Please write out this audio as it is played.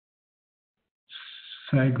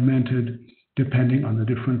segmented depending on the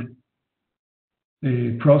different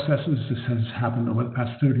processes. This has happened over the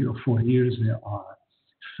past 30 or 40 years. There are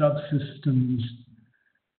subsystems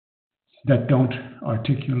that don't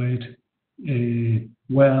articulate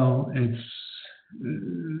well. It's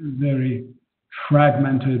very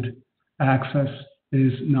fragmented. Access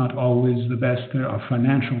is not always the best. There are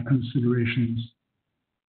financial considerations,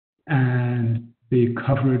 and the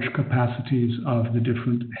coverage capacities of the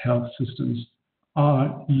different health systems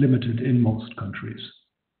are limited in most countries.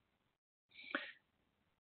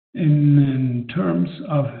 In terms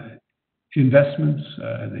of investments,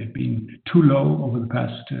 they've been too low over the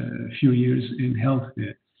past few years in health.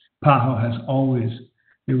 PAHO has always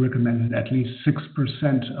recommended at least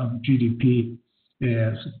 6% of GDP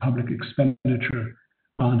as public expenditure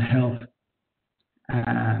on health,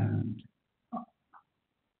 and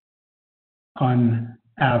on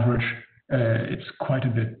average, it's quite a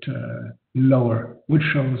bit lower, which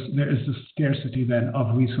shows there is a scarcity then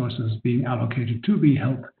of resources being allocated to the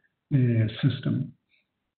health system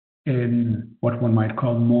in what one might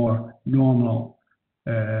call more normal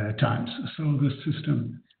times. So the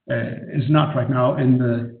system is not right now in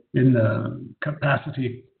the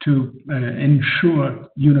capacity to ensure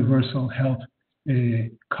universal health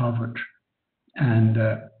coverage, and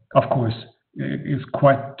of course is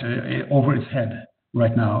quite over its head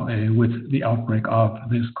right now with the outbreak of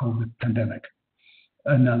this COVID pandemic.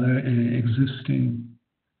 Another existing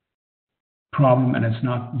problem, and it's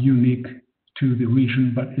not unique to the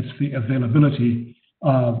region, but it's the availability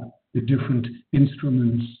of the different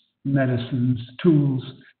instruments, medicines, tools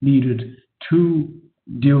needed to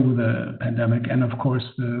deal with the pandemic. And of course,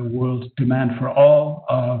 the world demand for all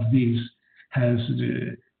of these has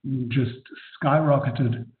just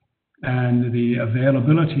skyrocketed, and the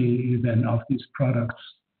availability then of these products,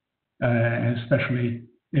 especially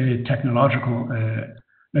technological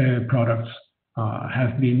products,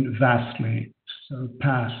 have been vastly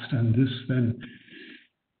surpassed. And this then,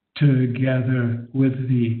 together with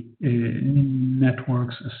the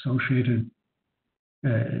networks associated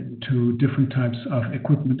to different types of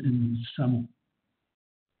equipment in some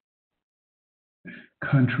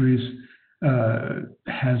countries,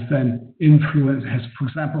 has then influenced, for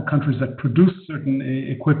example, countries that produce certain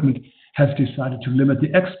equipment have decided to limit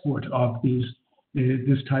the export of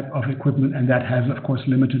this type of equipment, and that has, of course,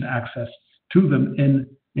 limited access to them in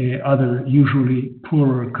other, usually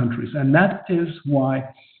poorer countries. And that is why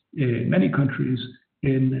many countries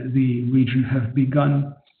in the region have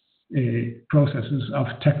begun processes of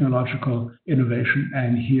technological innovation.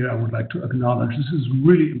 And here I would like to acknowledge this is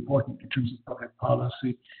really important in terms of public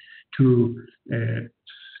policy to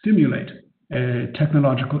stimulate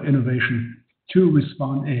technological innovation to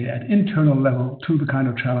respond at internal level to the kind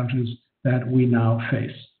of challenges that we now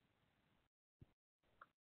face,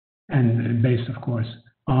 and based, of course,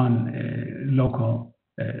 on local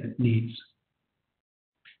needs.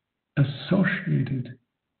 Associated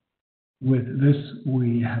with this,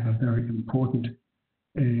 we have a very important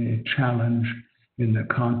challenge in the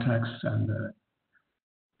context and the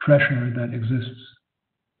pressure that exists.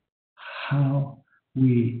 How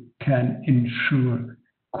we can ensure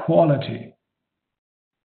quality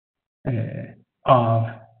of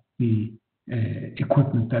the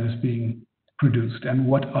equipment that is being produced, and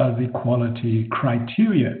what are the quality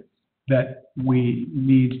criteria that we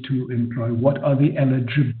need to employ, what are the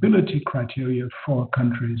eligibility criteria for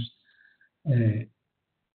countries, and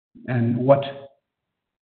what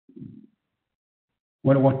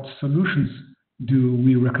solutions do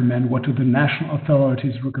we recommend, what do the national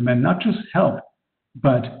authorities recommend, not just health,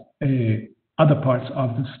 but other parts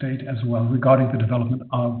of the state as well, regarding the development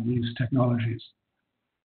of these technologies.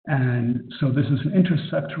 And so this is an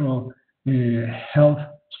intersectoral health,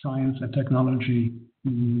 science, and technology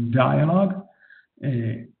dialogue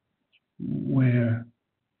where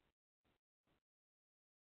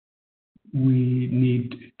we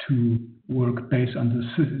need to work based on the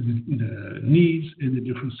needs in the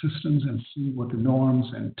different systems and see what the norms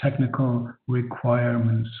and technical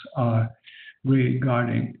requirements are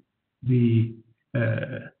regarding the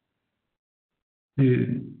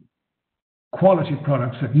quality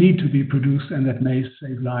products that need to be produced and that may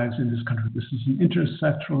save lives in this country. This is an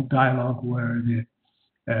intersectoral dialogue where the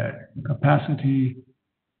capacity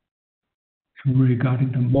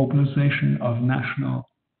regarding the mobilization of national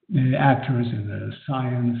actors in the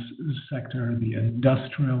science sector, the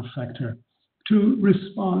industrial sector, to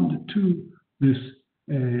respond to this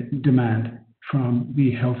demand from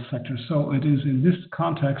the health sector. So it is in this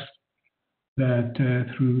context that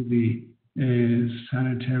through the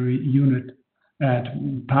sanitary unit at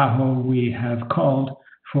PAHO, we have called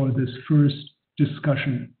for this first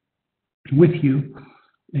discussion with you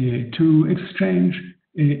to exchange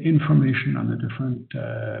information on the different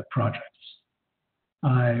projects.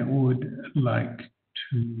 I would like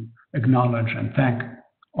to acknowledge and thank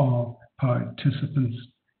all participants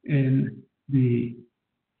in the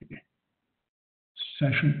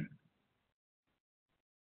session,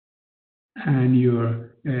 and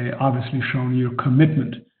you're obviously showing your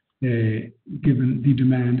commitment given the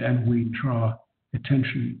demand, and we draw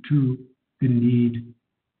attention to the need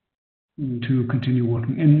to continue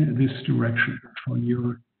working in this direction. For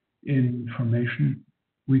your information,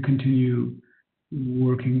 we continue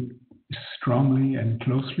working strongly and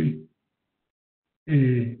closely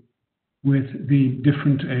with the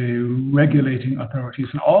different regulating authorities,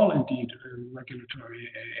 and all indeed regulatory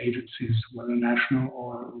agencies, whether national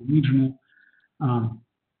or regional.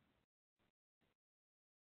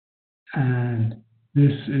 And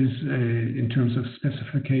this is in terms of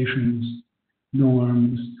specifications,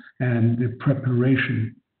 norms, and the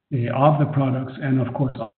preparation of the products, and of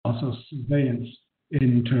course also surveillance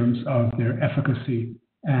in terms of their efficacy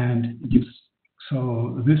and use.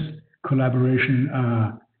 So this collaboration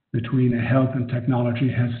between health and technology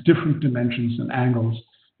has different dimensions and angles,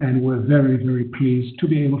 and we're very, very pleased to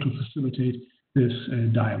be able to facilitate this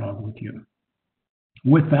dialogue with you.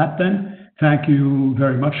 With that then, thank you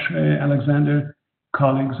very much, Alexander.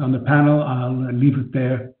 Colleagues on the panel, I'll leave it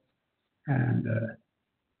there, and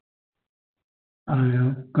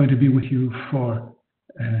I'm going to be with you for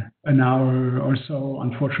an hour or so.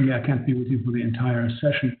 Unfortunately, I can't be with you for the entire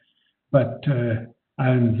session, but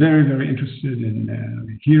I'm very, very interested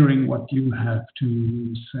in hearing what you have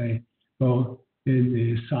to say, both in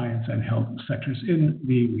the science and health sectors in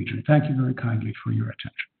the region. Thank you very kindly for your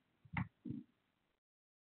attention.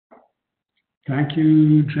 Thank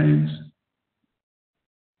you, James.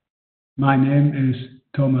 My name is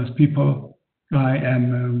Thomas Pipo. I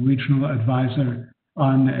am a regional advisor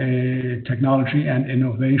on technology and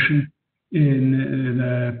innovation in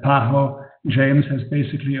the PAHO. James has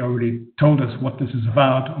basically already told us what this is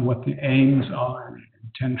about, what the aims are, and the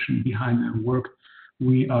intention behind the work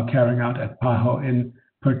we are carrying out at PAHO in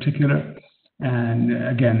particular, and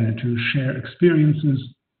again, to share experiences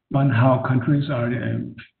on how countries are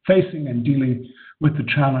facing and dealing with the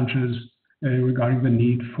challenges regarding the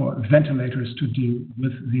need for ventilators to deal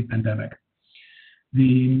with the pandemic.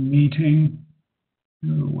 The meeting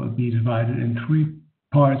will be divided in 3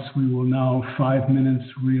 parts. We will now, 5 minutes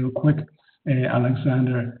real quick.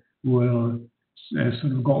 Alexander will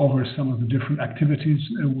sort of go over some of the different activities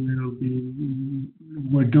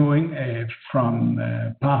we're doing from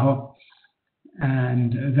PAHO,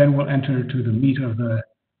 and then we'll enter to the meat of the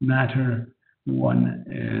matter. One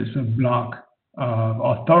is a block of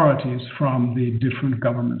authorities from the different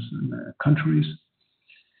governments and countries,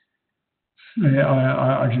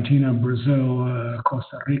 Argentina, Brazil,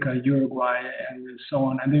 Costa Rica, Uruguay, and so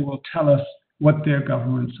on, and they will tell us what their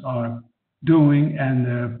governments are doing and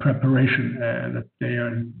the preparation that they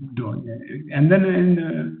are doing. And then in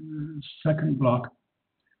the second block,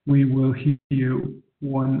 we will hear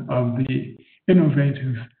one of the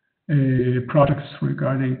innovative products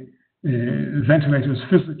regarding ventilators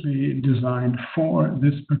physically designed for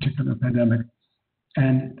this particular pandemic.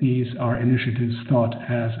 And these are initiatives thought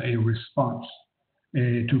as a response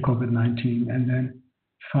to COVID-19. And then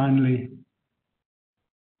finally,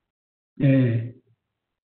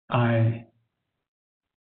 I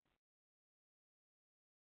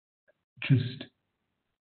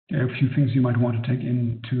there are a few things you might want to take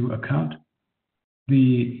into account.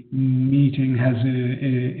 The meeting has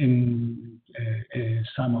a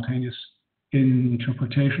simultaneous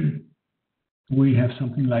interpretation. We have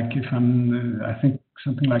something like, I think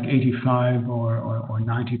something like 85 or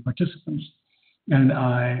 90 participants, and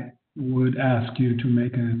I would ask you to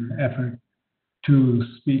make an effort to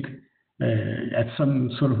speak at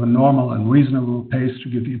some sort of a normal and reasonable pace to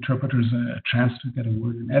give the interpreters a chance to get a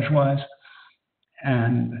word in edgewise,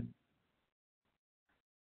 and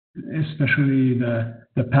especially the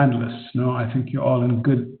panelists. No, I think you're all in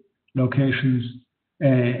good locations,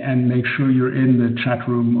 and make sure you're in the chat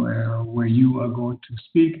room where you are going to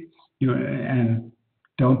speak, and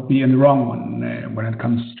don't be in the wrong one when it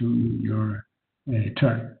comes to your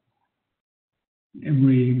turn.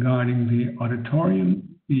 Regarding the auditorium,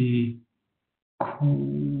 the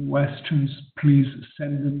questions, please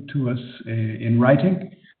send them to us in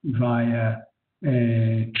writing via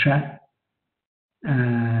chat,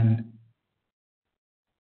 and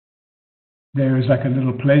there is like a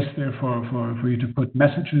little place there for you to put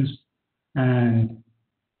messages. And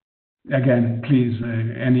again, please,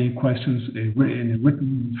 any questions in a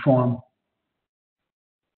written form.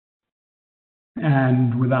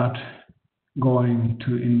 And without going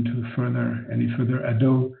into any further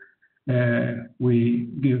ado, we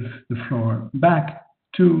give the floor back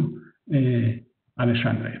to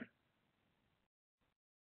Alexandre.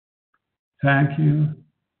 Thank you,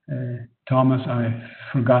 Thomas. I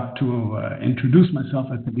forgot to introduce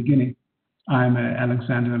myself at the beginning. I'm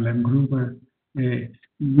Alexander Lem-Gruber, a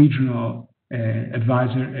regional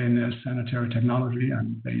advisor in sanitary technology.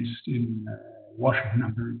 I'm based in Washington.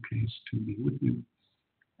 I'm very pleased to be with you.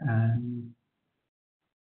 And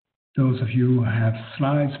those of you who have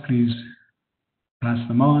slides, please pass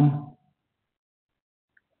them on.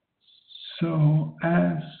 So,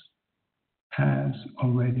 as has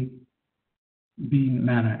already been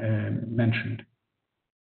mentioned,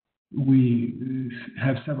 we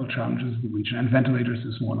have several challenges in the region, and ventilators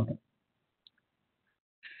is one of them.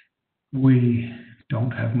 We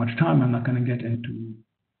don't have much time. I'm not going to get into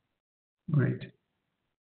great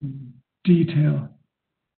detail,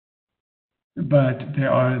 but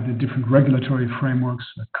there are the different regulatory frameworks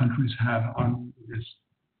that countries have on this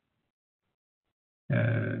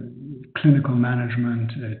clinical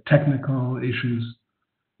management, technical issues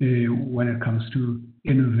when it comes to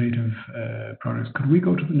innovative products. Could we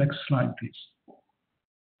go to the next slide, please?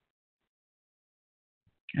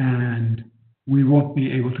 And we won't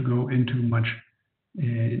be able to go into much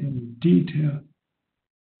detail,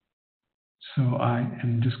 so I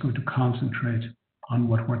am just going to concentrate on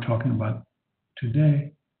what we're talking about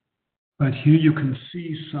today. But here you can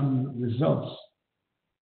see some results,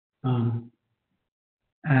 and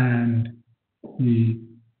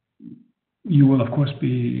you will, of course,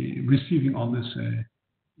 be receiving all this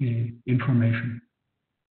information.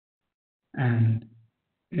 And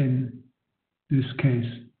in this case,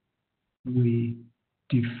 we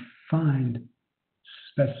defined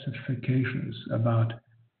specifications about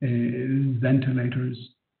ventilators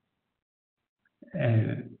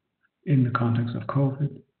in the context of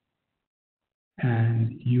COVID.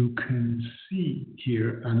 And you can see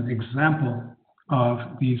here an example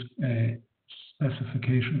of these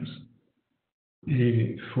specifications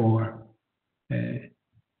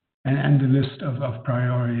and the list of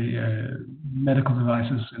priority medical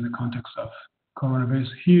devices in the context of coronavirus.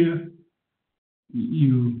 Here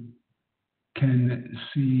you can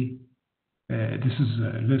see this is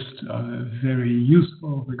a list very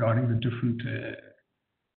useful regarding the different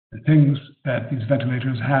things that these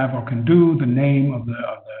ventilators have or can do, the name of the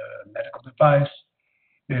medical device,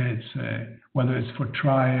 it's whether it's for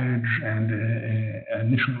triage and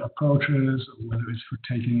initial approaches, or whether it's for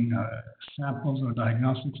taking samples or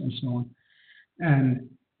diagnostics and so on. And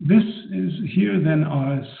this is here then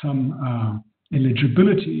are some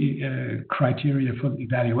eligibility criteria for the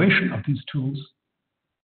evaluation of these tools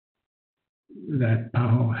that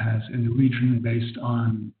PAHO has in the region based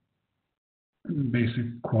on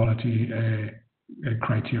basic quality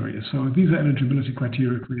criteria. So these are eligibility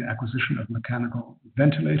criteria for the acquisition of mechanical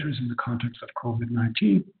ventilators in the context of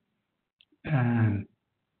COVID-19. And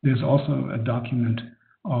there's also a document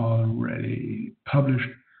already published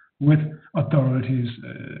with authorities,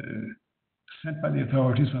 sent by the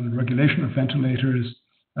authorities on the regulation of ventilators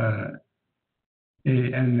and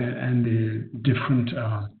the different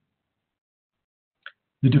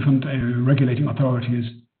regulating authorities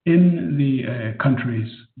in the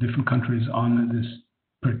different countries on this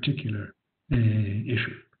particular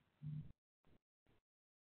issue.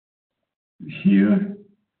 Here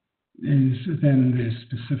is then the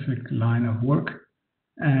specific line of work,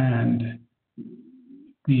 and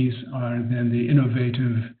these are then the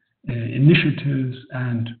innovative initiatives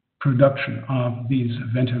and production of these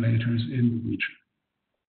ventilators in the region.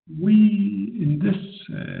 We, in this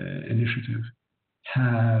initiative,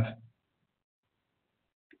 have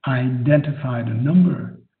identified a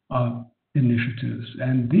number of initiatives,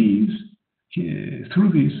 and through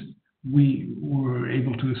these, we were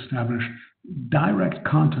able to establish direct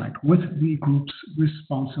contact with the groups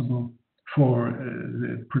responsible for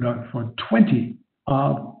the product for 20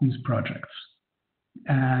 of these projects.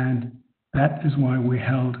 And that is why we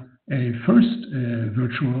held a first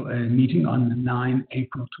virtual meeting on 9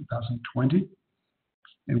 April 2020.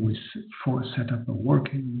 And we set up a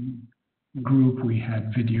working group. We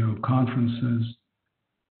had video conferences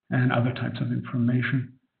and other types of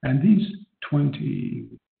information. And these 20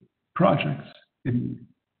 projects, in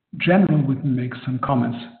general, we can make some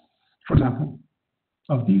comments. For example,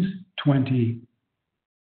 of these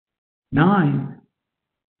 29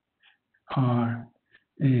 are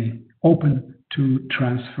open to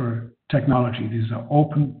transfer technology. These are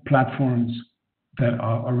open platforms that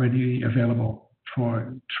are already available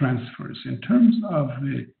for transfers. In terms of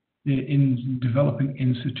in developing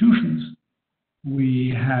institutions, We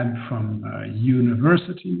had from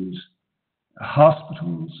universities,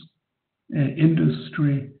 hospitals,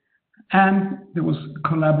 industry, and there was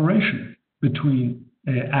collaboration between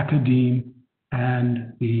academia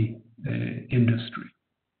and the industry.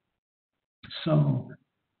 So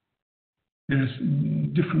there's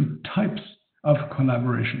different types of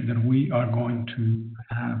collaboration that we are going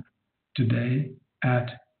to have today at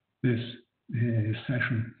this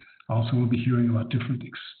session. Also, we'll be hearing about different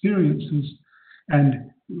experiences.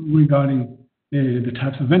 And regarding the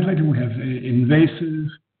types of ventilator, we have invasive,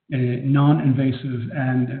 non-invasive,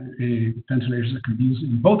 and ventilators that can be used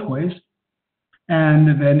in both ways.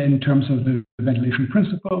 And then in terms of the ventilation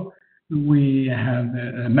principle, we have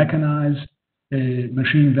mechanized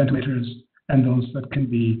machine ventilators and those that can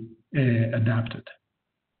be adapted.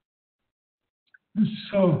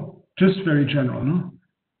 So just very general, no?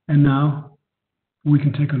 And now we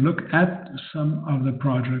can take a look at some of the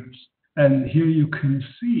projects. And here you can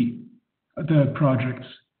see the projects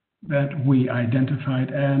that we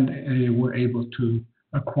identified and were able to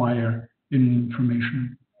acquire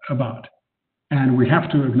information about. And we have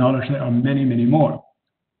to acknowledge there are many, many more.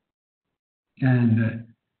 And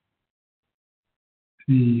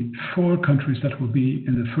the 4 countries that will be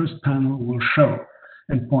in the first panel will show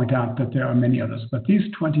and point out that there are many others. But these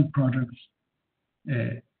 20 projects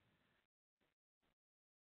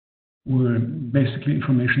were basically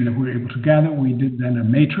information that we were able to gather. We did then a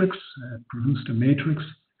matrix, produced a matrix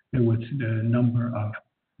with the number of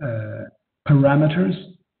parameters.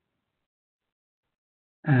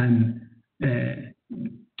 And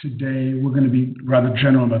today we're going to be rather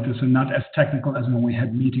general about this and not as technical as when we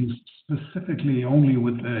had meetings specifically only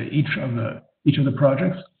with each of the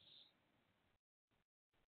projects.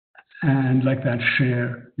 And like that,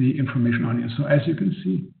 share the information on you. So as you can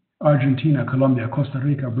see, Argentina, Colombia, Costa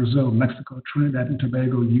Rica, Brazil, Mexico, Trinidad and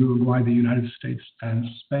Tobago, Uruguay, the United States, and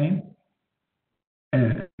Spain.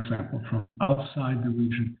 An example from outside the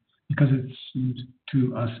region, because it seemed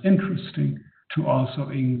to us interesting to also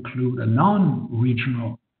include a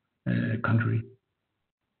non-regional country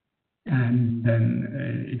and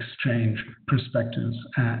then exchange perspectives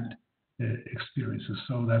and experiences.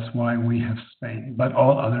 So that's why we have Spain, but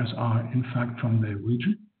all others are in fact from the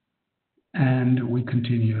region. And we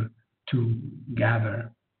continue to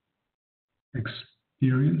gather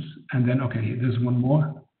experience. And then, okay, there's one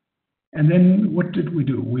more. And then what did we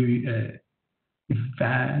do? We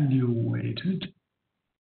evaluated.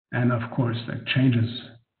 And of course, that changes.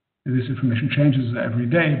 This information changes every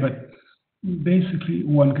day, but basically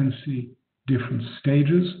one can see different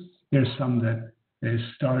stages. There's some that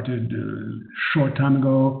started a short time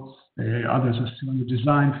ago. Others are still in the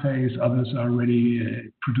design phase. Others are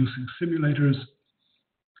already producing simulators.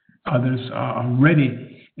 Others are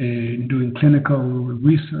already doing clinical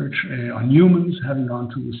research on humans, having gone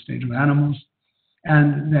to the stage of animals.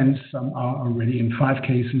 And then some are already, in 5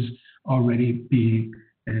 cases, already being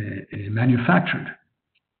manufactured.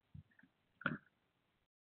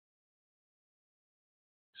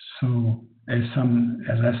 So some,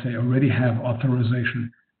 as I say, already have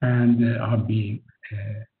authorization and are being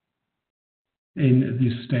in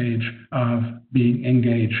the stage of being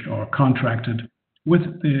engaged or contracted with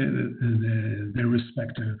their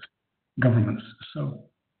respective governments. So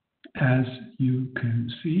as you can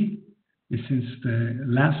see, since the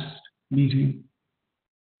last meeting,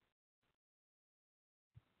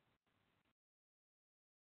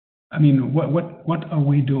 I mean, what are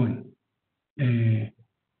we doing?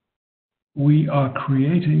 We are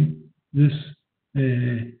creating this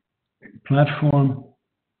platform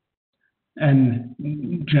and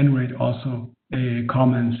generate also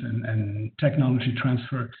comments and technology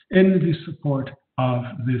transfer in the support of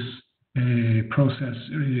this process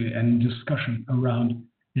and discussion around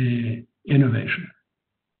innovation.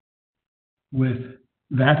 With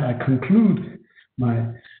that, I conclude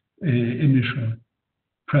my initial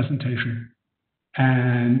presentation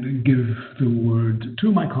and give the word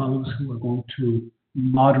to my colleagues who are going to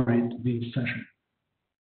moderate the session.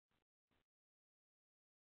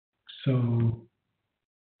 So,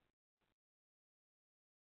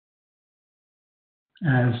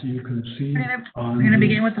 as you can see, we're going to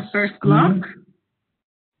begin with the first block.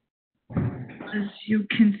 As you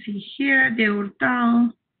can see here, De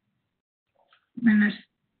Hurtado,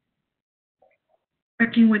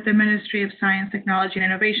 working with the Ministry of Science, Technology, and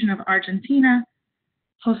Innovation of Argentina.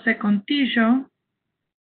 Jose Contillo,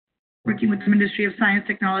 working with the Ministry of Science,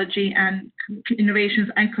 Technology, and Innovations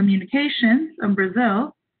and Communications of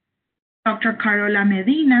Brazil. Dr. Carola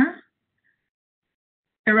Medina,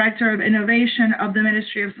 Director of Innovation of the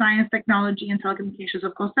Ministry of Science, Technology, and Telecommunications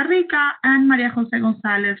of Costa Rica, and Maria Jose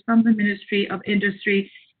Gonzalez from the Ministry of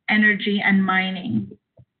Industry, Energy, and Mining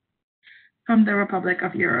from the Republic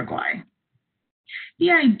of Uruguay.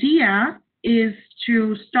 The idea is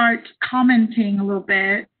to start commenting a little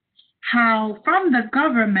bit how from the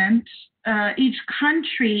government, each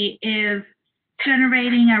country is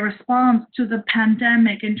generating a response to the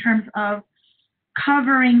pandemic in terms of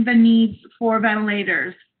covering the needs for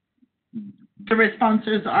ventilators. The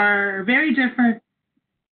responses are very different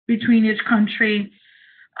between each country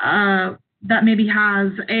that maybe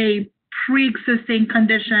has a pre-existing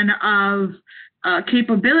condition of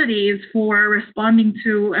capabilities for responding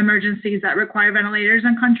to emergencies that require ventilators,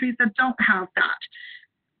 and countries that don't have that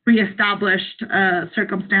pre-established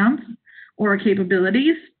circumstance or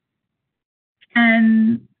capabilities.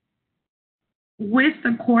 And with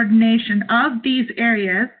the coordination of these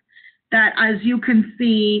areas that, as you can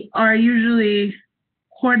see, are usually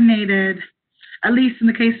coordinated, at least in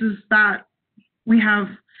the cases that we have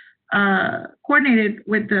coordinated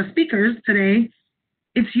with the speakers today,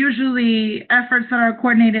 it's usually efforts that are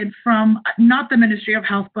coordinated from not the Ministry of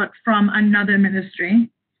Health, but from another ministry.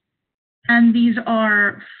 And these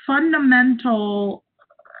are fundamental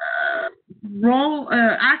role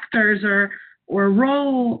actors or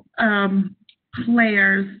role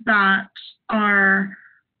players that are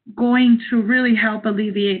going to really help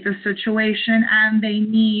alleviate the situation, and they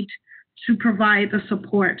need to provide the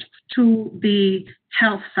support to the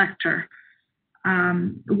health sector.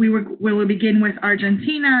 We will begin with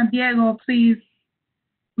Argentina. Diego, please,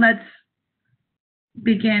 let's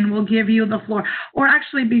begin. We'll give you the floor. Or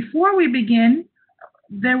actually, before we begin,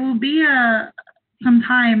 there will be some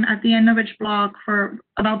time at the end of each block for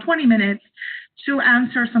about 20 minutes to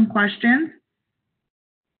answer some questions.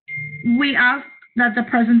 We ask that the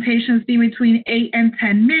presentations be between 8 and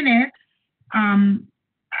 10 minutes.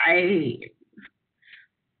 I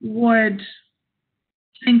would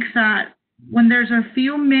think that when there's a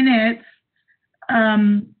few minutes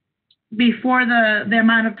before the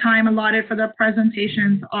amount of time allotted for the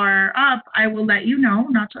presentations are up, I will let you know,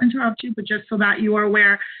 not to interrupt you, but just so that you are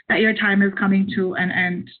aware that your time is coming to an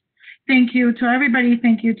end. Thank you to everybody.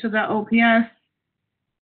 Thank you to the OPS.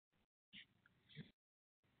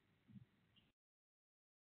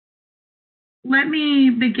 Let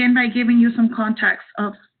me begin by giving you some context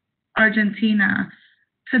of Argentina.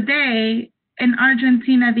 Today, in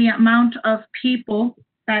Argentina, the amount of people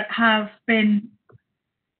that have been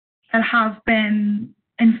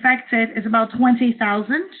infected is about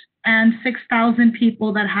 20,000, and 6,000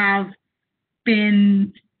 people that have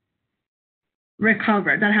been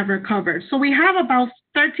recovered. So we have about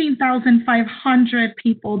 13,500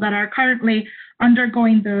 people that are currently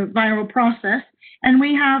undergoing the viral process, and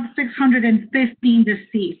we have 615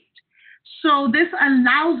 deceased. So this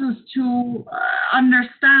allows us to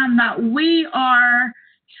understand that we are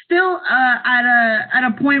still at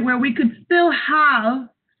a point where we could still have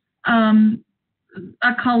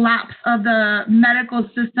a collapse of the medical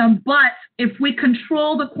system, but if we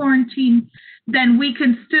control the quarantine, then we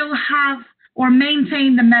can still have or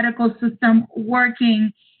maintain the medical system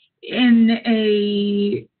working in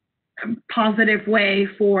a positive way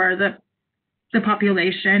for the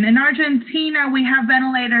population. In Argentina, we have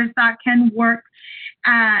ventilators that can work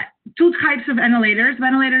two types of ventilators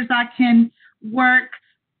that can work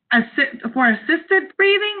for assisted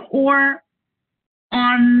breathing or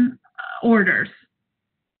on orders.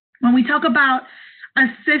 When we talk about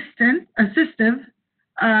assistive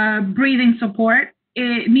breathing support,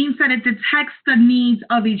 it means that it detects the needs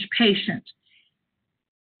of each patient.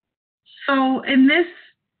 So in this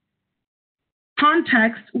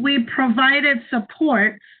context, we provided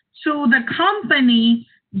support to the company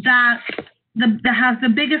that has the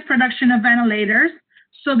biggest production of ventilators,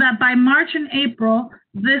 so that by March and April,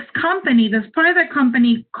 this private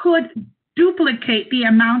company could duplicate the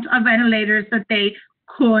amount of ventilators that they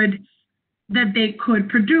could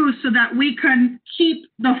produce, so that we can keep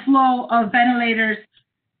the flow of ventilators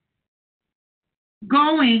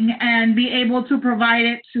going and be able to provide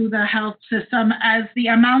it to the health system as the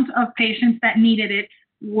amount of patients that needed it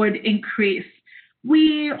would increase.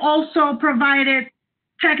 We also provided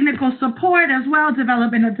technical support as well,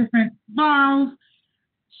 developing a different valve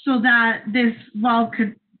so that this valve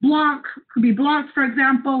could be blocked, for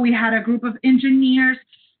example. We had a group of engineers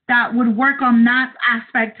that would work on that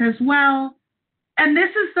aspect as well. And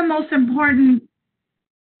this is the most important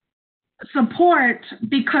support,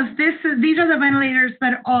 because these are the ventilators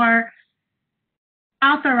that are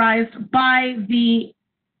authorized by the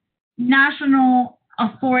National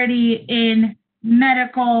Authority in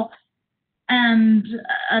Medical and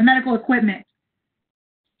medical equipment.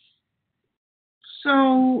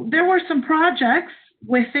 So there were some projects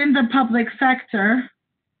within the public sector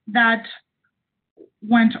that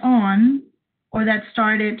went on or that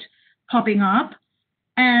started popping up.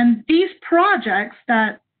 And these projects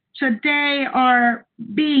that today are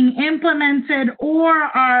being implemented or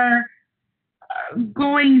are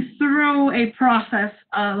going through a process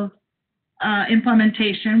of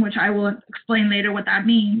implementation, which I will explain later what that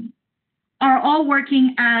means, are all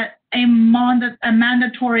working at a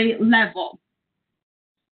mandatory level,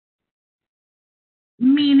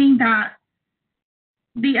 meaning that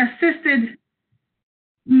the assisted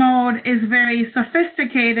mode is very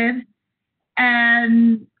sophisticated,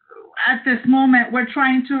 and at this moment we're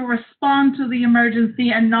trying to respond to the emergency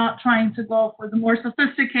and not trying to go for the more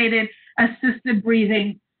sophisticated assisted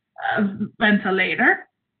breathing ventilator.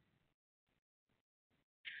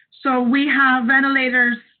 So we have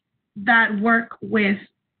ventilators that work with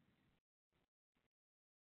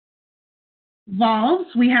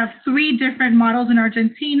valves. We have 3 different models in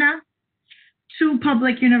Argentina. 2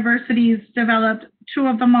 public universities developed 2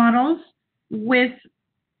 of the models with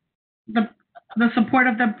the support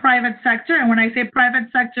of the private sector. And when I say private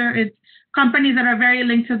sector, it's companies that are very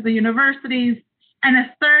linked to the universities, and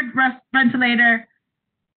a third ventilator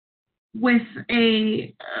with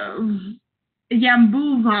a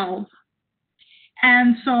Yambu valve.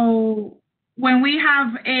 And so when we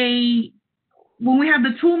have the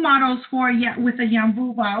 2 models with a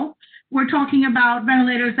Yambu valve, we're talking about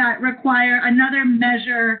ventilators that require another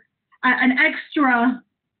measure, an extra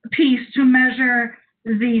piece to measure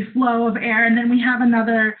the flow of air. And then we have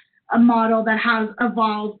a model that has a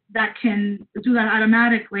valve that can do that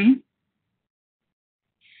automatically.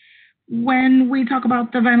 When we talk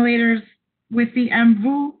about the ventilators with the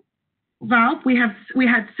Yambu valve, we had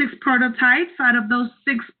 6 prototypes. Out of those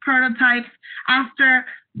 6 prototypes, after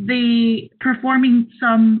performing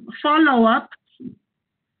some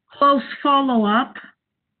close follow-up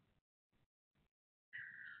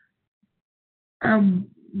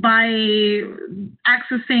by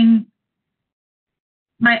accessing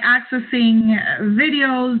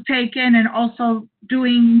videos taken and also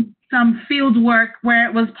doing some field work where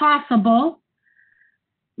it was possible,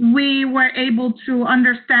 we were able to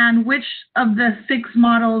understand which of the 6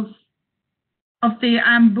 models of the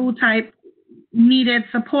Yambu type needed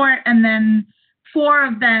support, and then 4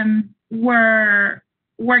 of them were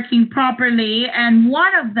working properly, and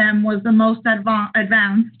 1 of them was the most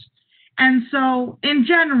advanced. And so in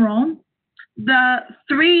general, the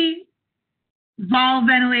 3 valve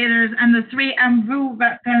ventilators and the 3 Yambu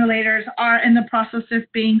ventilators are in the process of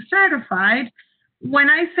being certified. When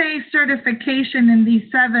I say certification in these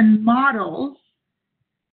 7 models,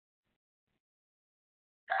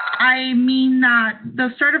 I mean that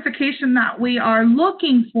the certification that we are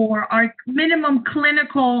looking for are minimum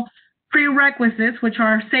clinical prerequisites, which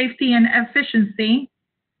are safety and efficiency,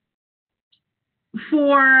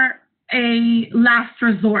 for a last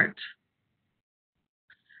resort.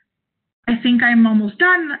 I think I'm almost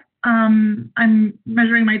done. I'm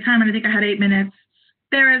measuring my time, and I think I had 8 minutes.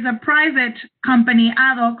 There is a private company,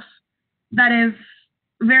 Adox, that is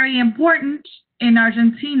very important in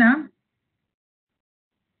Argentina,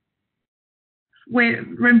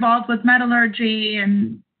 involved with metallurgy,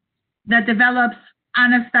 and that develops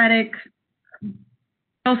anesthetic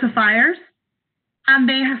dosifiers. And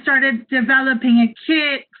they have started developing a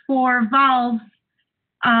kit for valves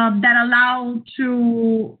that allow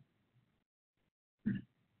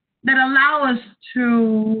us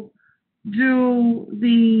to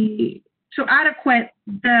adequate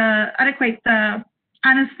the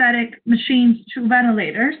anesthetic machines to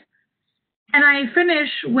ventilators. And I finish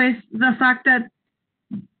with the fact that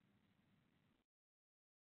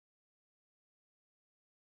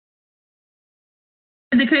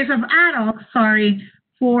in the case of Adox,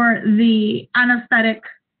 for the anesthetic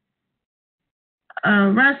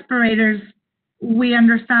respirators, we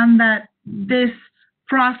understand that this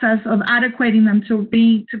process of adequating them to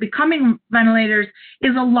becoming ventilators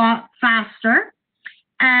is a lot faster.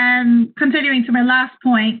 And continuing to my last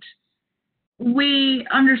point, we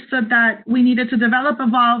understood that we needed to develop a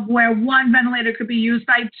valve where 1 ventilator could be used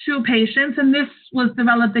by 2 patients, and this was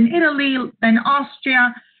developed in Italy and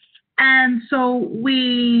Austria. And so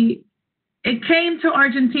it came to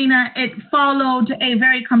Argentina. It followed a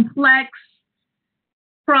very complex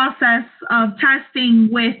process of testing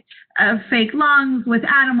with fake lungs, with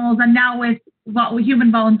animals, and now with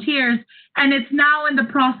human volunteers. And it's now in the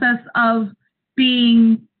process of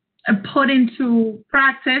being put into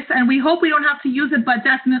practice. And we hope we don't have to use it, but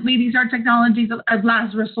definitely these are technologies of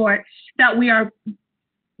last resort that we are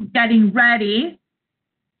getting ready.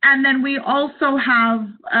 And then we also have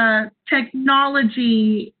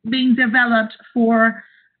technology being developed for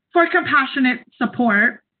compassionate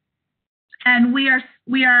support, and we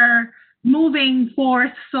are moving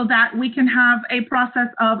forth so that we can have a process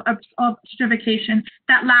of certification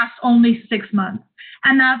that lasts only 6 months.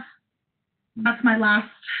 And that's my last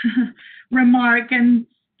remark. And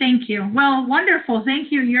thank you. Well, wonderful.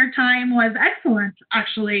 Thank you. Your time was excellent,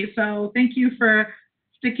 actually. So thank you for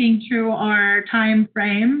sticking to our time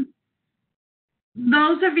frame.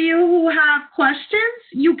 Those of you who have questions,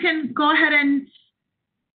 you can go ahead and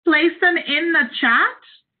place them in the chat.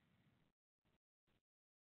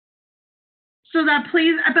 So that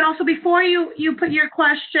please, but also before you put your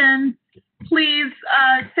question, please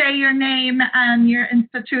say your name and your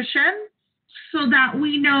institution so that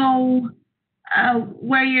we know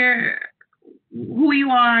who you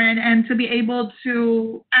are and to be able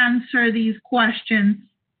to answer these questions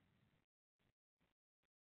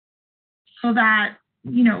so that,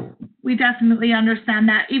 we definitely understand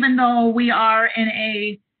that even though we are in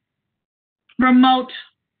a remote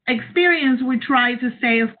experience, we try to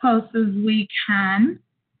stay as close as we can.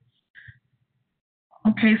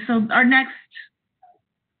 Okay, so our next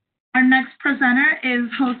presenter is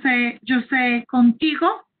Jose Contigo,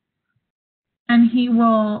 and he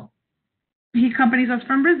accompanies us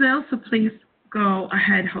from Brazil. So please go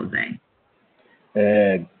ahead, Jose.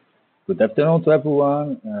 Good afternoon to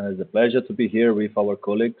everyone. It's a pleasure to be here with our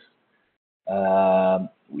colleagues.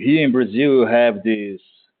 Here in Brazil, we have this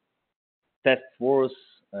task force,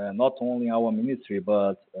 not only our ministry,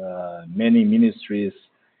 but many ministries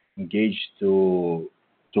engaged to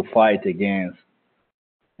fight against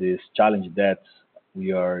this challenge that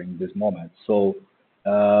we are in this moment. So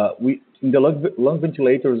we in the lung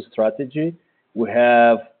ventilator strategy, we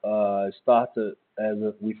have started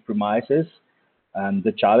with premises and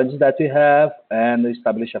the challenges that we have and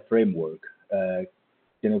establish a framework. Can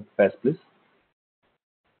you pass, please?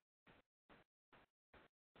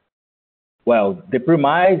 Well, the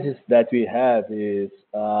premises that we have is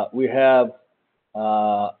we have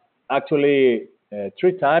actually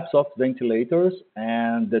 3 types of ventilators,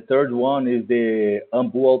 and the third one is the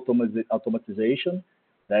automatization.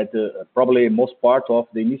 That probably most part of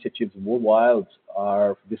the initiatives worldwide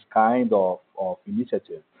are this kind of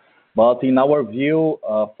initiative. But in our view,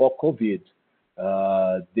 for COVID,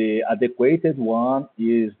 the adequate one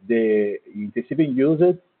is the intensive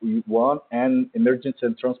use one and emergency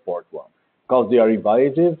and transport one, because they are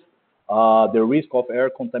invasive. The risk of air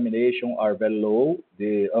contamination are very low.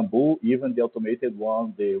 The AMBU, even the automated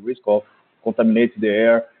one, the risk of contaminating the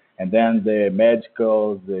air and then the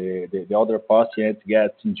medical, the other patients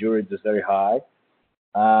get injured is very high.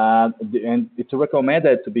 And it's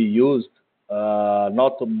recommended to be used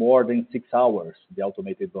not more than 6 hours, the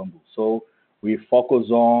automated AMBU. So we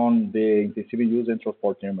focus on the intensive use and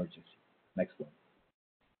transport emergency. Next one.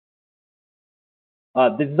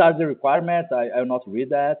 These are the requirements. I will not read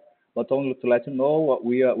that, but only to let you know what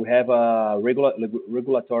we have a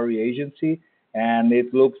regulatory agency, and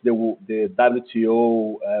it looks the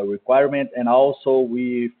WTO requirement, and also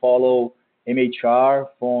we follow MHR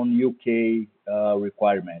from UK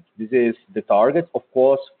requirement. This is the target. Of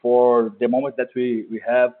course, for the moment that we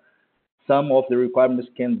have, some of the requirements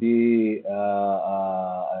can be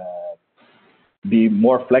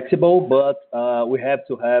more flexible, but we have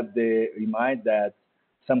to have in mind that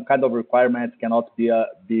some kind of requirements cannot be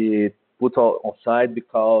put aside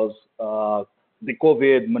because the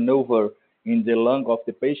COVID maneuver in the lung of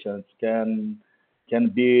the patients can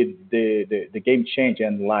be the game changer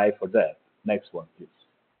and life or death. Next one, please.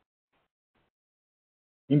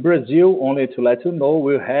 In Brazil, only to let you know,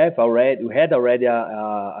 we had already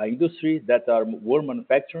a industry that were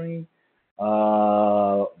manufacturing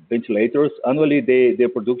ventilators. Annually, their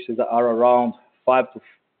productions are around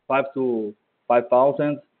 5,000.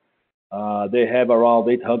 They have around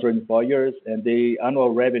 800 employees, and the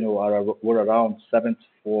annual revenue were around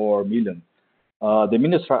 74 million. The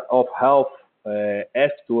Ministry of Health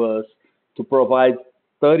asked us to provide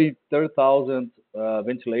 30,000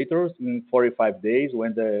 ventilators in 45 days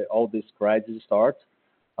when all this crisis starts.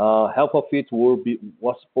 Half of it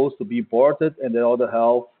was supposed to be imported, and the other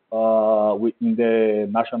half in the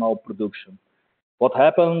national production. What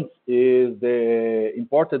happens is the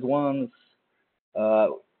imported ones,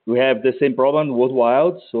 we have the same problem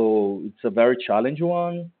worldwide, so it's a very challenging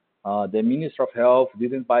one. The Ministry of Health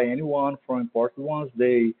didn't buy anyone from imported ones.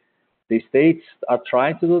 The states are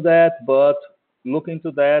trying to do that, but looking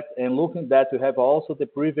that we have also the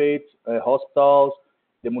private hospitals,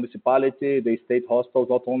 the municipality, the state hospitals,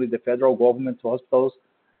 not only the federal government hospitals.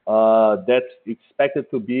 that's expected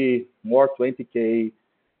to be more 20K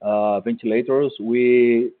ventilators.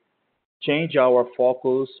 We change our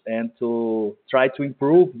focus and to try to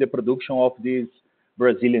improve the production of this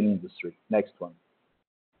Brazilian industry. Next one.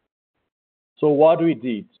 So what we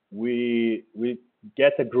did, we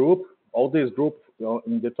get a group. All these groups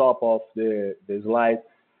in the top of the slide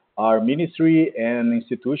are ministry and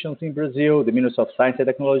institutions in Brazil: the Ministry of Science and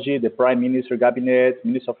Technology, the Prime Minister Cabinet,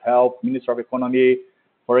 Ministry of Health, Ministry of Economy,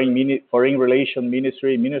 Foreign Relations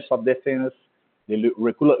Ministry, Ministry of Defense, the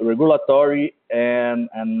regulatory and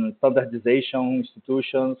standardization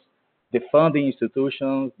institutions, the funding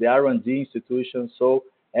institutions, the R&D institutions. So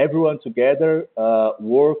everyone together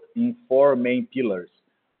work in four main pillars.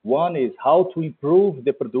 One is how to improve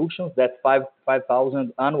the productions, that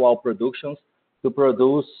 5,000 annual productions, to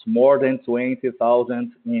produce more than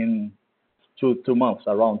 20,000 in two months,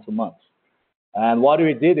 around 2 months. And what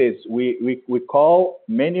we did is we call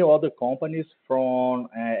many other companies from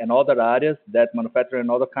and other areas that manufacture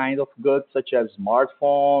another kind of goods, such as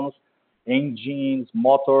smartphones, engines,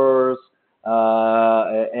 motors,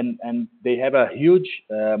 and they have a huge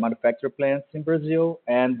manufacturer plants in Brazil,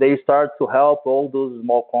 and they start to help all those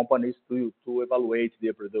small companies to evaluate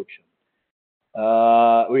their production.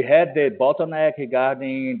 We had the bottleneck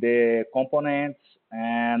regarding the components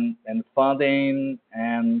and funding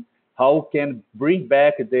and how can bring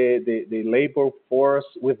back the labor force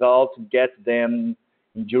without get them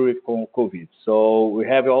injured from COVID. So we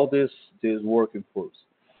have all this working force.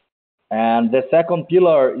 And the second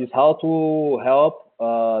pillar is how to help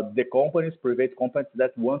the companies, private companies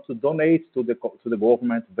that want to donate to the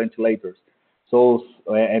government ventilators. So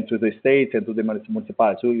and to the state and to the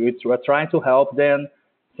municipality. So we're trying to help them,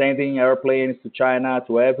 sending airplanes to China,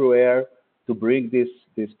 to everywhere, to bring these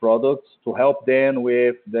products, to help them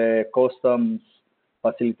with the customs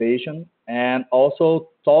facilitation, and also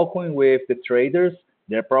talking with the traders.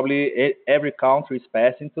 They're probably every country is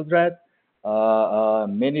passing to that.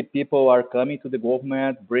 Many people are coming to the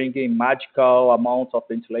government, bringing magical amounts of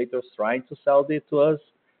ventilators, trying to sell it to us.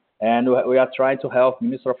 And we are trying to help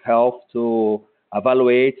Minister of Health to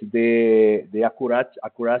evaluate the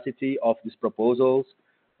accuracy of these proposals,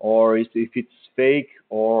 or if it's fake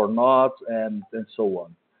or not, and so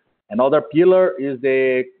on. Another pillar is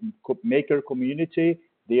the maker community.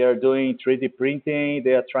 They are doing 3D printing.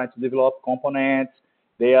 They are trying to develop components.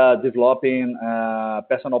 They are developing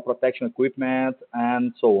personal protection equipment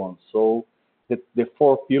and so on. So the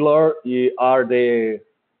fourth pillar are the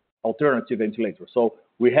alternative ventilators. So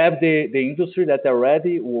we have the industry that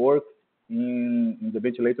already work in the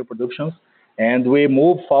ventilator productions, and we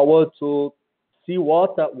move forward to see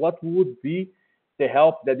what would be the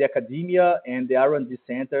help that the academia and the R&D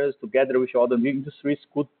centers, together with other industries,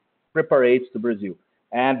 could prepare to Brazil.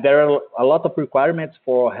 And there are a lot of requirements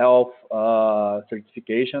for health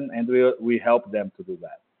certification, and we help them to do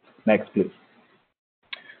that. Next, please.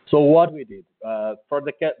 So what we did for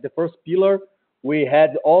the first pillar, we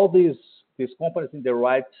had all these companies in the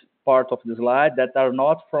right part of the slide that are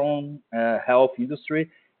not from health industry,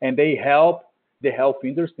 and they help the health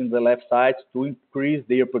industry in the left side to increase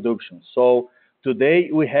their production. So today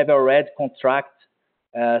we have already contract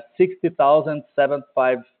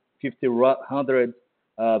 60,750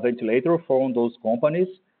 ventilator from those companies.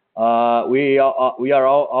 We are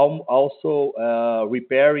also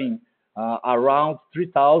repairing around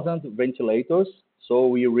 3,000 ventilators. So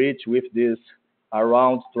we reach with this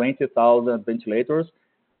around 20,000 ventilators.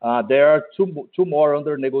 There are two more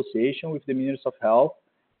under negotiation with the Ministry of Health,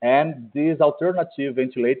 and these alternative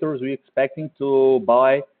ventilators we're expecting to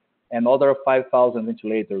buy another 5,000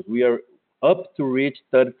 ventilators. We are up to reach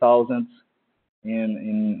 30,000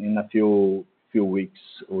 in a few weeks.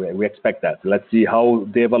 We expect that. Let's see how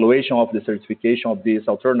the evaluation of the certification of these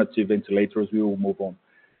alternative ventilators will move on.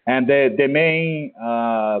 And the main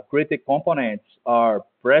critical components are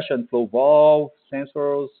pressure and flow valve,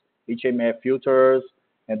 sensors, HMF filters,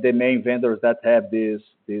 and the main vendors that have these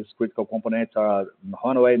critical components are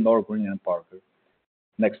Honeywell, Norgreen, and Parker.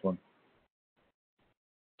 Next one.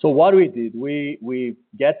 So what we did, we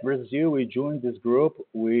get Brazil, we joined this group.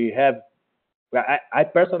 We have, I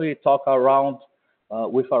personally talk around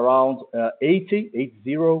with around 80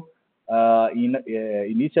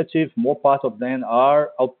 initiatives. More part of them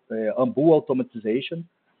are Ambu automatization,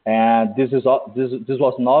 and this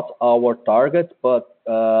was not our target, but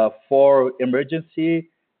for emergency,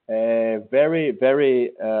 very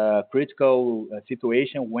critical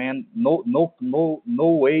situation when no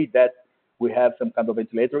way that we have some kind of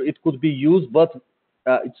ventilator. It could be used, but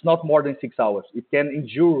it's not more than 6 hours. It can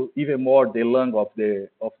injure even more the lung of the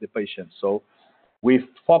patient. So We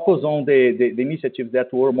focus on the initiatives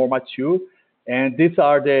that were more mature, and these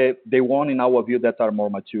are the one in our view that are more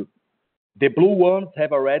mature. The blue ones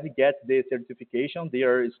have already get the certification. They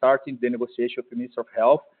are starting the negotiation with the Minister of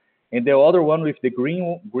Health. And the other one with the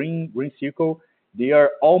green circle, they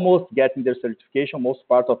are almost getting their certification. Most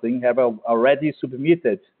part of them have already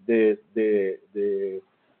submitted the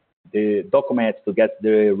documents to get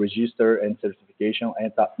the register and certification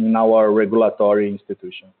and in our regulatory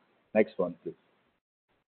institution. Next one, please.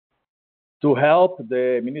 To help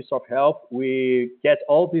the Minister of Health, we get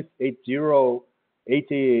all these 80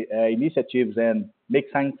 initiatives and make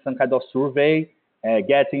some kind of survey,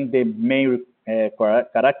 getting the main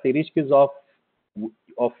characteristics of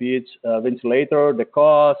each ventilator, the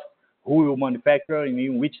cost, who will manufacture,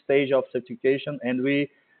 in which stage of certification, and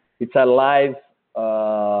it's a live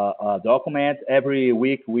document. Every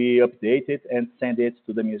week we update it and send it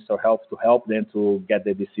to the Minister of Health to help them to get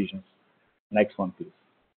the decisions. Next one, please.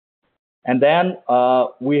 And then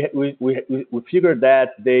we figured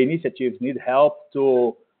that the initiatives need help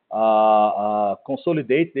to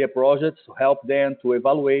consolidate their projects, to help them to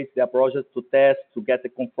evaluate their projects, to test, to get the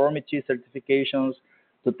conformity certifications,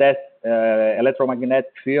 to test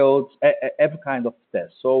electromagnetic fields, every kind of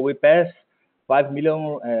test. So we passed 5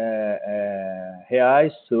 million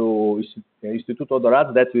reais to Instituto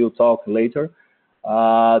Dourado, that we'll talk later,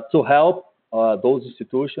 to help those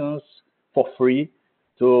institutions for free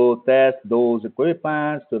to test those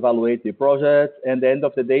equipments, to evaluate the projects, and at the end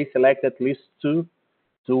of the day, select at least 2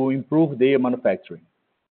 to improve their manufacturing.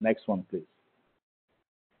 Next one, please.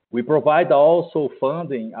 We provide also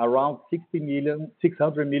funding around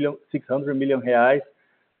 600 million reais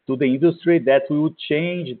to the industry that will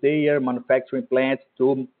change their manufacturing plants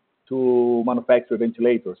to manufacture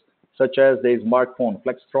ventilators, such as the smartphone.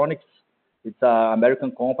 Flextronics, it's an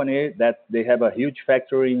American company that they have a huge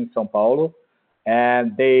factory in São Paulo,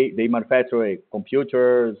 and they manufacture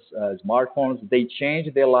computers, smartphones. They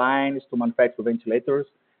change their lines to manufacture ventilators.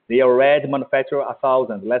 They already manufacture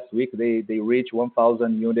 1,000. Last week they reached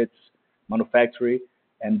 1,000 units manufacturing,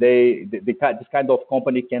 and this kind of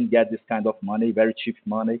company can get this kind of money, very cheap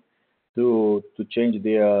money, to change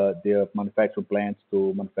their manufacturing plants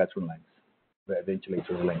to manufacturing lines,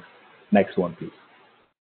 ventilator lines. Next one, please.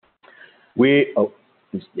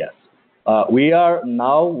 Yes. We are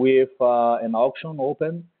now with an auction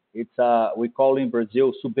open. It's we call in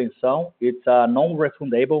Brazil subvenção. It's a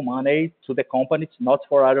non-refundable money to the companies, not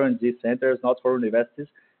for R&D centers, not for universities.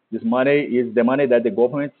 This money is the money that the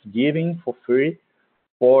government is giving for free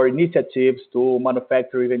for initiatives to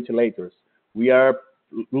manufacture ventilators. We are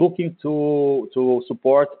looking to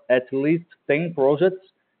support at least 10 projects,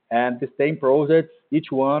 and these 10 projects,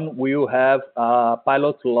 each one will have a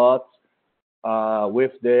pilot lot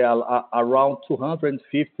with around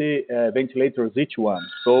 250 ventilators each one.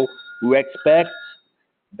 So we expect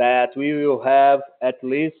that we will have at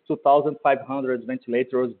least 2,500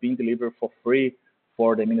 ventilators being delivered for free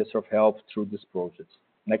for the Ministry of Health through this project.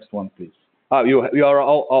 Next one, please. We are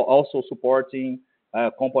also supporting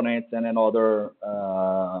components and other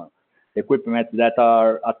equipment that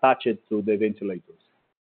are attached to the ventilators.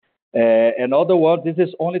 Another one, this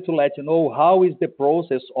is only to let you know how is the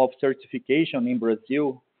process of certification in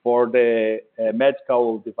Brazil for the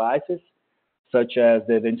medical devices, such as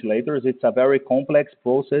the ventilators. It's a very complex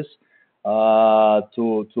process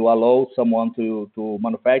to allow someone to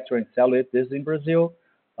manufacture and sell it. This in Brazil.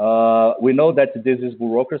 We know that this is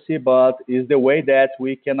bureaucracy, but is the way that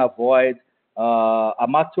we can avoid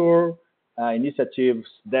amateur initiatives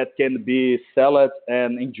that can be sold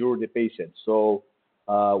and injure the patient. So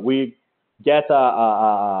we get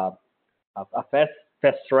a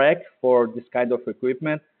fast track for this kind of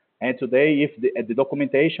equipment. And today, if the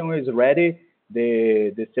documentation is ready,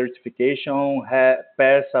 the certification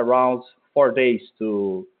pass around 4 days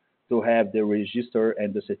to have the register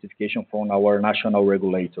and the certification from our national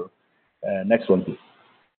regulator. Next one, please.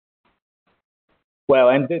 Well,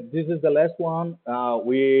 and this is the last one.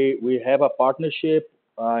 We have a partnership,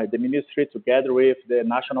 the ministry together with the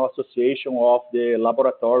National Association of the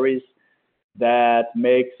Laboratories that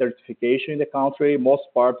make certification in the country. Most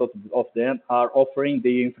part of them are offering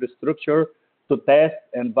the infrastructure to test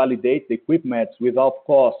and validate the equipment without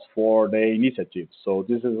cost for the initiative. So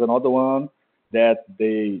this is another one that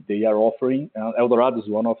they are offering. Eldorado is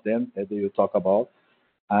one of them that they will talk about.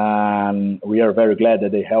 And we are very glad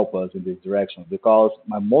that they help us in this direction, because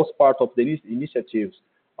most part of the initiatives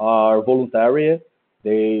are voluntary.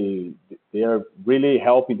 They are really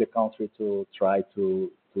helping the country to try to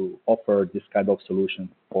offer this kind of solution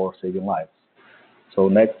for saving lives. So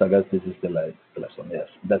next, I guess this is the last one. Yes,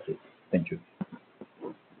 that's it. Thank you.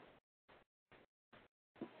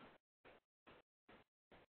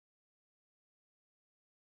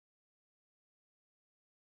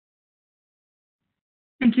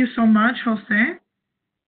 Thank you so much, Jose.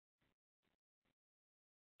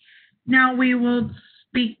 Now we will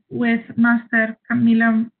speak with Master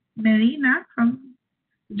Camila Medina,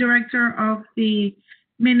 Director of the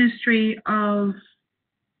Ministry of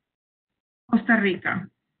Costa Rica.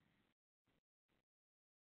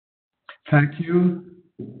 Thank you,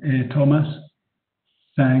 Thomas.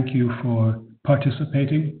 Thank you for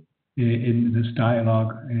participating in this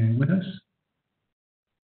dialogue with us.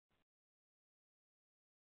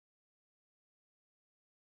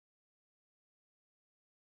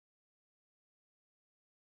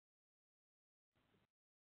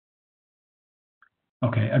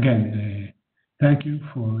 Okay, again, thank you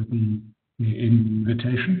for the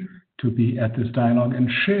invitation to be at this dialogue and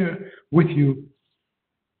share with you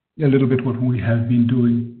a little bit what we have been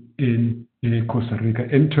doing in Costa Rica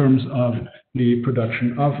in terms of the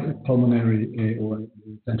production of pulmonary or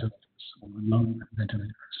ventilators or lung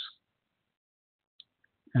ventilators.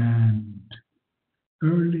 And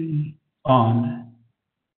early on,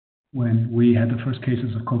 when we had the first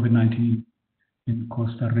cases of COVID-19 in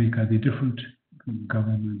Costa Rica, the different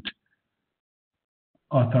government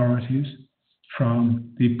authorities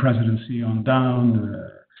from the presidency on down,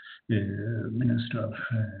 the Minister of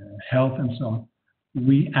Health and so on,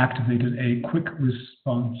 we activated a quick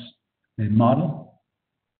response model.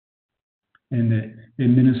 And the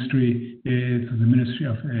ministry is the Ministry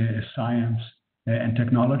of Science and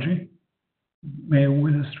Technology,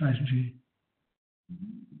 with a strategy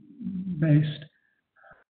based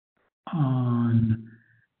on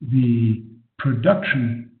the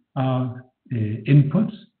production of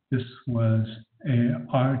inputs. This was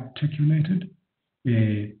articulated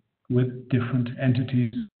with different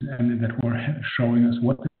entities and that were showing us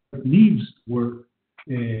what the needs were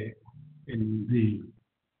in the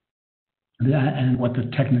and what the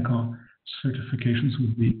technical certifications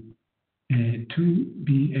would be to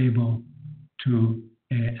be able to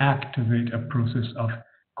activate a process of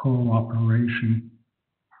cooperation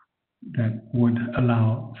that would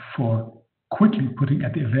allow for quickly putting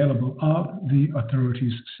at the available of the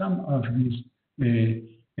authorities some of these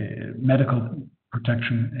medical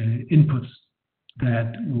protection inputs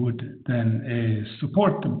that would then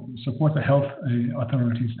support the health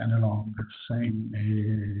authorities, and along the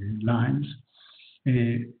same lines.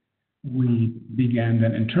 We began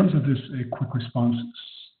then, in terms of this quick response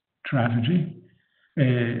strategy,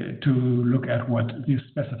 to look at what the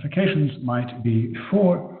specifications might be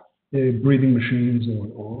for breathing machines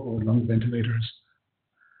or lung ventilators.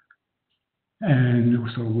 And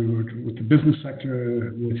so we were with the business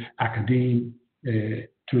sector, with academia,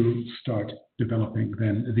 to start developing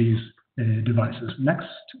then these devices. Next,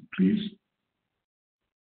 please.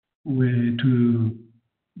 To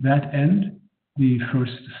that end, the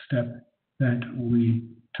first step that we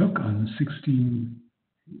took on 16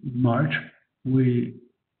 March, we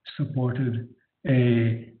supported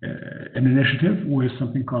an initiative with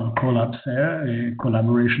something called COLABSER, a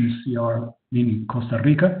collaboration CR, meaning Costa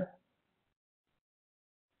Rica.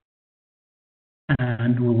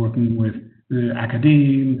 And we're working with the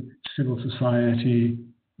academia, civil society,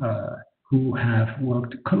 who have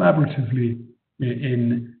worked collaboratively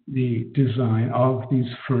in the design of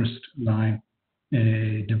these first line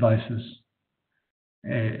devices.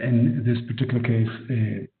 In this particular case,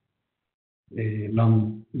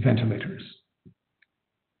 lung ventilators.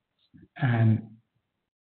 And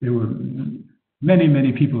there were many,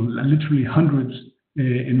 many people, literally hundreds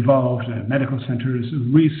involved, medical centers,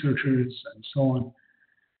 researchers, and so on.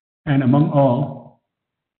 And among all,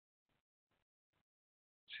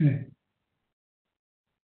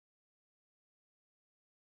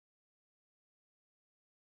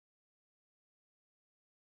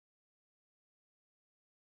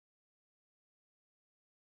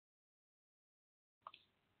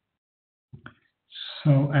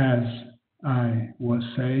 so as I was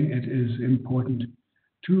saying, it is important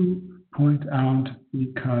to point out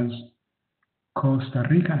because Costa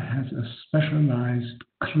Rica has a specialized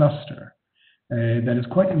cluster that is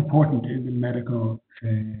quite important in the medical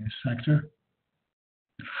sector,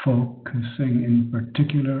 focusing in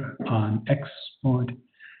particular on export,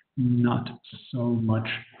 not so much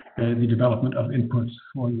the development of inputs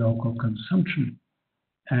for local consumption.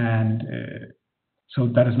 And so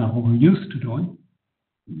that is not what we're used to doing.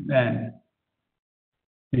 And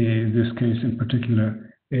in this case in particular,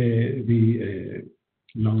 the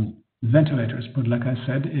lung ventilators. But like I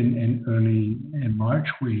said, in early March,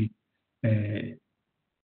 we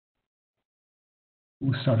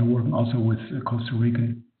started working also with the Costa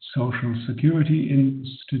Rican Social Security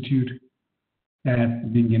Institute. At the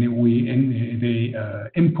beginning, they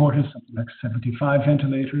imported something like 75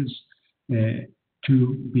 ventilators.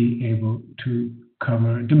 to be able to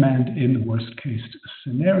cover demand in the worst case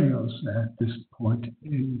scenarios. At this point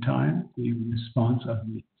in time, the response of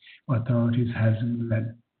the authorities has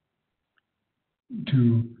led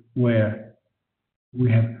to where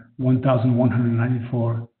we have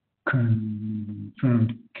 1,194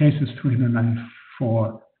 confirmed cases,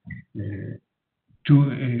 394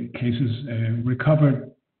 cases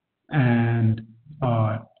recovered, and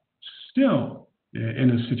are still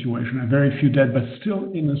in a situation, a very few dead, but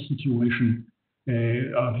still in a situation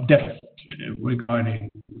of deficit regarding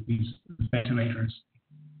these ventilators.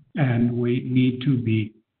 And we need to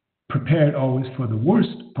be prepared always for the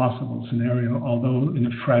worst possible scenario, although in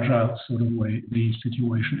a fragile sort of way, the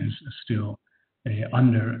situation is still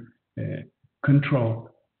under control.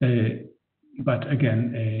 But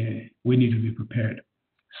again, we need to be prepared.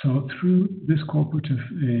 So through this cooperative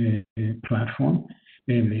platform,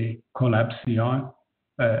 in the Collab CR,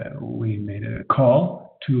 we made a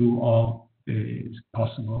call to all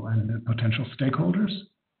possible and potential stakeholders.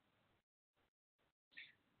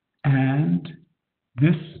 And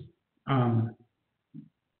this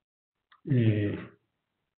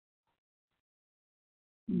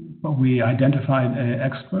but we identified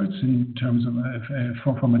experts in terms of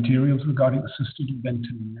for materials regarding assisted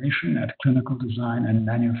ventilation at clinical design and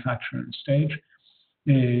manufacturing stage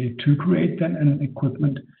to create then an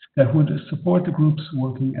equipment that would support the groups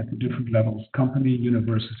working at the different levels, company,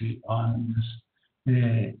 university, on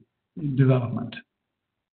this development.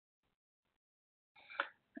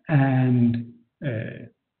 And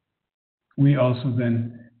we also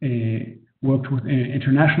then worked with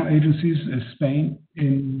international agencies, Spain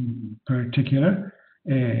in particular,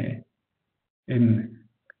 in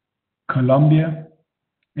Colombia,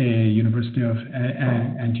 University of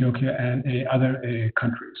Antioquia, and other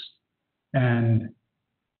countries. And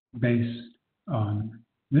based on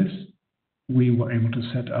this, we were able to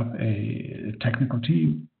set up a technical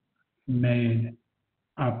team made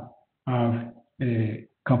up of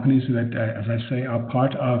companies that, as I say, are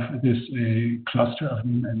part of this cluster of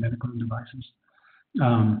medical devices.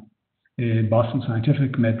 Boston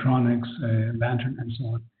Scientific, Medtronics, Lantern, and so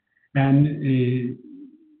on. And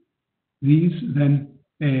these then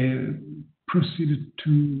proceeded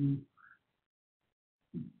to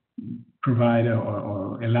provide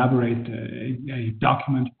or elaborate a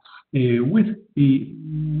document with the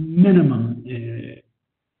minimum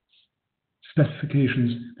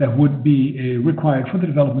specifications that would be required for the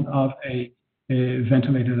development of a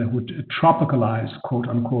ventilator that would tropicalize, quote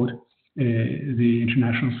unquote, the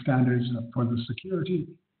international standards for the security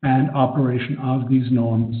and operation of these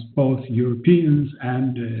norms, both Europeans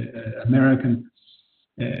and American,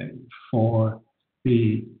 for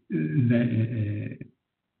the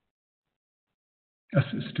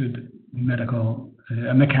assisted mechanical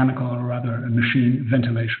or rather machine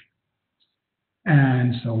ventilation.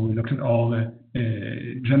 And so we looked at all the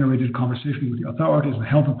generated conversations with the authorities, the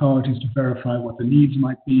health authorities, to verify what the needs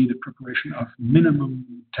might be, the preparation of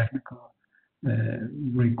minimum technical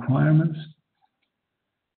requirements.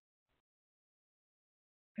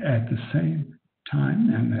 At the same time,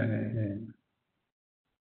 and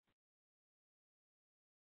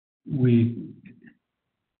we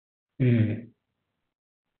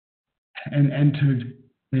entered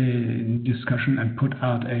discussion and put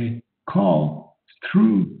out a call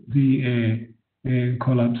through the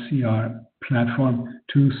Collab CR platform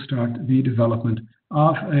to start the development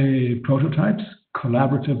of prototypes,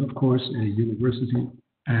 collaborative, of course, a university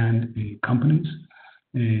and companies,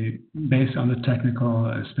 based on the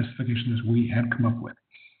technical specifications we had come up with.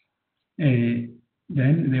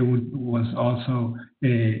 Then there was also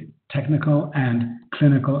technical and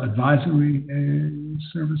clinical advisory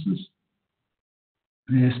services,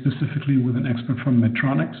 specifically with an expert from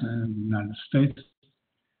Medtronics in the United States,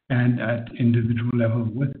 and at individual level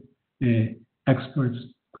with experts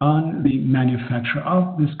on the manufacture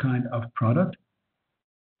of this kind of product.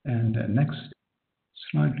 And next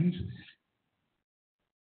slide, please.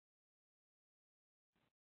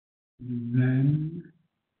 Then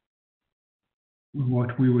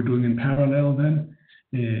what we were doing in parallel then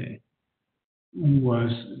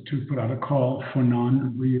was to put out a call for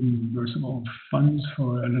non-reimbursable funds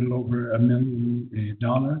for a little over $1 million,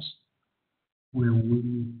 where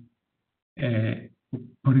we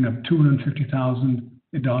putting up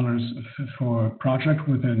 $250,000 for a project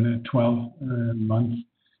within a 12-month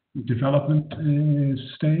development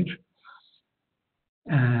stage.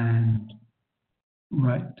 And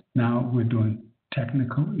right now we're doing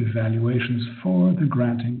technical evaluations for the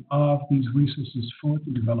granting of these resources for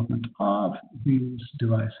the development of these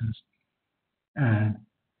devices. And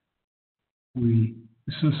we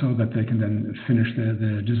so that they can then finish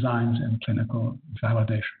the designs and clinical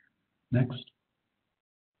validation. Next.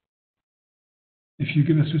 If you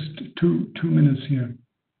give us just two minutes here.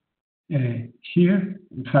 Here,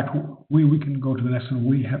 in fact, we can go to the next one.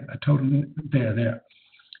 We have a total there.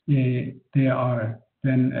 There are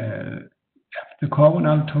then the core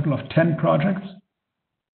now a total of 10 projects.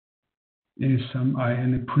 Some are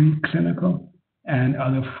in the preclinical, and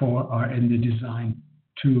other 4 are in the design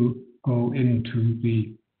to go into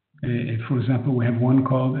the. For example, we have one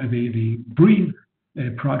called the BREATHE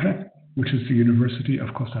project, which is the University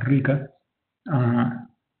of Costa Rica.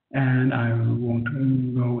 And I won't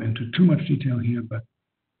go into too much detail here, but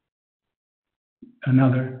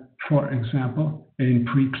another, for example, in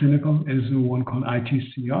preclinical is the one called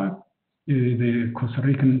ITCR, the Costa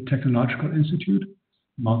Rican Technological Institute,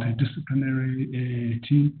 multidisciplinary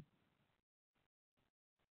team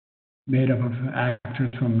made up of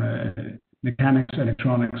actors from mechanics,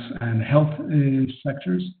 electronics, and health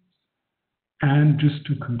sectors. And just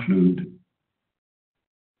to conclude,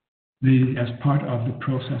 as part of the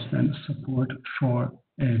process, then support for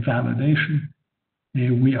validation,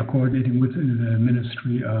 we are coordinating with the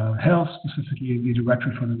Ministry of Health, specifically the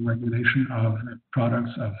Director for the Regulation of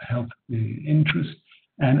Products of Health Interest,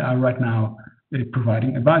 and are right now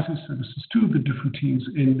providing advisory services to the different teams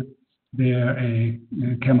in their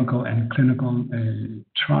chemical and clinical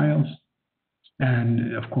trials.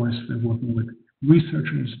 And of course, they're working with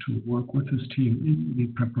researchers to work with this team in the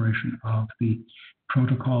preparation of the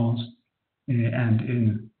protocols, and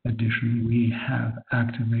in addition, we have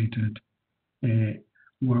activated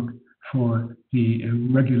work for the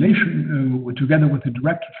regulation, together with the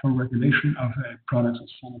Director for Regulation of Products of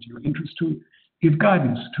Sanitary Interest, to give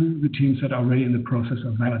guidance to the teams that are already in the process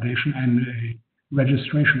of validation and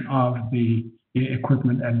registration of the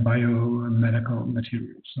equipment and biomedical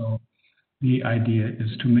materials. So the idea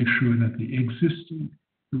is to make sure that the existing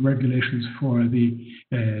regulations for the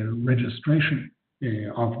registration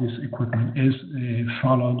of this equipment is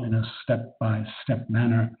followed in a step-by-step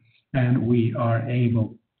manner, and we are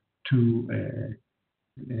able to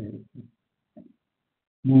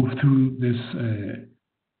move through this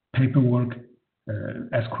paperwork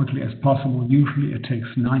as quickly as possible. Usually it takes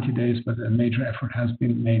 90 days, but a major effort has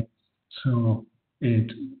been made, so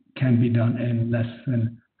it can be done in less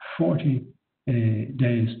than 40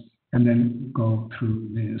 days, and then go through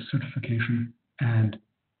the certification and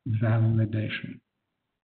validation.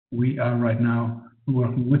 We are right now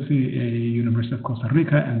working with the University of Costa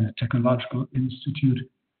Rica and the Technological Institute,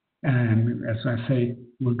 and as I say,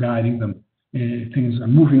 we're guiding them. Things are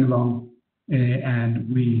moving along,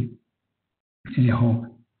 and we hope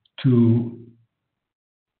to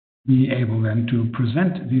be able then to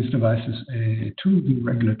present these devices to the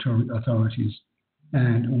regulatory authorities,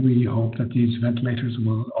 and we hope that these ventilators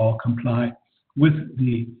will all comply with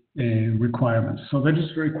the requirements. So that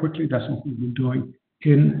is very quickly, that's what we've been doing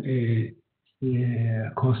in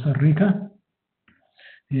Costa Rica.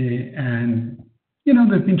 And, you know,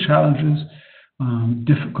 there have been challenges,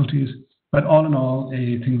 difficulties, but all in all,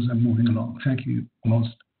 things are moving along. Thank you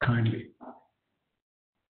most kindly.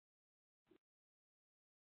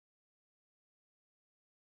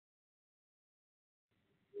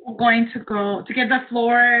 We're going to give the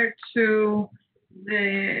floor to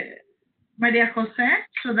the Maria Jose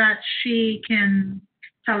so that she can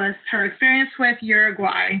tell us her experience with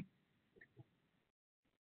Uruguay.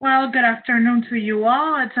 Well, good afternoon to you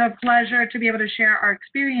all. It's a pleasure to be able to share our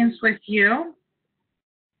experience with you.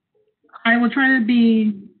 I will try to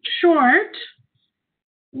be short.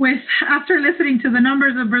 After listening to the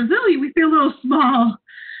numbers of Brazil, we feel a little small,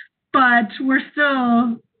 but we're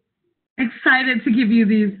still excited to give you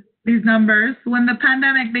these numbers. When the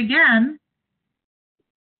pandemic began,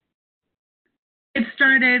 it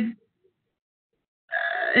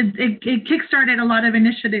kickstarted a lot of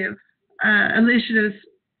initiatives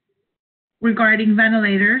regarding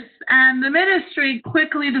ventilators, and the ministry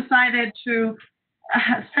quickly decided to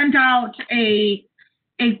send out a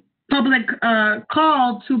public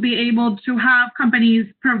call to be able to have companies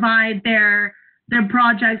provide their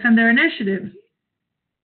projects and their initiatives.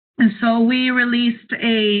 And so we released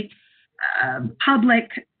a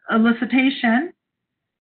public solicitation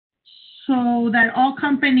so that all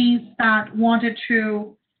companies that wanted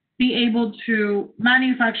to be able to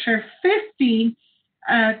manufacture 50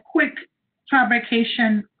 quick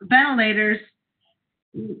fabrication ventilators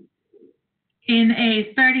in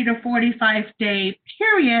a 30 to 45 day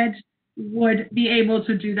period would be able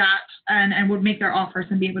to do that and would make their offers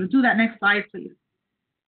and be able to do that. Next slide, please.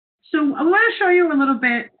 So I want to show you a little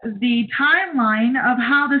bit the timeline of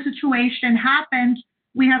how the situation happened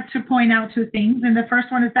we have to point out two things. And the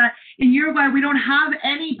first one is that in Uruguay, we don't have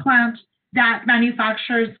any plant that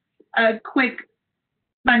manufactures quick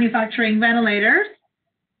manufacturing ventilators.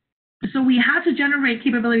 So we had to generate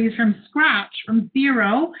capabilities from scratch, from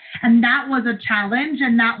zero, and that was a challenge,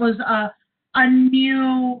 and that was a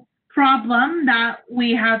new problem that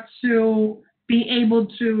we had to be able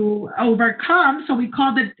to overcome. So we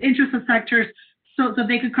called it interested sectors so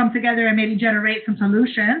they could come together and maybe generate some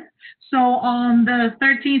solutions. So on the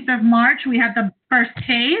 13th of March, we had the first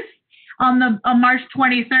case. On March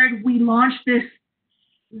 23rd, we launched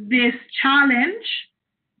this challenge,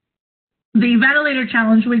 the ventilator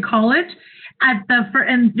challenge, we call it.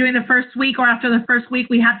 And during the first week or after the first week,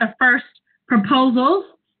 we had the first proposals,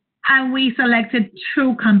 and we selected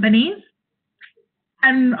 2 companies.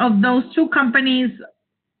 And of those 2 companies,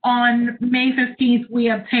 on May 15th, we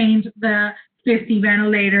obtained the 50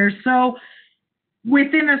 ventilators. So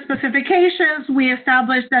within the specifications, we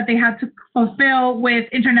established that they had to fulfill with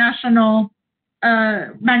international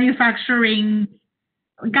manufacturing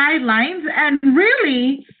guidelines. And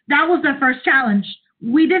really, that was the first challenge.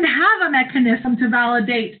 We didn't have a mechanism to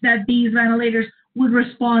validate that these ventilators would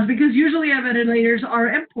respond, because usually our ventilators are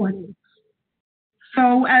imported.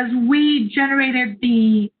 So as we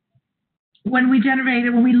when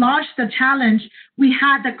we launched the challenge, we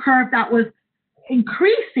had the curve that was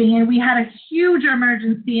increasing, and we had a huge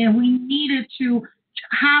emergency, and we needed to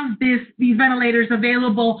have these ventilators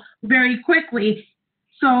available very quickly.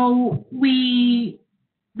 So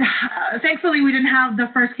thankfully, we didn't have the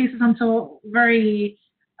first cases until very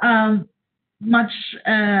much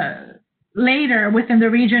later within the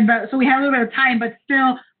region. So we had a little bit of time, but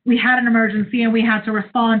still we had an emergency and we had to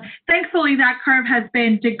respond. Thankfully, that curve has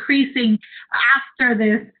been decreasing after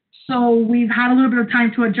this. So we've had a little bit of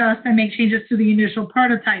time to adjust and make changes to the initial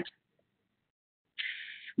prototypes.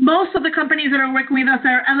 Most of the companies that are working with us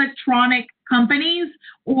are electronic companies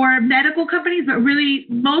or medical companies, but really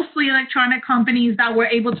mostly electronic companies that were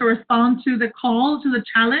able to respond to the call, to the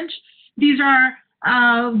challenge. These are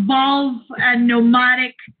valve and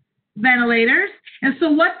pneumatic ventilators. And so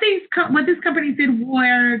what these companies did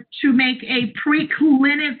were to make a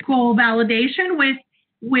preclinical validation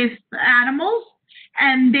with animals,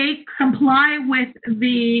 and they comply with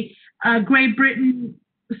the Great Britain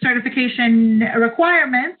certification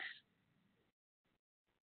requirements.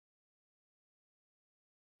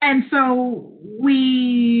 And so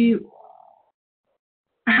we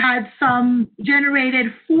had some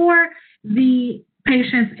generated for the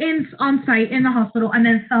patients on site in the hospital, and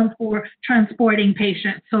then some for transporting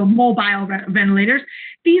patients, so mobile ventilators.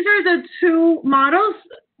 These are the 2 models.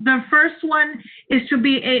 The first one is to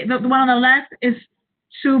be the one on the left is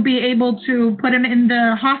to be able to put them in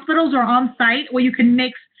the hospitals or on site, where you can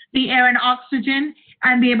mix the air and oxygen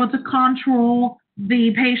and be able to control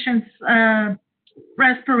the patient's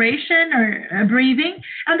respiration or breathing.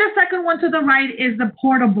 And the second one to the right is the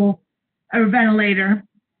portable ventilator.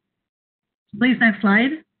 Please, next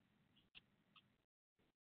slide.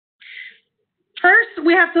 First,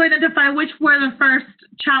 we have to identify which were the first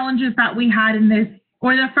challenges that we had in this,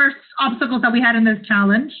 or the first obstacles that we had in this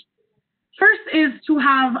challenge. First is to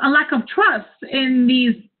have a lack of trust in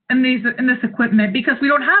this equipment, because we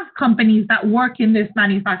don't have companies that work in this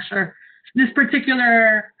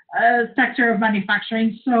particular sector of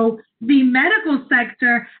manufacturing. So the medical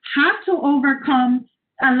sector had to overcome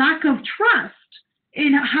a lack of trust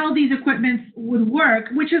in how these equipments would work,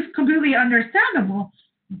 which is completely understandable.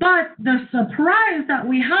 But the surprise that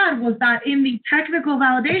we had was that in the technical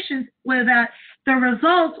validations, were that the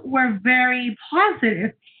results were very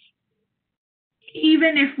positive,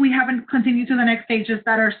 even if we haven't continued to the next stages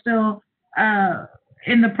that are still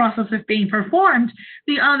in the process of being performed.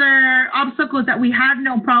 The other obstacle is that we had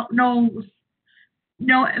no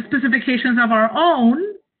specifications of our own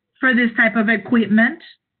for this type of equipment.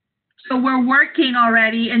 So we're working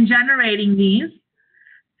already and generating these,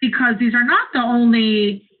 because these are not the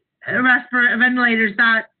only ventilators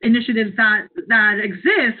initiatives that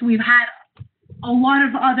exist. We've had a lot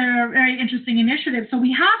of other very interesting initiatives. So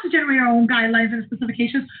we have to generate our own guidelines and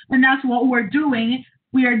specifications, and that's what we're doing.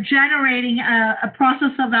 We are generating a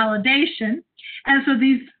process of validation. And so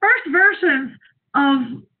these first versions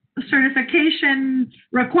of certification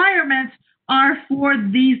requirements are for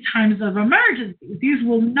these times of emergencies. These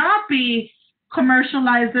will not be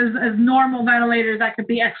commercialized as normal ventilators that could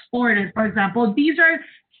be exported, for example. These are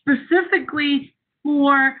specifically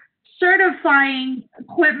for certifying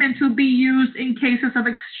equipment to be used in cases of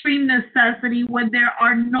extreme necessity, when there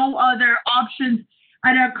are no other options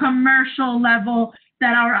at a commercial level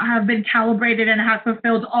that have been calibrated and have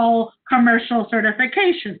fulfilled all commercial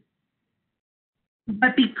certifications.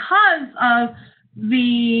 But because of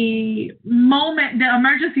the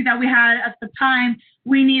emergency that we had at the time,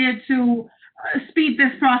 we needed to speed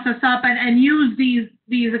this process up and use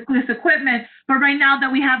this equipment. But right now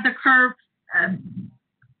that we have the curve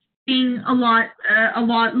being a lot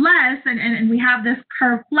less, and we have this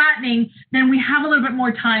curve flattening, then we have a little bit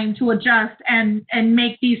more time to adjust and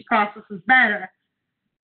make these processes better.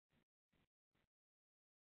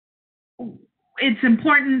 It's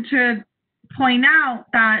important to point out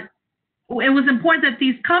that it was important that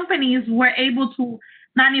these companies were able to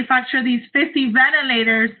manufacture these 50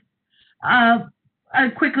 ventilators as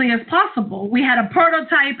quickly as possible. We had a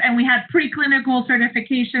prototype and we had preclinical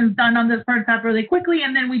certifications done on this prototype really quickly,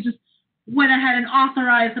 and then we just went ahead and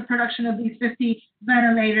authorized the production of these 50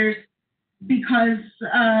 ventilators because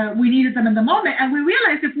we needed them in the moment. And we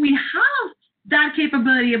realized if we have that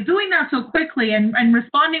capability of doing that so quickly and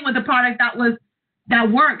responding with a product that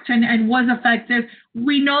worked and was effective,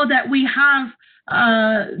 we know that we have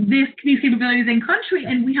these capabilities in country,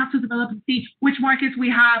 and we have to develop and see which markets we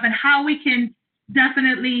have and how we can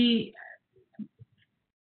definitely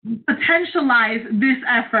potentialize this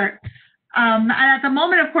effort. And at the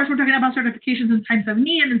moment, of course, we're talking about certifications in times of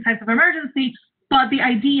need and in times of emergency, but the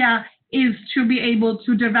idea is to be able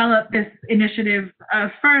to develop this initiative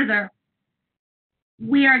further.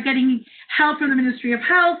 We are getting help from the Ministry of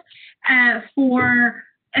Health for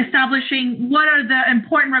establishing what are the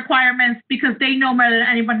important requirements, because they know better than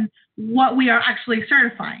anyone what we are actually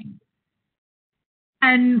certifying.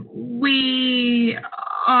 And we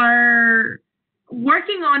are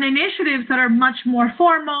working on initiatives that are much more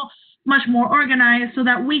formal, much more organized, so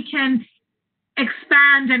that we can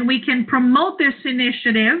expand and we can promote this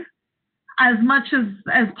initiative as much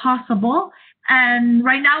as possible. And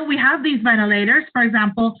right now we have these ventilators, for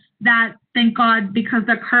example, that, thank God, because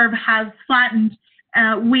the curve has flattened,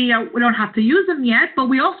 we don't have to use them yet. But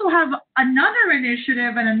we also have another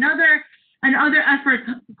initiative and other efforts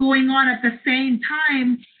going on at the same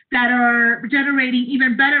time that are generating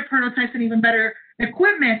even better prototypes and even better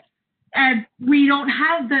equipment. And we don't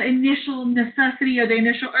have the initial necessity or the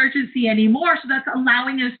initial urgency anymore. So that's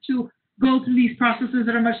allowing us to go through these processes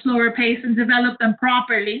at a much slower pace and develop them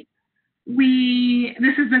properly.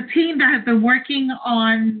 This is a team that has been working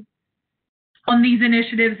on these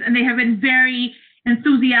initiatives, and they have been very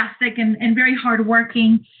enthusiastic and very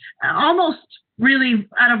hardworking, almost really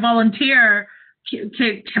at a volunteer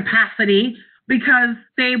capacity, because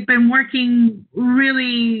they've been working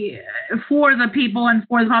really for the people and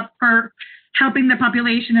for helping the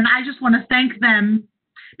population. And I just want to thank them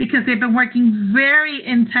because they've been working very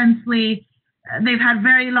intensely. They've had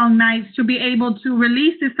very long nights to be able to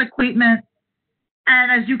release this equipment.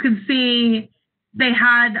 And as you can see, they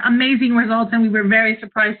had amazing results, and we were very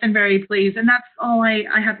surprised and very pleased. And that's all I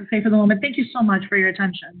have to say for the moment. Thank you so much for your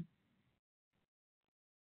attention.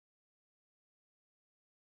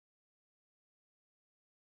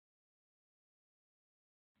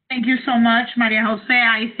 Thank you so much, Maria Jose.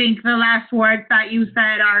 I think the last words that you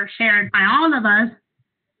said are shared by all of us.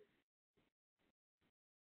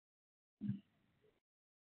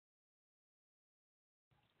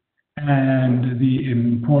 And the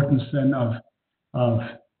importance then of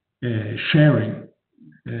sharing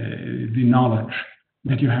the knowledge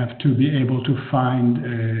that you have to be able to find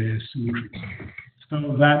solutions.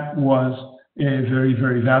 So that was very,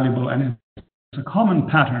 very valuable, and it's a common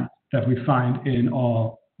pattern that we find in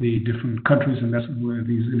all the different countries, and that's where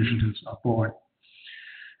these initiatives are born.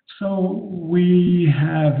 So we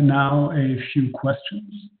have now a few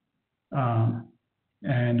questions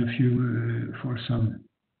and a few for some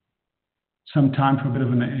time for a bit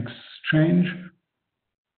of an exchange.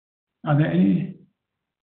 Are there any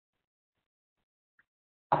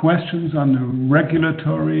questions on the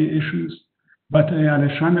regulatory issues? But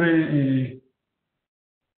Alexandre,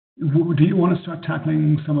 do you want to start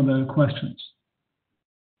tackling some of the questions?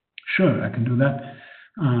 Sure, I can do that.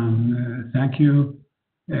 Thank you,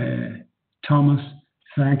 Thomas.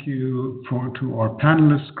 Thank you to our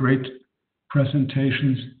panelists. Great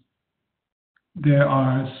presentations.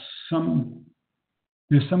 There's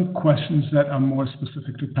some questions that are more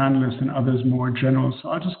specific to panelists and others more general. So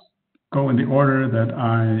I'll just go in the order that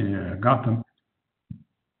I got them.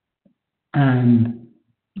 And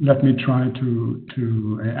let me try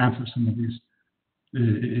to answer some of these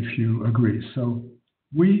if you agree. So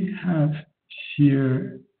we have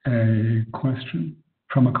here a question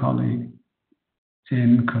from a colleague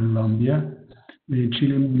in Colombia,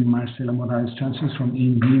 Chile, Marcela Morales Chances from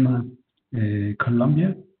Lima,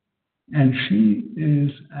 Colombia. And she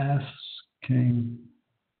is asking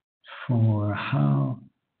for how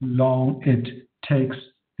long it takes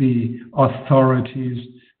the authorities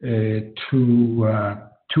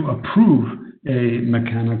to approve a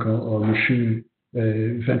mechanical or machine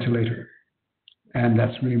ventilator. And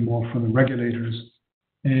that's really more for the regulators.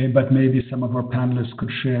 But maybe some of our panelists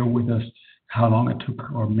could share with us how long it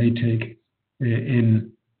took or may take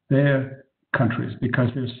in their countries, because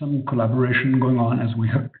there's some collaboration going on, as we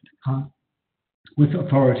heard, with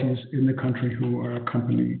authorities in the country who are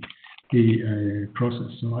accompanying the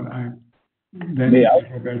process. So May I?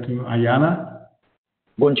 Roberto Ayala.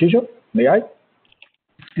 Bom dia, may I?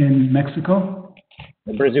 In Mexico.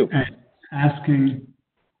 Brazil. Asking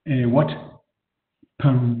what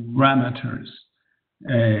parameters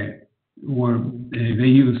were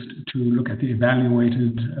they used to look at the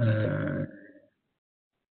evaluated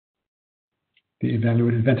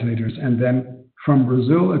ventilators. And then from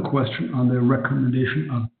Brazil, a question on the recommendation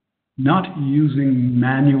of not using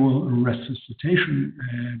manual resuscitation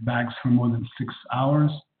bags for more than 6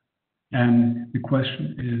 hours. And the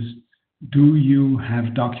question is, do you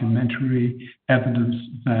have documentary evidence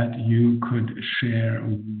that you could share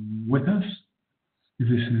with us? This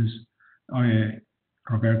is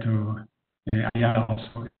Roberto Ayala,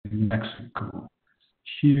 also in Mexico.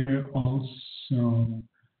 Here also,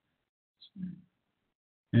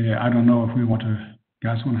 I don't know if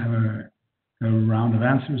guys want to have a round of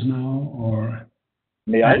answers now, or...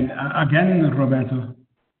 May I? Again, Roberto.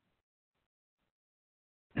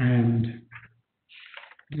 And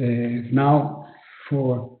now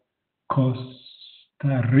for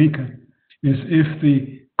Costa Rica is if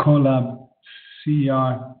the Collab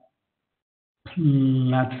CR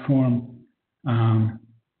platform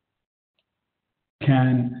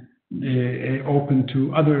can open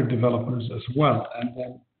to other developers as well. And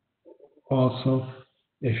then also,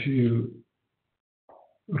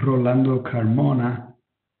 Rolando Carmona,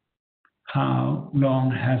 how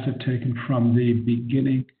long has it taken from the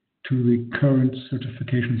beginning to the current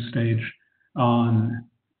certification stage on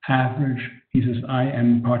average? He says, I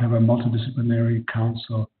am part of a multidisciplinary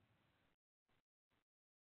council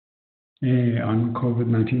on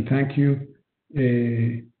COVID-19. Thank you,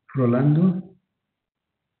 Rolando.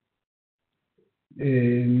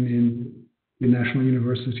 In the National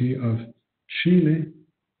University of Chile.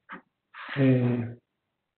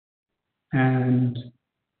 And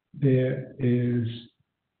there is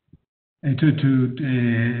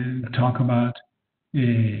to talk about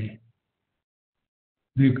the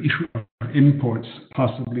issue of imports,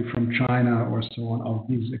 possibly from China or so on, of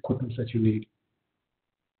these equipments that you need.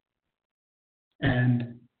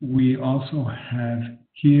 And we also have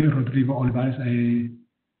here, Rodrigo Olivares,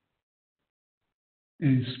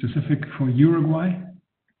 a specific for Uruguay.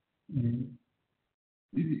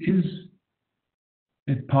 Is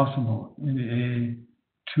it possible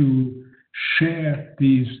to share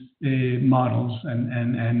these models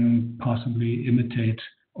and possibly imitate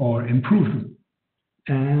or improve them?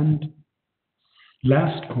 And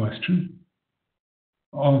last question,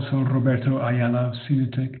 also Roberto Ayala of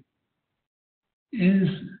Cinetec, is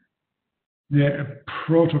there a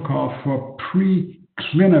protocol for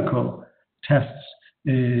preclinical tests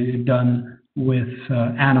done with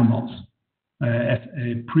animals?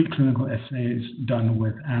 Preclinical essays done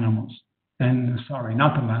with animals. And sorry,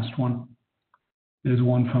 not the last one. There's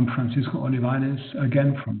one from Francisco Olivares,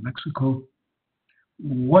 again from Mexico.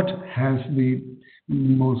 What has the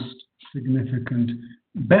most significant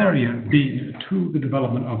barrier been to the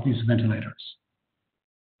development of these ventilators?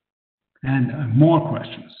 And more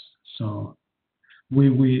questions. So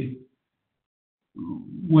we'll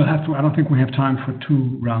have to, I don't think we have time for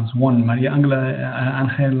 2 rounds. One, Maria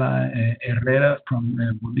Angela Herrera from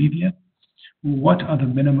Bolivia. What are the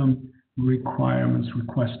minimum requirements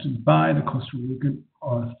requested by the Costa Rican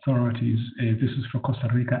authorities? This is for Costa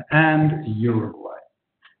Rica and Uruguay.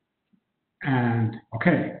 And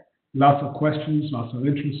okay, lots of questions, lots of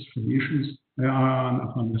interest for the issues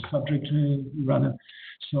on the subject, rather.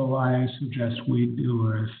 So I suggest we do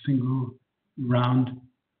a single round.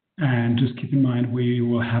 And just keep in mind, we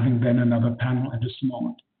will having then another panel in just a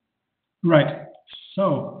moment. Right,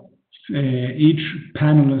 so each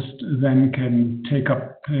panelist then can take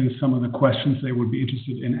up some of the questions they would be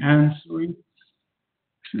interested in answering.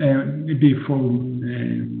 It'd be for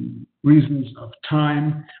reasons of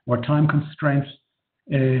time or time constraints,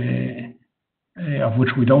 of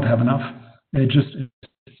which we don't have enough, just a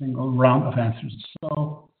single round of answers.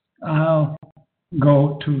 So I'll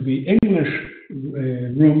go to the English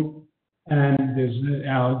room, and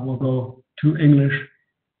Al will go to English.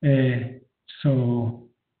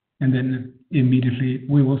 And then immediately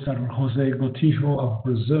we will start with Jose Gotijo of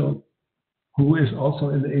Brazil, who is also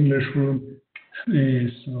in the English room,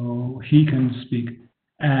 so he can speak.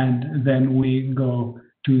 and then we go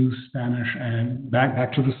to Spanish and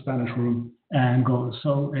back to the Spanish room and go.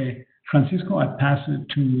 So, Francisco, I pass it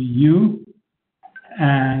to you,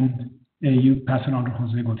 and you pass it on to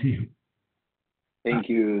Jose Gautillo. Thank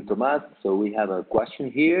you, Tomas. So we have a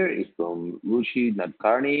question here. It's from Rushi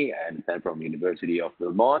Nadkarni and from University of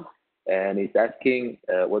Vermont. And it's asking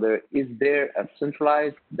whether is there a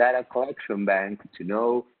centralized data collection bank to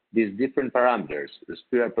know these different parameters,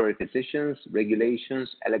 respiratory physicians,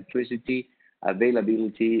 regulations, electricity,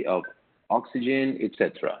 availability of oxygen,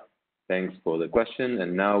 etc. Thanks for the question.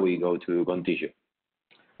 And now we go to Gontijo.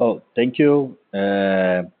 Oh, thank you.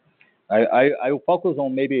 I will focus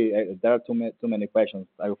on maybe, there are too many questions.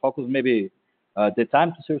 I will focus maybe the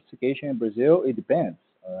time to certification in Brazil, it depends.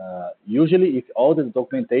 Usually, if all the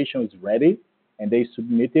documentation is ready and they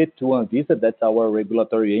submit it to Anvisa, that's our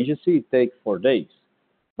regulatory agency, it takes 4 days.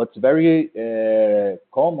 But it's very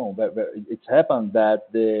common, it's happened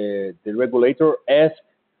that the regulator asks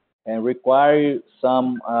and require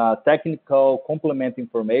some technical complement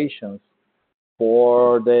information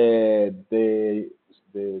for the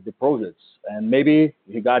projects, and maybe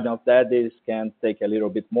regarding of that, this can take a little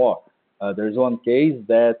bit more. There's one case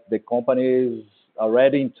that the company is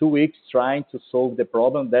already in 2 weeks trying to solve the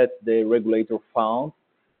problem that the regulator found,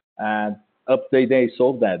 and up to they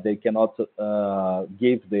solve that, they cannot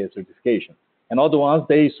give the certification. And other ones,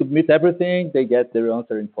 they submit everything, they get their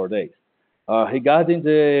answer in 4 days. Regarding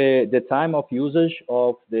the time of usage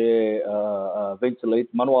of the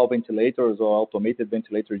manual ventilators or automated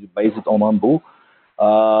ventilators based on Ambu,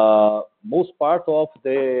 most part of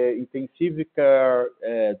the intensive care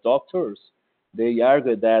doctors, they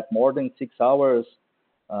argue that more than 6 hours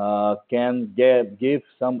can give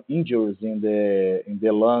some injuries in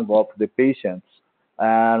the lung of the patients.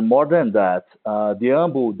 And more than that, the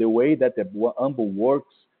Ambu, the way that the Ambu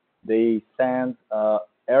works, they send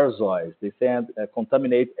aerosols, they send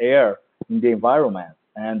contaminate air in the environment,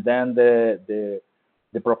 and then the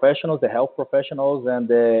professionals, the health professionals, and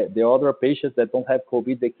the other patients that don't have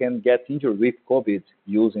COVID, they can get injured with COVID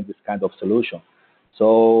using this kind of solution.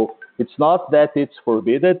 So it's not that it's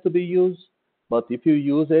forbidden to be used, but if you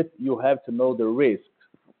use it, you have to know the risks.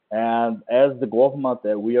 And as the government,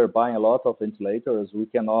 we are buying a lot of ventilators, we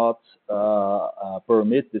cannot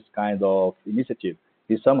permit this kind of initiative.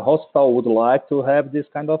 If some hospital would like to have this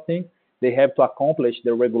kind of thing, they have to accomplish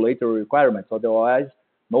the regulatory requirements. Otherwise,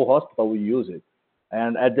 no hospital will use it.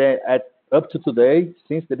 And up to today,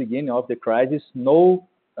 since the beginning of the crisis, no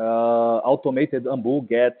automated Ambu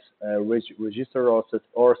gets register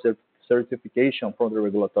or certification from the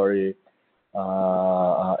regulatory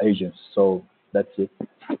agents. So that's it.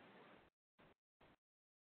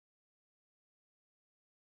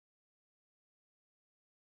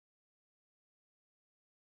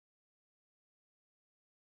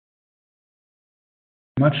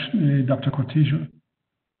 Much, Dr. Cortijo.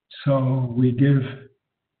 So we give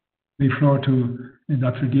the floor to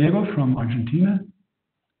Dr. Diego from Argentina.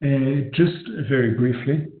 Just very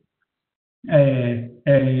briefly, and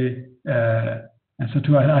so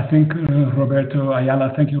too, I think Roberto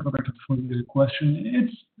Ayala, thank you, Roberto, for the question.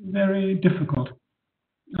 It's very difficult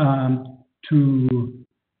to,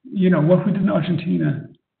 what we did in Argentina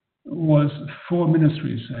was 4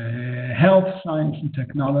 ministries: health, science and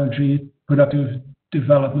technology, productive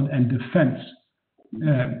development, and defense.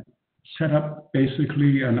 Set up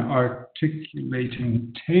basically an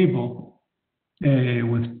articulating table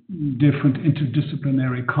with different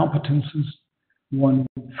interdisciplinary competences. One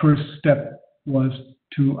first step was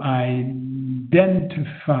to identify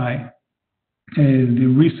the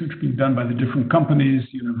research being done by the different companies,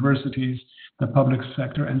 universities, the public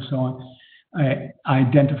sector, and so on.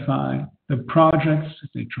 Identify the projects,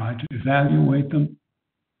 they try to evaluate them,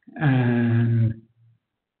 and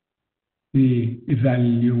the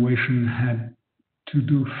evaluation had to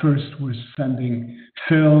do first with sending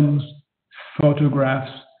films,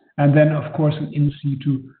 photographs, and then, of course, an in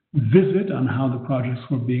situ visit on how the projects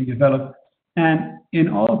were being developed. And in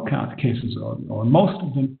all cases, or most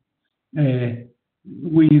of them,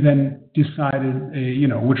 we then decided,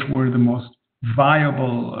 which were the most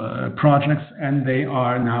viable projects, and they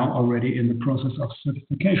are now already in the process of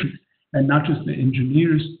certification. And not just the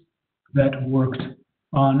engineers that worked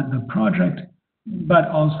on the project, but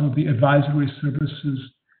also the advisory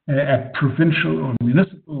services at provincial or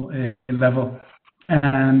municipal level.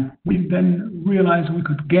 And we then realized we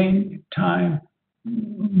could gain time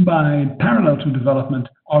by parallel to development,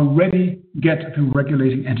 already get the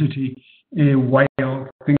regulating entity while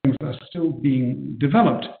things are still being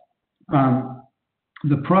developed.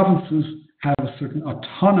 The provinces have a certain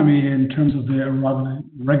autonomy in terms of their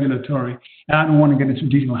regulatory. And I don't want to get into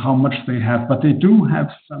detail how much they have, but they do have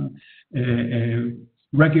some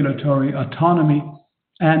regulatory autonomy,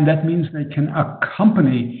 and that means they can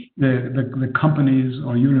accompany the companies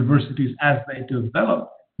or universities as they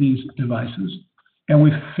develop these devices. And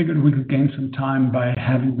we figured we could gain some time by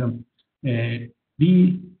having them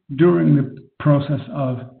be during the process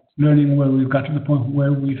of learning, where we've got to the point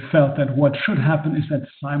where we felt that what should happen is that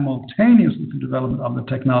simultaneous with the development of the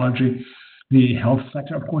technology, the health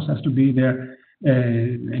sector, of course, has to be there,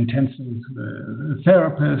 intensive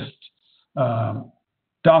therapists,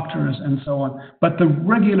 doctors, and so on. But the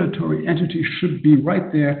regulatory entity should be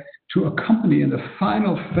right there to accompany in the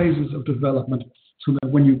final phases of development, so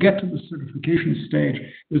that when you get to the certification stage,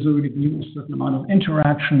 there's already been a certain amount of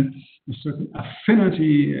interaction, a certain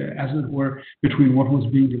affinity, as it were, between what was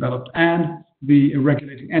being developed and the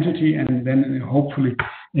regulating entity, and then hopefully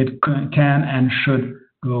it can and should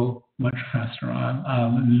go much faster.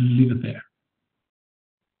 I'll leave it there.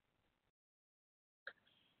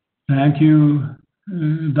 Thank you,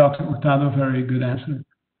 Dr. Hurtado. Very good answer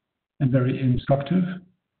and very instructive.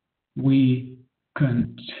 We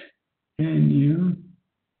continue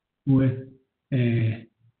with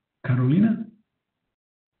Carolina.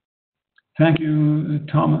 Thank you,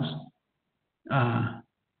 Thomas,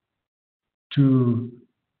 to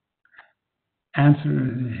answer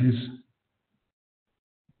his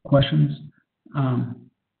questions.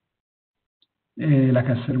 Like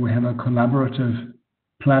I said, we have a collaborative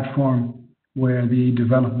platform where the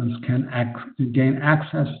developments can gain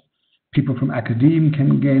access. People from academia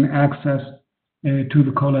can gain access to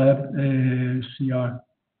the Collab CR,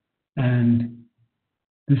 and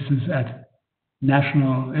this is at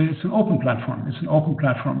national. It's an open platform. It's an open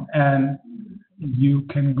platform, and you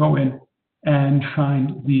can go in and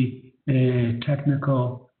find the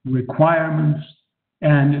technical requirements,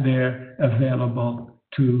 and they're available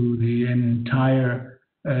to the entire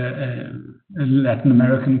Latin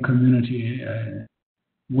American community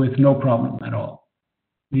with no problem at all.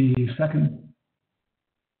 The second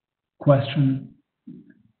question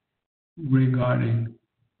regarding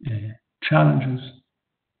challenges.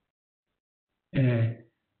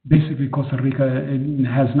 Basically, Costa Rica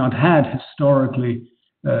has not had historically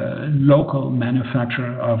local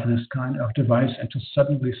manufacture of this kind of device, and to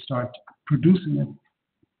suddenly start producing it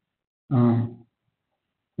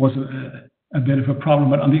was a bit of a problem.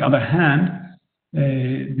 But on the other hand,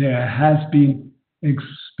 there has been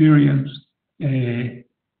experience and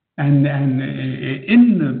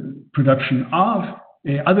in the production of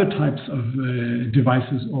other types of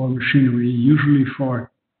devices or machinery, usually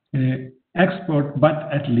for export,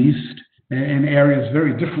 but at least in areas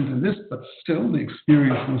very different than this, but still the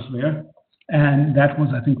experience was there. And that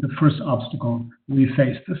was, I think, the first obstacle we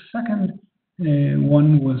faced. The second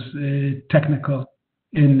one was technical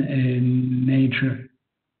in nature.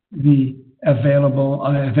 The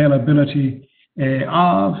availability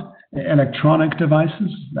of electronic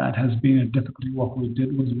devices, that has been a difficulty. What we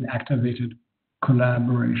did was we activated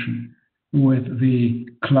collaboration with the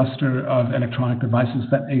cluster of electronic devices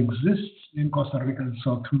that exists in Costa Rica.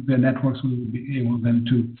 So through their networks, we will be able then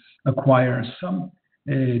to acquire some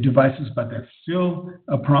devices, but that's still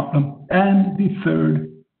a problem. And the third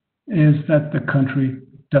is that the country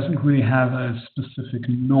doesn't really have a specific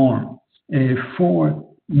norm for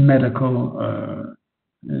medical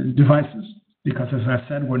devices, because, as I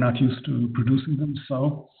said, we're not used to producing them.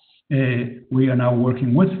 So we are now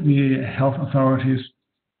working with the health authorities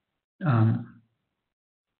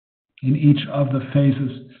in each of the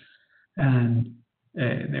phases, and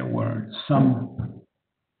there were some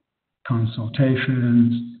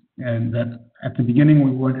consultations, and that at the beginning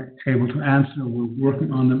we weren't able to answer. We're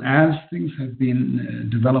working on them as things have been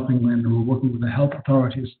developing, and we're working with the health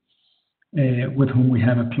authorities with whom we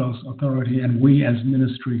have a close authority, and we as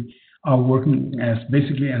ministry are working as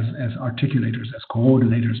basically as articulators, as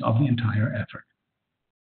coordinators of the entire effort.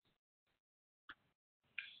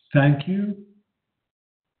 Thank you.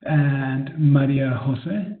 And Maria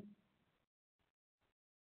Jose.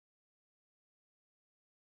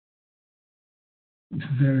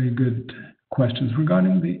 Very good questions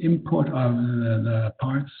regarding the import of the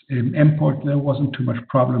parts. In import, there wasn't too much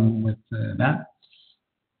problem with that.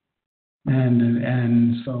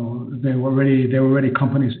 And so there were already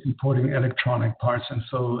companies importing electronic parts, and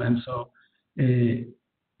so they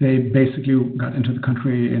basically got into the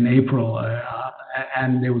country in April,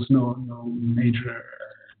 and there was no major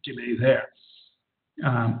delay there.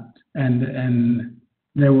 And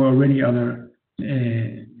there were already other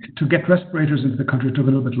to get respirators into the country took a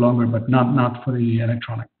little bit longer, but not for the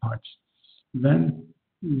electronic parts. Then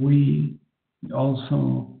we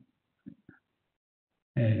Also,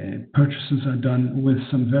 purchases are done with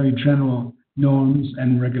some very general norms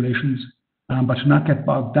and regulations, but to not get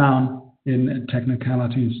bogged down in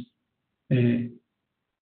technicalities, we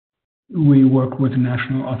work with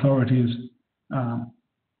national authorities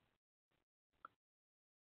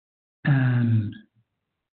and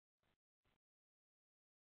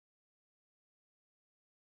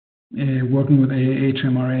working with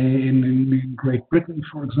HMRA in Great Britain,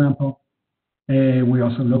 for example. We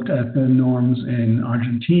also looked at the norms in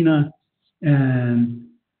Argentina and,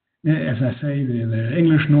 as I say, the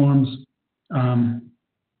English norms, and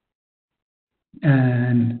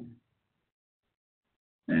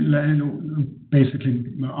basically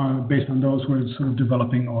based on those, we're sort of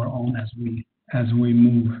developing our own as we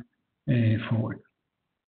move forward.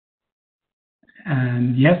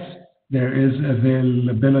 And yes, there is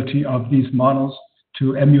availability of these models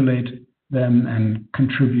to emulate them and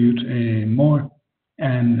contribute more,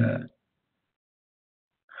 and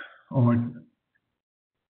our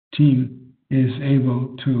team is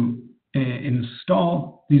able to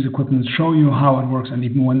install these equipment, show you how it works, and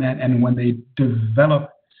even when they develop,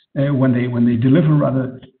 when they deliver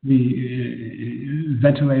rather the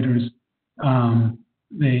ventilators,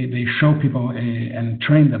 they show people and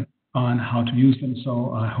train them on how to use them.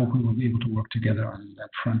 So I hope we will be able to work together on that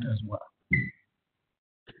front as well.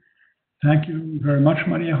 Thank you very much,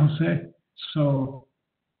 Maria Jose. So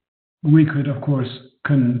we could, of course,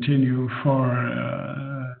 continue for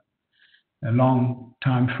a long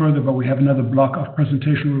time further, but we have another block of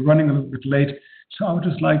presentation. We're running a little bit late, so I would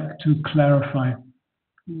just like to clarify,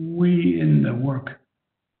 we in the work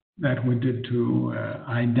that we did to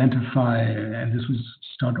identify, and this was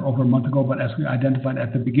started over a month ago, but as we identified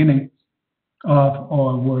at the beginning of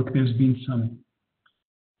our work, there's been some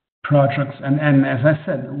projects, and as I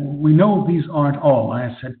said, we know these aren't all.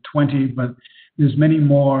 I said 20, but there's many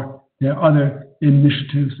more. There are other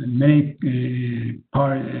initiatives in many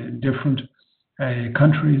different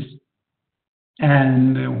countries,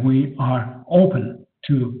 and we are open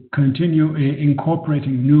to continue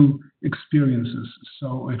incorporating new experiences.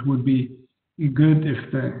 So it would be good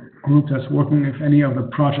if the group that's working, if any of the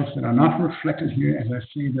projects that are not reflected here, as I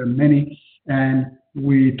see there are many, and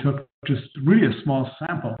we took just really a small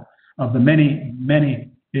sample of the many, many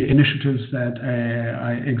initiatives that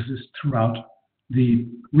exist throughout the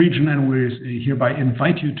region, and we hereby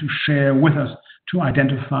invite you to share with us to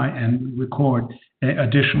identify and record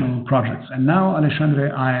additional projects. And now,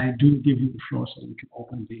 Alexandre, I do give you the floor so we can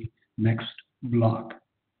open the next block.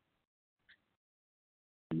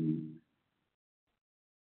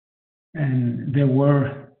 And there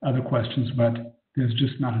were other questions, but there's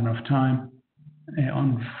just not enough time,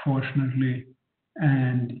 unfortunately.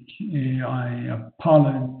 And I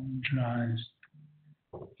apologize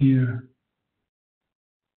here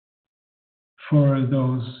for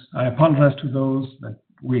those. I apologize to those that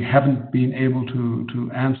we haven't been able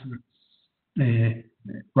to answer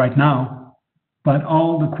right now, but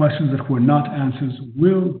all the questions that were not answered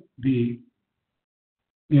will be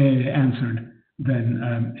answered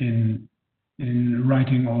then in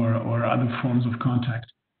writing or other forms of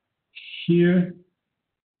contact. Here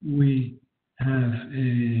we have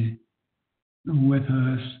with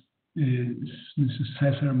us Mrs.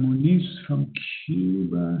 Cesar Muniz from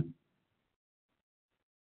Cuba,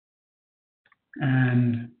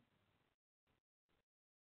 and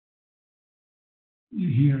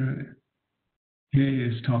here he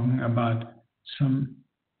is talking about some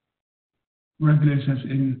regulations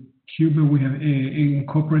in Cuba. We have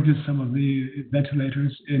incorporated some of the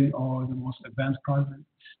ventilators in our the most advanced project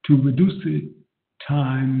to reduce the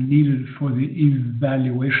time needed for the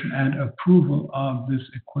evaluation and approval of this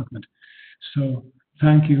equipment. So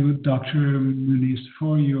thank you, Dr. Muniz,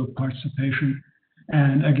 for your participation.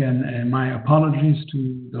 And again, my apologies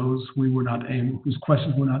to those whose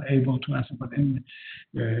questions we were not able to answer, but in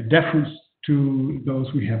deference to those,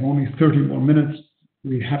 we have only 30 more minutes.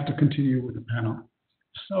 We have to continue with the panel.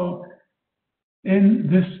 So in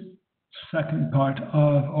this second part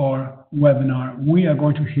of our webinar, we are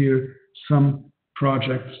going to hear some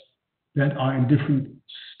projects that are in different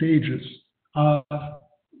stages of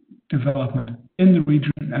development in the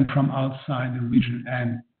region and from outside the region.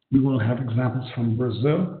 And we will have examples from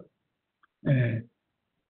Brazil, the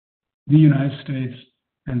United States,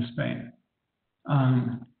 and Spain,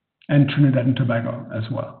 and Trinidad and Tobago as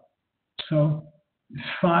well. So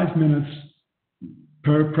 5 minutes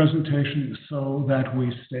per presentation so that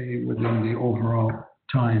we stay within the overall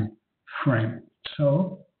time frame.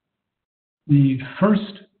 So the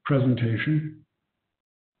first presentation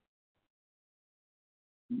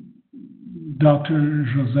Dr.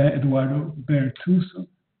 José Eduardo Bertuso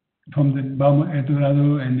from the Balma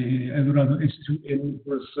Eduardo and the Eduardo Institute in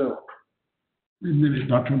Brazil.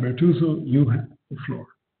 Dr. Bertuso, you have the floor.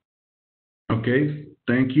 Okay,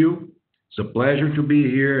 thank you. It's a pleasure to be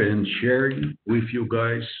here and sharing with you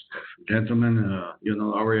guys, gentlemen,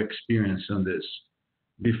 our experience on this.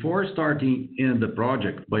 Before starting in the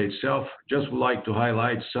project by itself, just would like to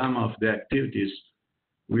highlight some of the activities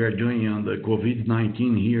we are doing on the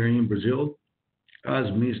COVID-19 here in Brazil. As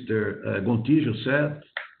Mr. Gontijo said,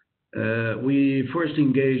 we first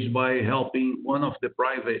engaged by helping one of the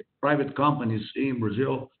private companies in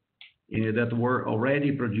Brazil that were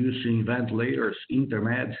already producing ventilators,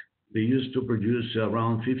 Intermed. They used to produce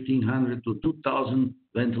around 1,500 to 2,000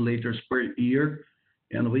 ventilators per year,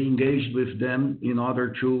 and we engaged with them in order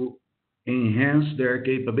to enhance their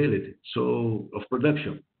capability of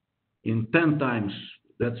production in 10 times.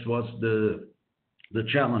 That was the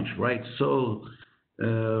challenge, right? So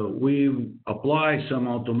we apply some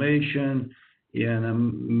automation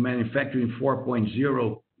and manufacturing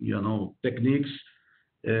 4.0, techniques,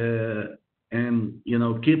 and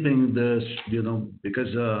keeping this,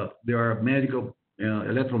 because there are medical,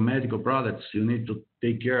 electromedical products, you need to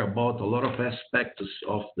take care about a lot of aspects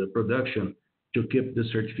of the production to keep the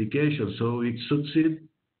certification. So it succeeded,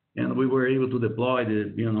 and we were able to deploy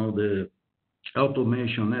the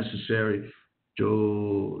automation necessary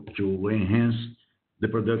to enhance the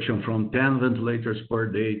production from 10 ventilators per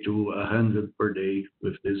day to 100 per day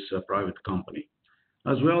with this private company.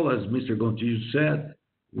 As well as Mr. Gontijo said,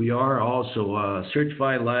 we are also a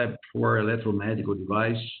certified lab for electromedical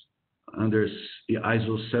device under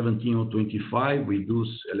ISO 17025. We do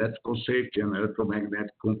electrical safety and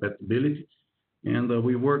electromagnetic compatibility. And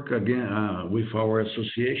we work again with our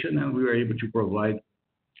association, and we were able to provide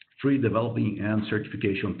free developing and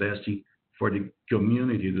certification testing for the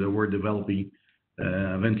community that were developing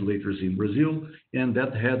ventilators in Brazil. And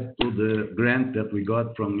that had to the grant that we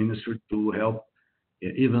got from Ministry to help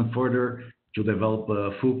even further to develop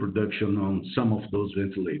full production on some of those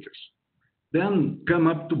ventilators. Then come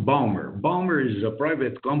up to Balmer. Balmer is a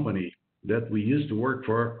private company that we used to work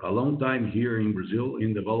for a long time here in Brazil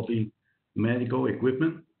in developing medical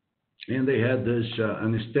equipment. And they had this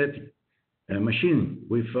anesthetic machine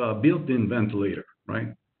with a built-in ventilator,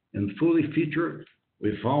 right? And fully featured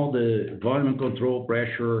with all the volume control,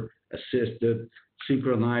 pressure assisted,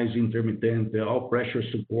 synchronized, intermittent, all pressure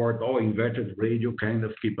support, all inverted radio kind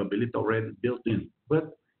of capability already built in.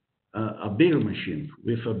 But a bigger machine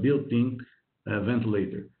with a built-in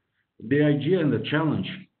ventilator. The idea and the challenge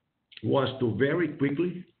was to very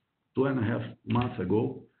quickly, 2.5 months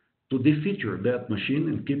ago, to defeature that machine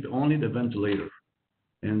and keep only the ventilator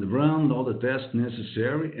and run all the tests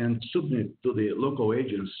necessary and submit to the local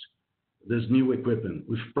agents this new equipment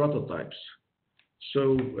with prototypes.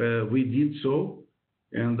 So we did so,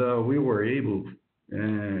 and we were able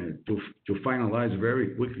to finalize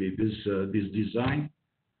very quickly this design.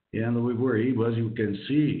 And we were able, as you can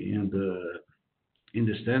see in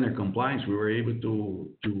the standard compliance, we were able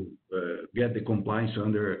to get the compliance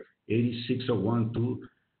under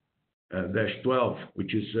 86012-12,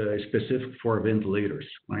 which is specific for ventilators,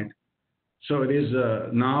 right? So it is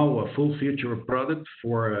now a full feature product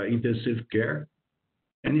for intensive care.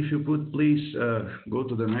 And if you could please go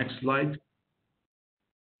to the next slide.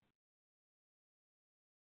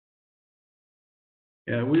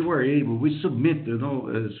 We submitted,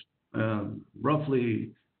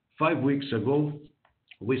 roughly 5 weeks ago,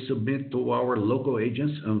 we submit to our local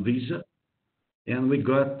agents on Visa, and we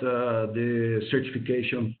got the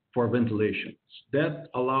certification for ventilation. That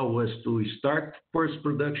allowed us to start first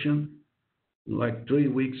production like 3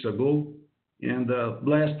 weeks ago. And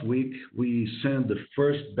last week, we sent the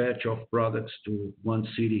first batch of products to one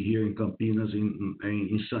city here in Campinas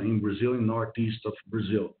in Brazil, in northeast of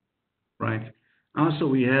Brazil, right? Also,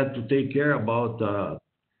 we had to take care about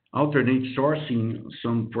alternate sourcing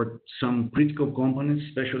for some critical components,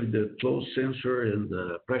 especially the flow sensor and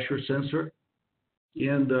the pressure sensor.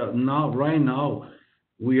 And right now,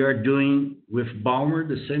 we are doing with Balmer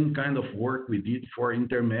the same kind of work we did for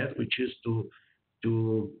Intermed, which is to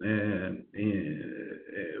do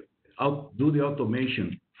the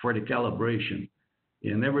automation for the calibration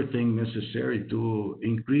and everything necessary to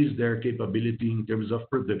increase their capability in terms of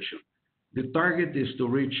production. The target is to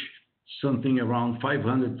reach something around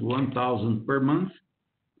 500 to 1,000 per month,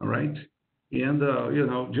 all right? And,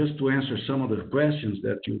 just to answer some of the questions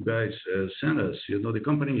that you guys sent us, the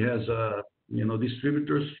company has,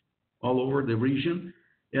 distributors all over the region.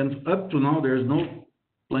 And up to now, there's no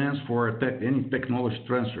plans for any technology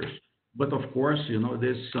transfers. But of course,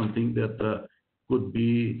 this is something that could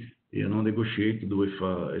be negotiated with,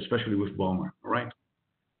 especially with Balmer. All right.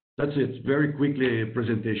 That's it. Very quickly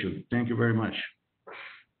presentation. Thank you very much.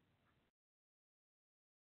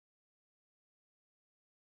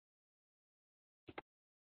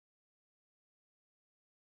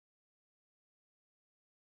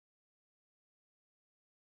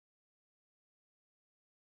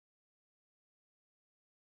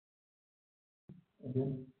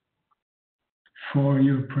 For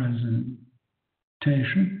your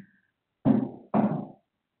presentation,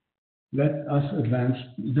 let us advance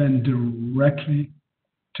then directly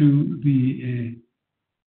to the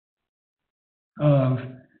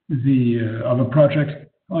of a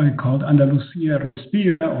project called Andalusia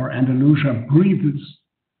Respira, or Andalusia Breathes,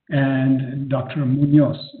 and Dr.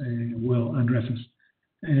 Munoz will address us.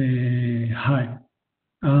 Hi.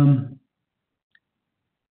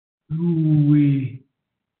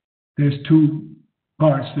 There's two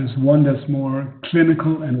parts. There's one that's more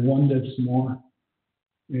clinical and one that's more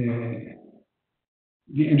the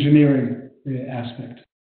engineering aspect.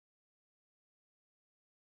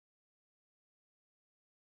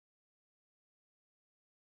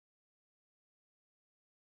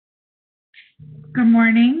 Good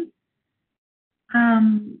morning.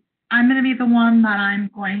 I'm going to be the one that I'm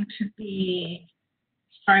going to be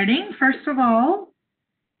starting. First of all,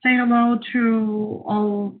 say hello to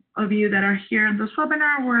all of you that are here in this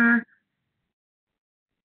webinar, where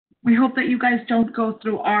we hope that you guys don't go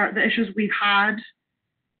through the issues we've had.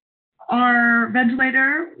 Our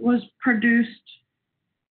ventilator was produced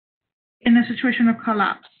in a situation of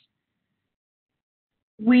collapse.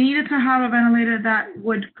 We needed to have a ventilator that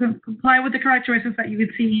would comply with the characteristics that you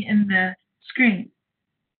could see in the screen.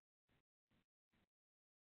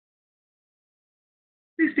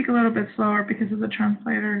 Please speak a little bit slower because of the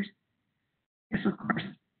translators. Yes, of course.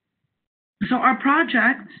 So our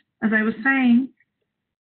project, as I was saying,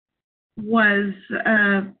 was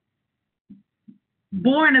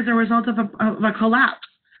born as a result of a collapse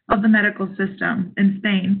of the medical system in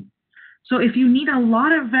Spain. So if you need a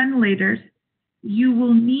lot of ventilators, you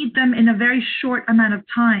will need them in a very short amount of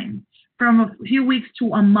time, from a few weeks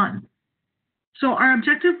to a month. So our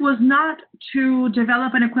objective was not to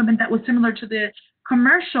develop an equipment that was similar to the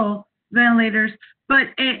commercial ventilators, but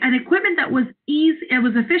an equipment that was easy, it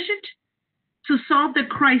was efficient to solve the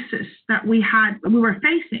crisis that we were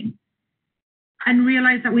facing, and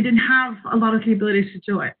realized that we didn't have a lot of capabilities to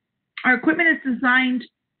do it. Our equipment is designed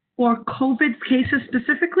for COVID cases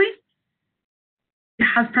specifically. It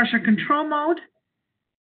has pressure control mode,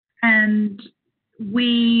 and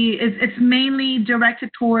it's mainly directed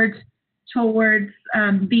towards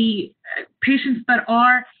the patients that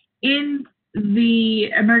are in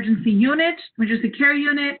the emergency unit, emergency care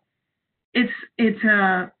unit. It's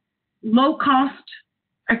a low-cost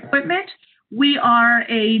equipment. We are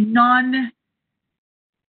a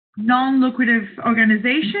non-lucrative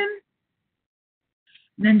organization,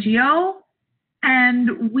 an NGO,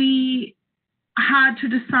 and we had to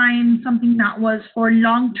design something that was for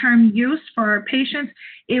long-term use for our patients.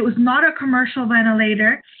 It was not a commercial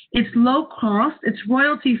ventilator. It's low cost, it's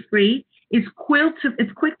royalty-free, it's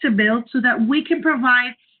quick to build, so that we can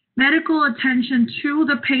provide medical attention to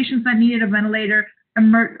the patients that needed a ventilator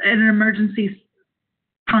in an emergency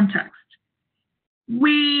context.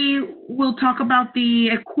 We will talk about the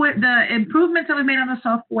improvements that we made on the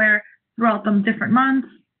software throughout the different months.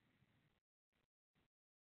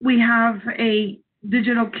 We have a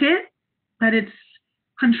digital kit that it's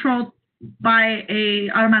controlled by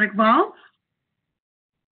an automatic valve.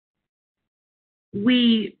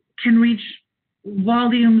 We can reach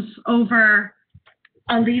volumes over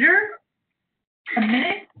a liter a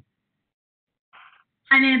minute,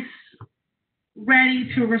 and it's ready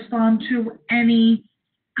to respond to any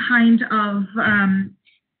kind of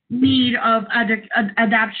need of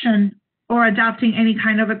adaptation or adapting any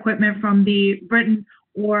kind of equipment from the Britain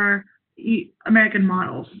or American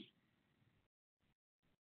models.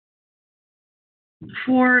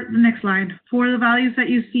 For the next slide, for the values that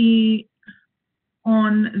you see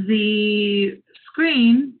on the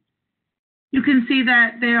screen, you can see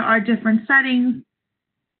that there are different settings.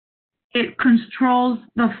 It controls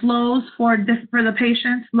the flows for the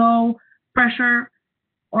patients, low pressure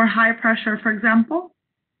or high pressure, for example.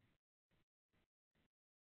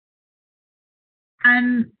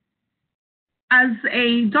 And as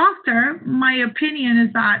a doctor, my opinion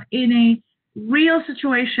is that in a real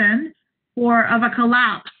situation of a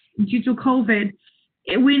collapse due to COVID,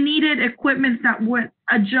 we needed equipment that would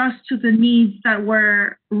adjust to the needs that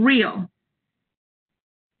were real.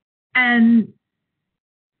 And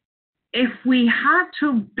if we had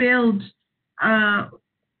to build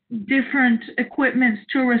different equipment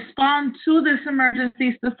to respond to this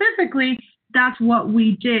emergency specifically, that's what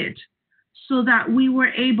we did, so that we were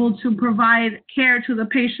able to provide care to the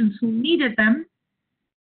patients who needed them,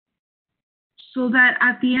 so that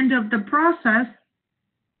at the end of the process,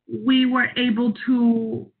 we were able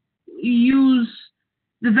to use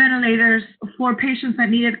the ventilators for patients that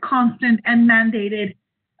needed constant and mandated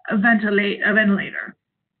a ventilator.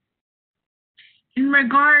 In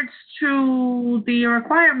regards to the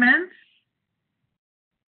requirements,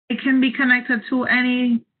 it can be connected to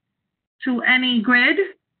any grid,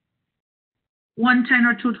 110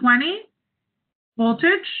 or 220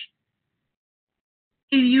 voltage.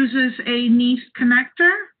 It uses a niche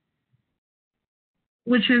connector,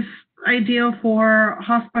 which is ideal for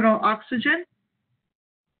hospital oxygen.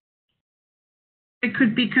 It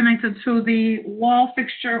could be connected to the wall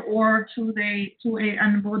fixture or to a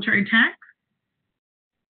ambulatory tank.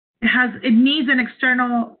 It needs an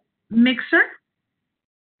external mixer.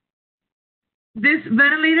 This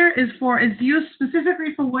ventilator is used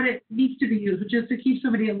specifically for what it needs to be used, which is to keep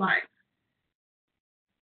somebody alive.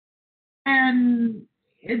 And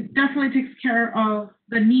it definitely takes care of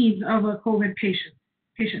the needs of a COVID patient.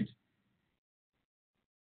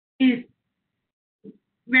 It's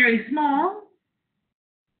very small.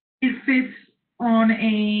 It fits on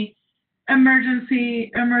a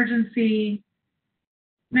emergency.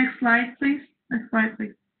 Next slide, please.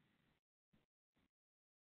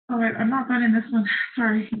 All right, I'm not done in this one.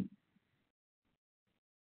 Sorry.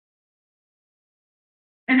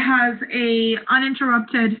 It has a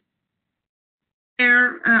uninterrupted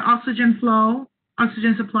air oxygen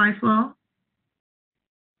supply flow.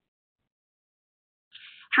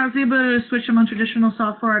 Has the ability to switch among traditional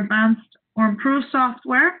software, advanced or improved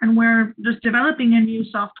software, and we're just developing a new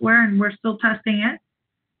software and we're still testing it.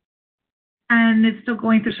 And it's still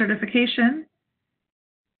going through certification.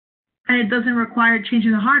 And it doesn't require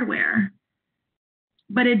changing the hardware,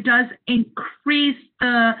 but it does increase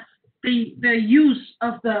the use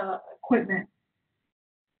of the equipment,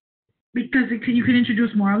 because you can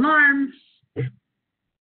introduce more alarms,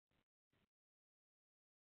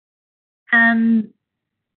 and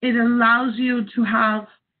it allows you to have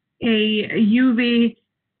a UV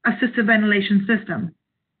assisted ventilation system.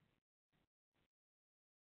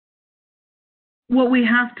 What we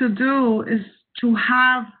have to do is to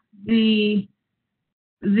have the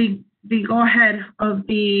go-ahead of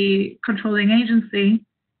the controlling agency.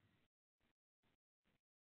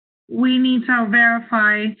 We need to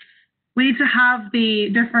verify. We need to have the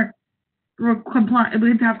different we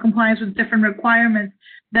need to have compliance with different requirements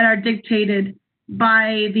that are dictated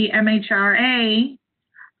by the MHRA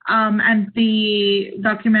and the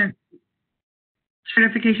document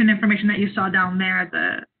certification information that you saw down there at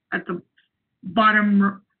the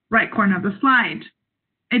bottom right corner of the slide.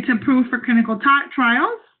 It's approved for clinical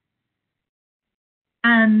trials,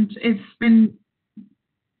 and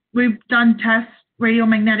we've done tests,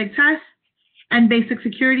 radiomagnetic tests, and basic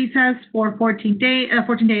security tests for 14-day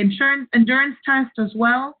endurance test as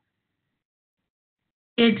well.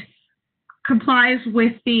 It complies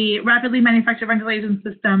with the rapidly manufactured ventilation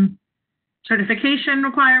system certification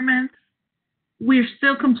requirements. We're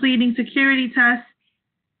still completing security tests,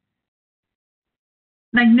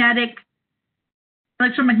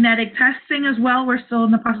 electromagnetic testing as well. We're still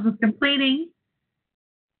in the process of completing.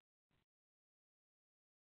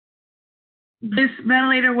 This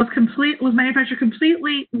ventilator was manufactured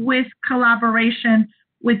completely with collaboration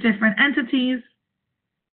with different entities.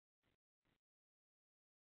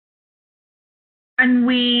 And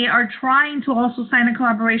we are trying to also sign a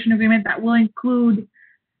collaboration agreement that will include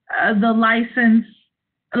the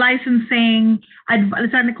licensing, the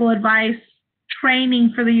technical advice,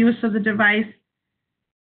 training for the use of the device.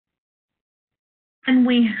 And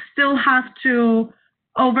we still have to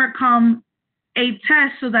overcome a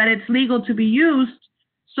test so that it's legal to be used.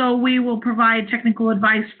 So we will provide technical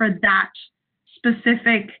advice for that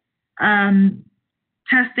specific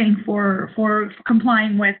testing for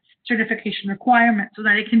complying with certification requirements, so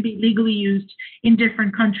that it can be legally used in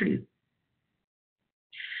different countries.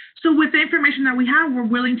 So with the information that we have, we're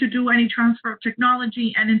willing to do any transfer of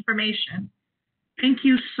technology and information. Thank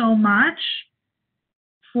you so much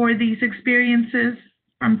for these experiences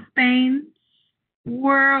from Spain.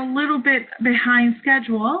 We're a little bit behind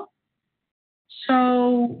schedule,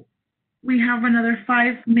 so we have another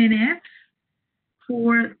 5 minutes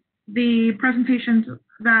for the presentations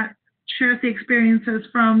that share the experiences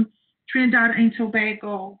from Trinidad and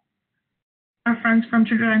Tobago, our friends from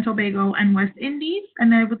Trinidad and Tobago and West Indies.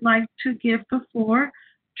 And I would like to give the floor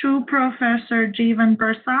to Professor Jeevan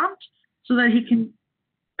Prasad so that he can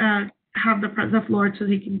have the floor so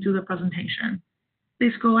he can do the presentation.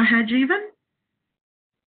 Please go ahead, Jeevan.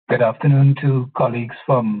 Good afternoon to colleagues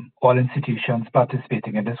from all institutions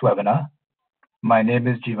participating in this webinar. My name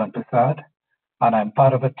is Jeevan Prasad, and I'm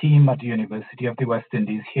part of a team at the University of the West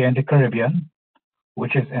Indies here in the Caribbean,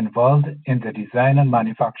 which is involved in the design and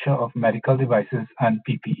manufacture of medical devices and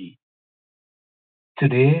PPE.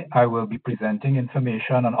 Today, I will be presenting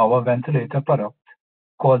information on our ventilator product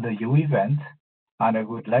called the UE Vent, and I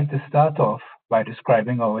would like to start off by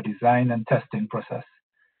describing our design and testing process.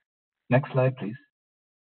 Next slide, please.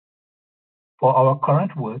 For our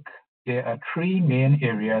current work, there are three main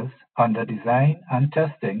areas under design and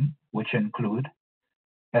testing, which include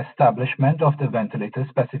establishment of the ventilator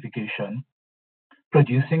specification,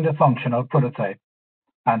 producing the functional prototype,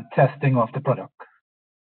 and testing of the product.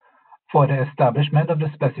 For the establishment of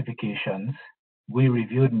the specifications, we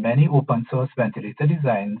reviewed many open source ventilator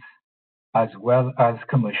designs as well as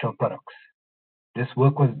commercial products. This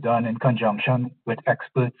work was done in conjunction with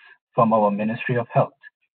experts from our Ministry of Health.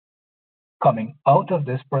 Coming out of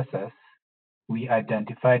this process, we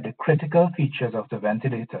identified the critical features of the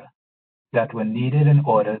ventilator that were needed in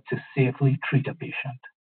order to safely treat a patient.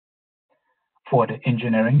 For the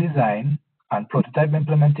engineering design and prototype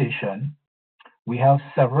implementation, we have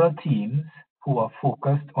several teams who are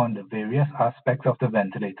focused on the various aspects of the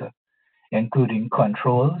ventilator, including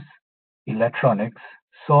controls, electronics,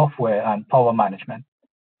 software, and power management.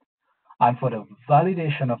 And for the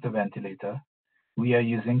validation of the ventilator, we are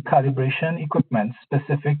using calibration equipment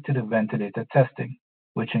specific to the ventilator testing,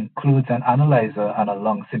 which includes an analyzer and a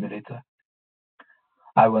lung simulator.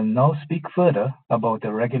 I will now speak further about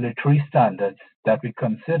the regulatory standards that we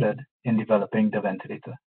considered in developing the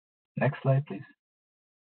ventilator. Next slide, please.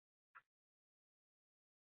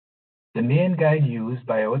 The main guide used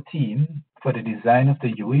by our team for the design of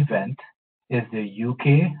the UE Vent is the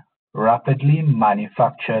UK Rapidly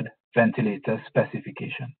Manufactured Ventilator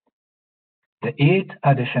Specification. The 8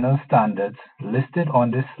 additional standards listed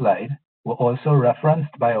on this slide were also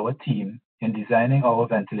referenced by our team in designing our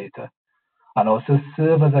ventilator and also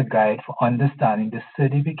serve as a guide for understanding the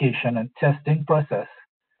certification and testing process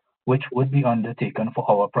which would be undertaken for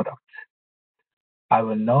our products. I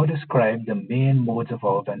will now describe the main modes of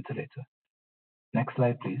our ventilator. Next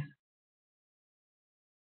slide, please.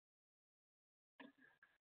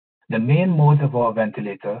 The main modes of our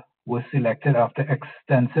ventilator were selected after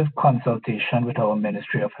extensive consultation with our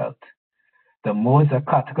Ministry of Health. The modes are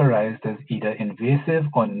categorized as either invasive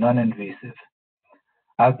or non-invasive.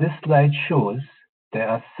 As this slide shows, there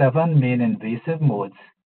are 7 main invasive modes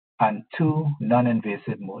and 2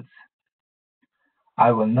 non-invasive modes.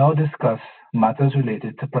 I will now discuss matters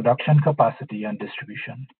related to production capacity and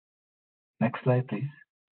distribution. Next slide, please.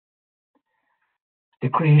 The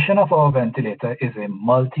creation of our ventilator is a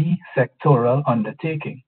multi-sectoral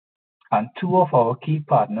undertaking, and 2 of our key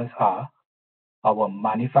partners are our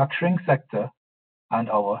manufacturing sector and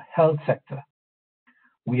our health sector.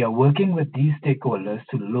 We are working with these stakeholders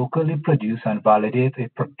to locally produce and validate a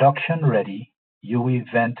production-ready UE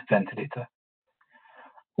Vent ventilator.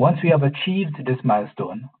 Once we have achieved this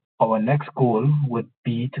milestone, our next goal would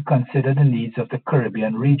be to consider the needs of the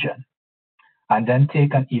Caribbean region and then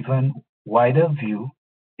take an even wider view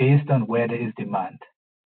based on where there is demand.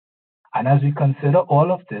 And as we consider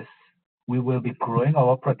all of this, we will be growing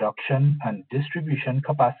our production and distribution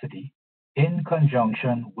capacity in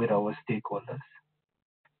conjunction with our stakeholders.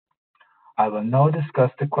 I will now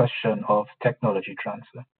discuss the question of technology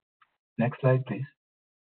transfer. Next slide, please.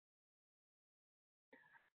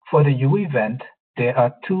 For the UE Vent, there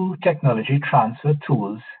are 2 technology transfer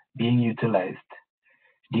tools being utilized.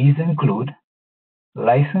 These include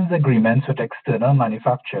license agreements with external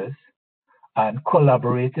manufacturers and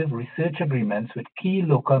collaborative research agreements with key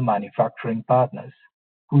local manufacturing partners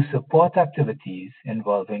who support activities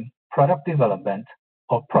involving product development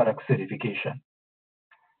or product certification.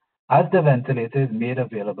 As the ventilator is made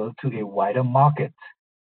available to a wider market,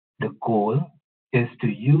 the goal is to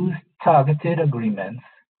use targeted agreements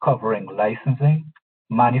covering licensing,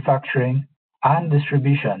 manufacturing, and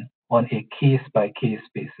distribution on a case-by-case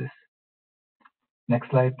basis. Next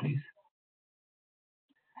slide, please.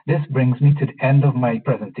 This brings me to the end of my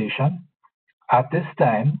presentation. At this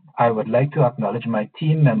time, I would like to acknowledge my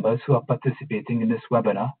team members who are participating in this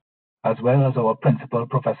webinar, as well as our principal,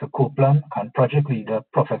 Professor Copeland, and project leader,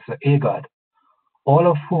 Professor Agard, all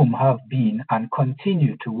of whom have been and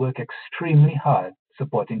continue to work extremely hard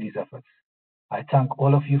supporting these efforts. I thank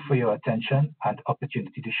all of you for your attention and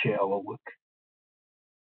opportunity to share our work.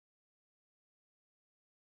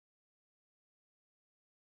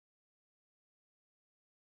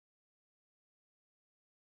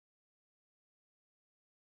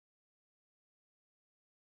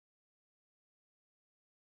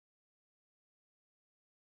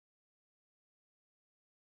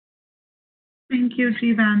 Thank you,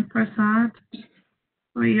 Jivan Prasad,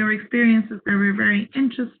 for your experiences. They were very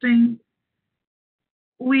interesting.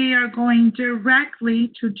 We are going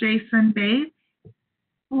directly to Jason Bates,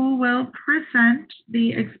 who will present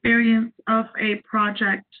the experience of a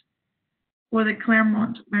project for the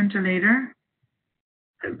Claremont ventilator.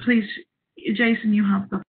 Please, Jason, you have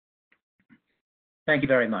the. Thank you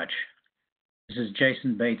very much. This is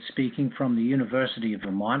Jason Bates speaking from the University of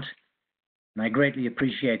Vermont, and I greatly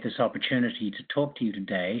appreciate this opportunity to talk to you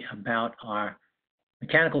today about our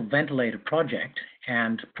mechanical ventilator project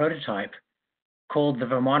and prototype called the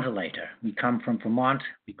Vermontilator. We come from Vermont,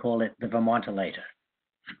 we call it the Vermontilator.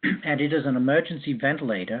 And it is an emergency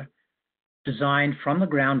ventilator designed from the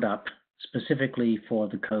ground up specifically for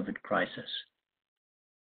the COVID crisis.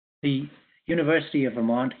 The University of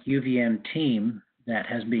Vermont UVM team that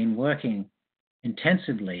has been working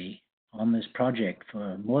intensively on this project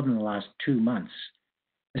for more than the last 2 months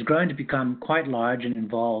is growing to become quite large and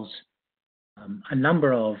involves a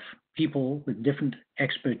number of people with different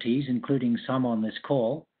expertise, including some on this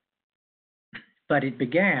call. But it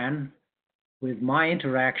began with my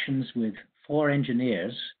interactions with 4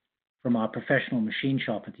 engineers from our professional machine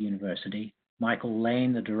shop at the university, Michael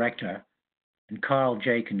Lane, the director, and Carl,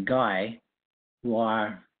 Jake, and Guy, who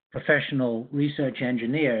are professional research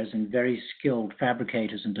engineers and very skilled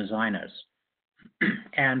fabricators and designers.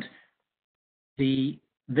 And the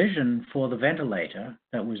vision for the ventilator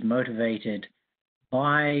that was motivated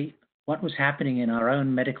by what was happening in our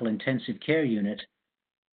own medical intensive care unit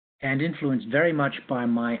and influenced very much by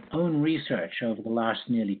my own research over the last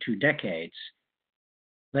nearly 2 decades,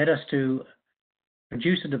 led us to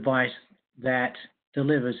produce a device that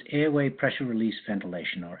delivers airway pressure release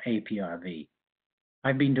ventilation, or APRV.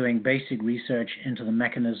 I've been doing basic research into the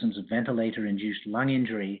mechanisms of ventilator-induced lung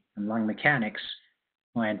injury and lung mechanics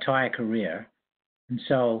my entire career. And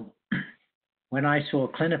so when I saw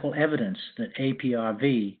clinical evidence that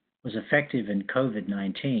APRV was effective in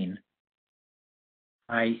COVID-19,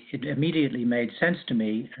 it immediately made sense to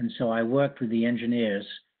me, and so I worked with the engineers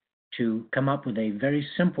to come up with a very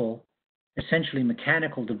simple, essentially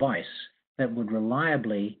mechanical device that would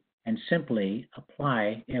reliably and simply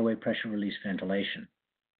apply airway pressure release ventilation.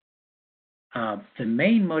 The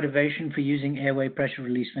main motivation for using airway pressure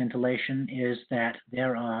release ventilation is that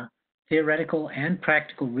there are theoretical and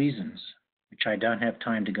practical reasons, which I don't have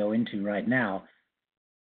time to go into right now,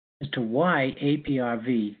 as to why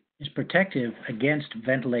APRV is protective against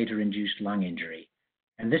ventilator-induced lung injury.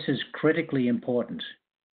 And this is critically important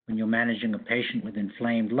when you're managing a patient with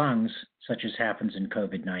inflamed lungs, such as happens in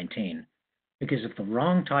COVID-19. Because if the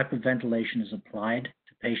wrong type of ventilation is applied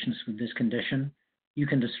to patients with this condition, you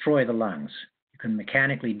can destroy the lungs. You can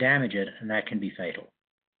mechanically damage it, and that can be fatal.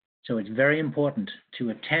 So it's very important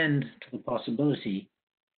to attend to the possibility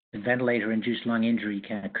that ventilator-induced lung injury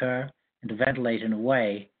can occur and to ventilate in a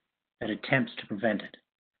way that attempts to prevent it.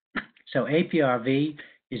 So APRV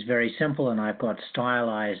is very simple, and I've got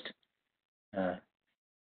stylized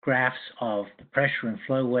graphs of the pressure and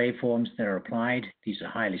flow waveforms that are applied. These are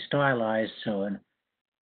highly stylized, so there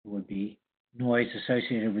would be noise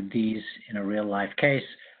associated with these in a real-life case.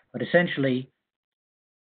 But essentially,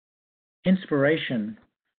 inspiration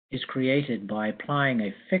is created by applying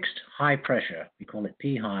a fixed high pressure, we call it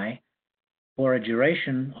P high, for a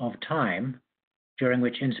duration of time during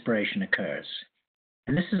which inspiration occurs.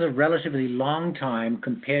 And this is a relatively long time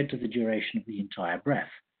compared to the duration of the entire breath,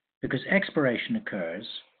 because expiration occurs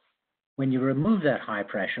when you remove that high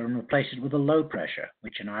pressure and replace it with a low pressure,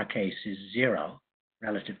 which in our case is 0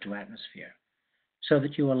 relative to atmosphere, so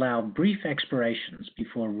that you allow brief expirations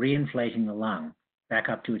before reinflating the lung back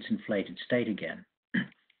up to its inflated state again.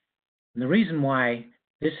 And the reason why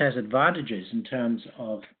this has advantages in terms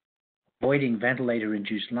of avoiding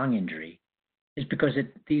ventilator-induced lung injury is because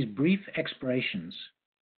these brief expirations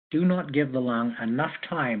do not give the lung enough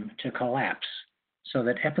time to collapse so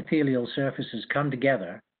that epithelial surfaces come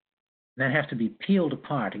together and then have to be peeled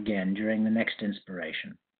apart again during the next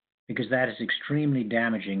inspiration, because that is extremely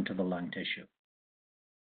damaging to the lung tissue.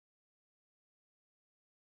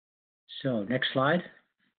 So next slide.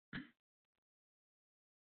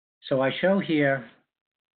 So I show here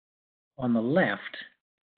on the left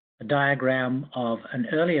a diagram of an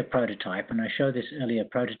earlier prototype, and I show this earlier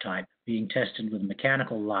prototype being tested with a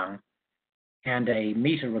mechanical lung and a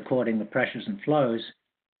meter recording the pressures and flows,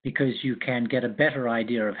 because you can get a better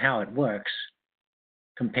idea of how it works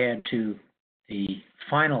compared to the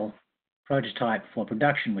final prototype for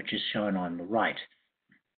production, which is shown on the right.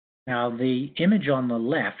 Now, the image on the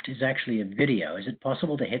left is actually a video. Is it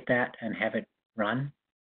possible to hit that and have it run?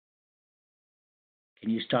 Can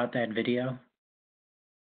you start that video?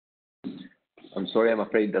 I'm sorry, I'm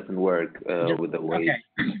afraid it doesn't work with the wave.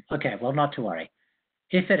 Okay. Okay, well, not to worry.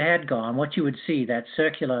 If it had gone, what you would see, that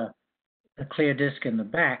circular clear disc in the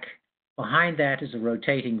back, behind that is a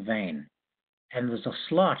rotating vane. And there's a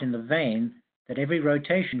slot in the vane that every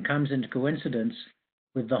rotation comes into coincidence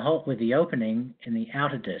with the opening in the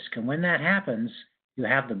outer disc. And when that happens, you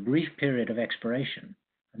have the brief period of expiration.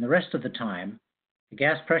 And the rest of the time, the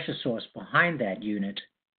gas pressure source behind that unit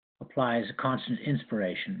applies a constant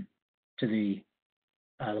inspiration to the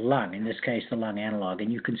lung, in this case, the lung analog.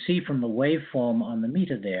 And you can see from the waveform on the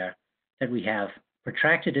meter there that we have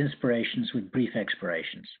protracted inspirations with brief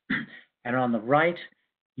expirations. And on the right,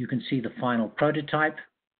 you can see the final prototype.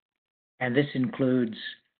 And this includes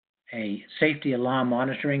a safety alarm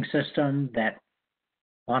monitoring system that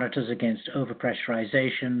monitors against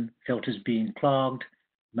overpressurization, filters being clogged,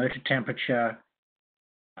 motor temperature,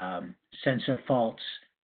 sensor faults,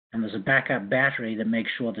 and there's a backup battery that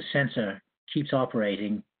makes sure the sensor keeps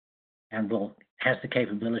operating and has the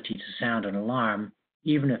capability to sound an alarm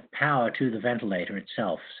even if power to the ventilator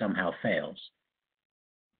itself somehow fails.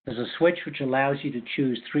 There's a switch which allows you to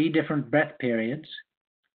choose 3 different breath periods,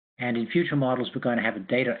 and in future models we're going to have a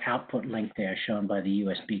data output link there shown by the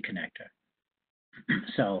USB connector.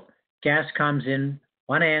 So gas comes in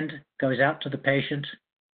one end, goes out to the patient,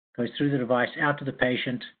 goes through the device out to the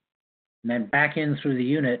patient, and then back in through the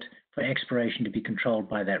unit for expiration to be controlled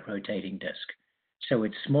by that rotating disc. So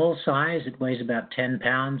it's small size, it weighs about 10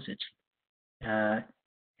 pounds,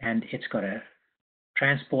 and it's got a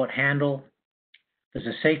transport handle. There's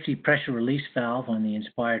a safety pressure release valve on the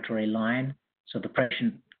inspiratory line, so the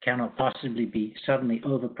patient cannot possibly be suddenly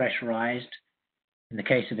overpressurized in the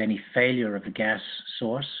case of any failure of the gas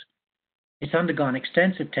source. It's undergone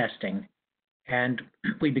extensive testing, and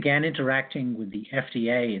we began interacting with the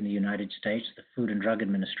FDA in the United States, the Food and Drug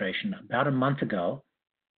Administration, about a month ago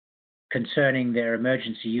concerning their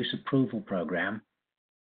emergency use approval program.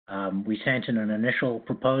 We sent in an initial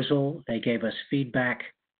proposal. They gave us feedback.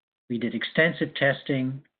 We did extensive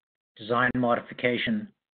testing, design modification,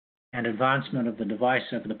 and advancement of the device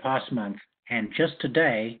over the past month. And just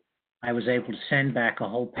today, I was able to send back a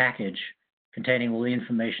whole package containing all the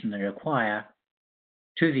information they require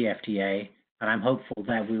to the FDA, and I'm hopeful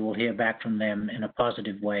that we will hear back from them in a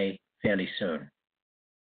positive way fairly soon.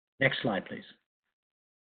 Next slide, please.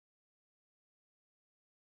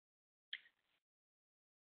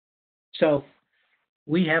 So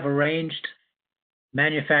we have arranged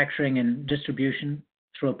manufacturing and distribution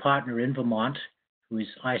through a partner in Vermont who is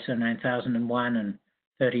ISO 9001 and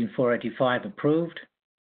 13485 approved.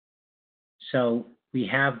 So we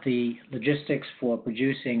have the logistics for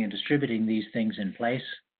producing and distributing these things in place.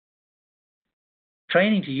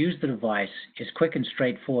 Training to use the device is quick and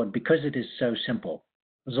straightforward because it is so simple.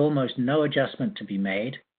 There's almost no adjustment to be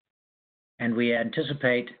made, and we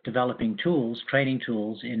anticipate developing tools, training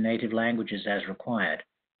tools in native languages as required.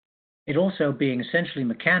 It also, being essentially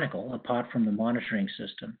mechanical, apart from the monitoring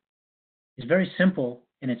system, is very simple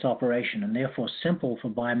in its operation and therefore simple for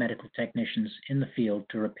biomedical technicians in the field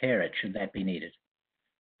to repair it should that be needed.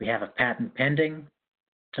 We have a patent pending.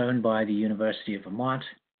 It's owned by the University of Vermont.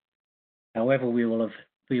 However, we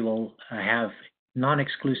will have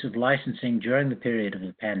non-exclusive licensing during the period of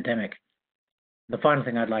the pandemic. The final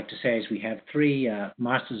thing I'd like to say is we have 3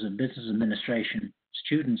 Masters of Business Administration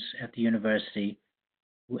students at the university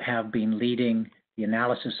who have been leading the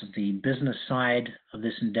analysis of the business side of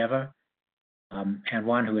this endeavor, and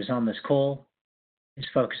one who is on this call is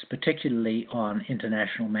focused particularly on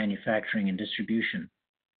international manufacturing and distribution.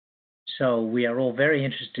 So we are all very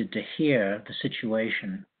interested to hear the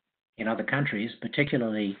situation in other countries,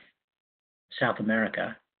 particularly South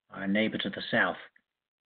America, our neighbor to the south.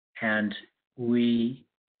 And we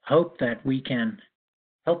hope that we can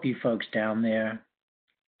help you folks down there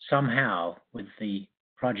somehow with the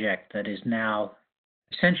project that is now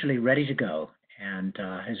essentially ready to go and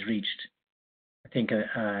has reached, I think,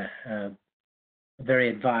 a very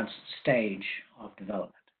advanced stage of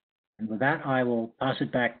development. And with that, I will pass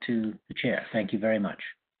it back to the chair. Thank you very much.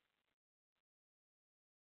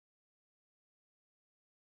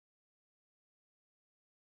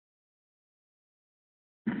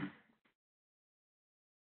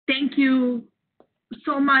 Thank you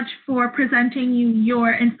so much for presenting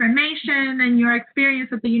your information and your experience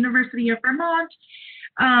at the University of Vermont.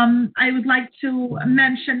 I would like to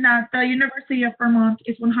mention that the University of Vermont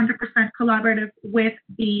is 100% collaborative with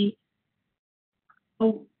the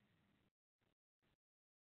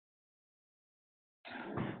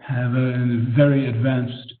have a very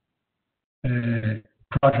advanced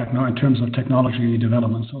project now in terms of technology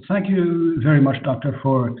development. So thank you very much, Doctor,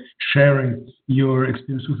 for sharing your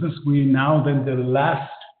experience with us. We now then the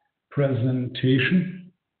last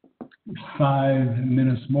presentation, 5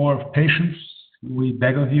 minutes more of patience, we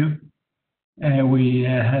beg of you. We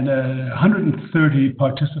had 130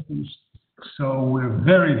 participants, so we're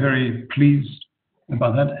very, very pleased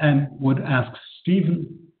about that, and would ask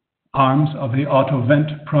Stephen Arms of the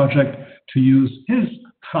AutoVent project to use his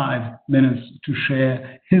 5 minutes to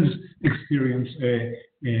share his experience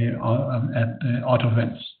at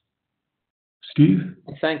AutoVents. Steve?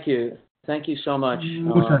 Thank you. Thank you so much.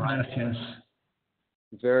 Muchas gracias.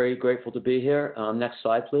 Very grateful to be here. Next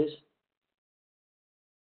slide, please.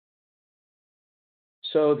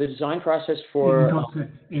 So the design process for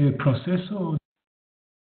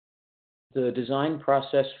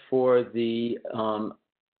the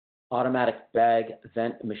automatic bag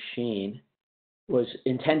vent machine was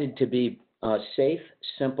intended to be safe,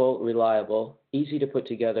 simple, reliable, easy to put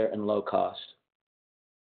together, and low cost.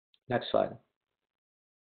 Next slide.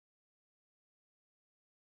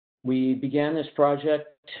 We began this project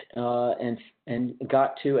and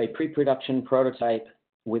got to a pre-production prototype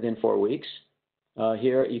within 4 weeks.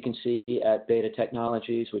 Here you can see at Beta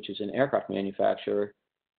Technologies, which is an aircraft manufacturer,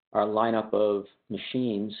 our lineup of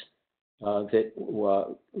machines that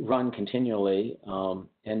run continually,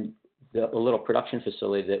 and the little production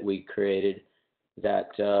facility that we created that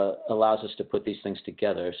allows us to put these things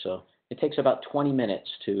together. So it takes about 20 minutes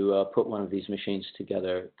to put one of these machines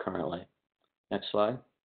together currently. Next slide.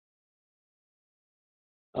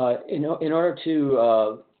 In order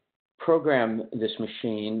to program this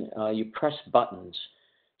machine, you press buttons.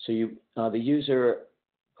 So the user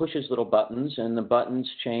pushes little buttons, and the buttons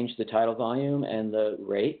change the tidal volume and the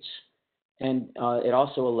rates. And it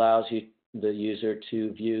also allows the user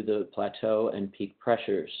to view the plateau and peak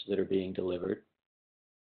pressures that are being delivered.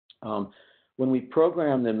 When we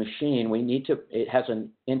program the machine, it has an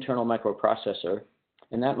internal microprocessor,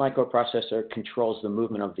 and that microprocessor controls the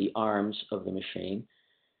movement of the arms of the machine.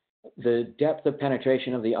 The depth of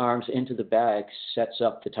penetration of the arms into the bag sets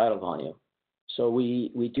up the tidal volume. So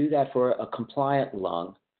we do that for a compliant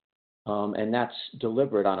lung, and that's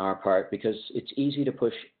deliberate on our part because it's easy to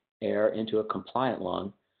push air into a compliant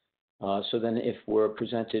lung. So then if we're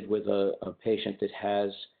presented with a patient that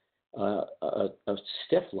has a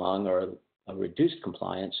stiff lung or a reduced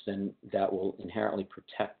compliance, then that will inherently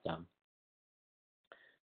protect them.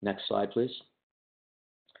 Next slide, please.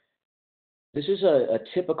 This is a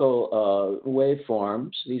typical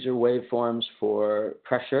waveforms. These are waveforms for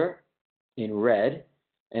pressure in red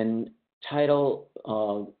and tidal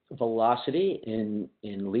velocity in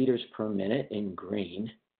liters per minute in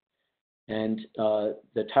green. And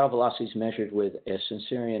the tidal velocity is measured with a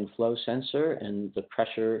Sensorion flow sensor, and the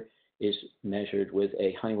pressure is measured with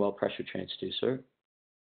a Honeywell pressure transducer.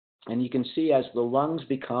 And you can see as the lungs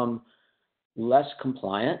become less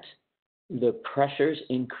compliant, the pressures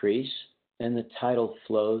increase and the tidal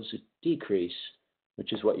flows decrease,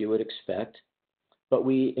 which is what you would expect. But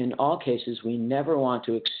in all cases, we never want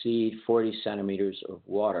to exceed 40 centimeters of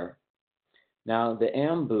water. Now, the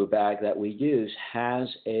AMBU bag that we use has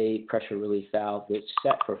a pressure relief valve that's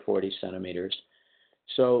set for 40 centimeters.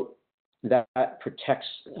 So that protects,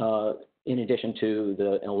 in addition to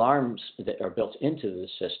the alarms that are built into the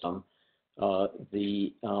system,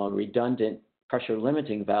 the redundant pressure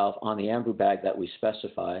limiting valve on the AMBU bag that we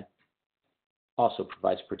specify also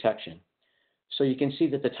provides protection. So you can see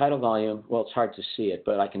that the tidal volume, well, it's hard to see it,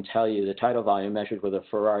 but I can tell you the tidal volume measured with a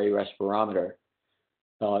Ferrari respirometer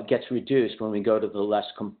gets reduced when we go to the less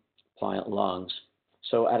compliant lungs.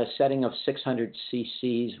 So at a setting of 600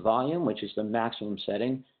 cc's volume, which is the maximum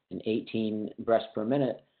setting, and 18 breaths per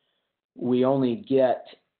minute, we only get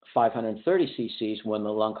 530 cc's when the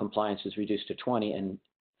lung compliance is reduced to 20 and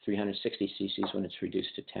 360 cc's when it's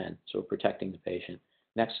reduced to 10. So we're protecting the patient.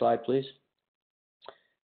 Next slide, please.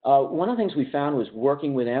 One of the things we found was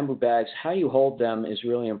working with AMBU bags, how you hold them is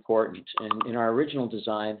really important. And in our original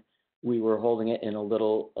design, we were holding it in a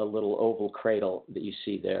little oval cradle that you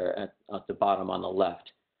see there at the bottom on the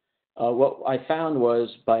left. What I found was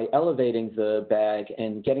by elevating the bag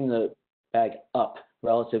and getting the bag up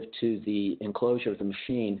relative to the enclosure of the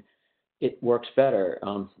machine, it works better.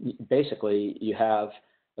 Basically, you have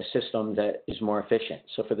a system that is more efficient.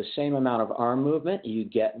 So for the same amount of arm movement, you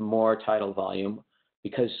get more tidal volume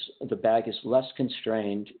because the bag is less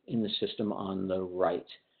constrained in the system on the right.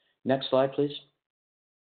 Next slide, please.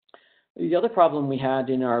 The other problem we had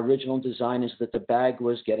in our original design is that the bag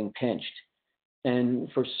was getting pinched. And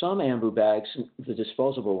for some AMBU bags, the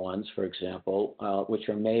disposable ones, for example, which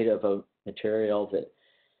are made of a material that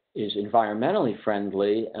is environmentally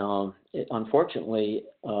friendly, unfortunately,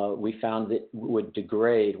 we found that it would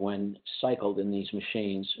degrade when cycled in these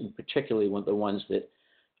machines, and particularly with the ones that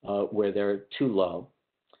where they're too low.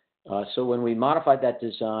 So when we modified that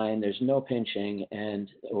design, there's no pinching, and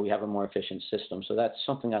we have a more efficient system. So that's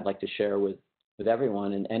something I'd like to share with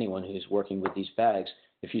everyone and anyone who's working with these bags.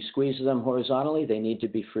 If you squeeze them horizontally, they need to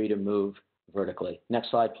be free to move vertically. Next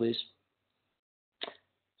slide, please.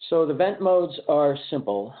 So the vent modes are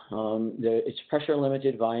simple. It's pressure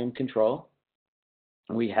limited volume control.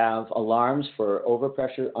 We have alarms for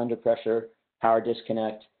overpressure, underpressure, power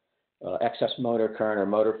disconnect, excess motor current or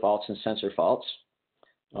motor faults, and sensor faults.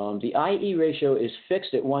 The IE ratio is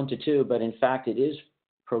fixed at 1 to 2, but in fact it is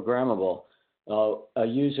programmable. A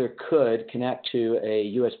user could connect to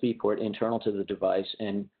a USB port internal to the device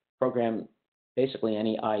and program basically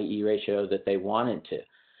any IE ratio that they wanted to.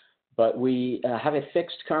 But we have it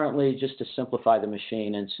fixed currently just to simplify the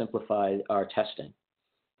machine and simplify our testing.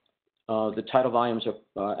 The tidal volumes,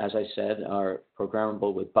 are, as I said, are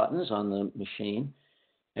programmable with buttons on the machine,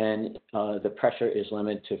 and the pressure is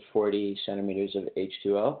limited to 40 centimeters of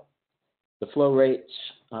H2O. The flow rates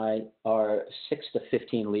are 6 to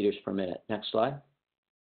 15 liters per minute. Next slide.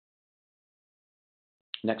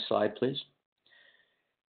 Next slide, please.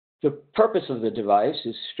 The purpose of the device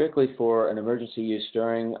is strictly for an emergency use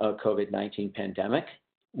during a COVID-19 pandemic.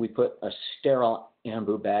 We put a sterile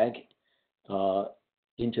ambu bag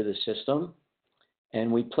into the system,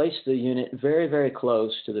 and we place the unit very, very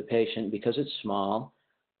close to the patient because it's small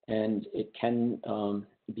and it can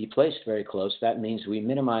be placed very close. That means we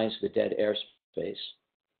minimize the dead air space.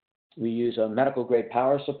 We use a medical grade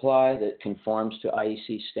power supply that conforms to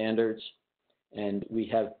IEC standards. And we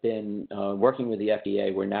have been working with the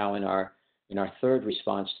FDA. We're now in our third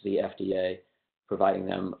response to the FDA, providing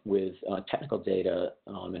them with technical data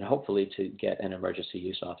and hopefully to get an emergency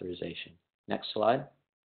use authorization. Next slide.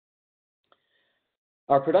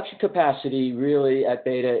 Our production capacity really at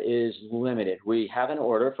Beta is limited. We have an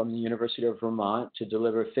order from the University of Vermont to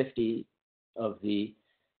deliver 50 of the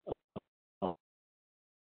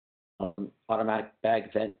automatic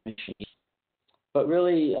bag vent machines. But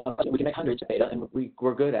really, we can make hundreds of Beta, and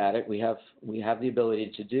we're good at it. We have the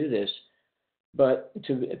ability to do this. But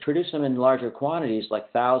to produce them in larger quantities,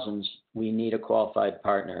 like thousands, we need a qualified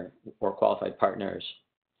partner or qualified partners.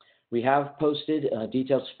 We have posted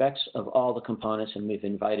detailed specs of all the components, and we've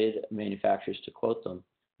invited manufacturers to quote them.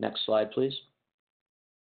 Next slide, please.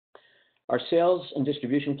 Our sales and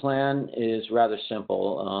distribution plan is rather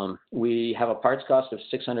simple. We have a parts cost of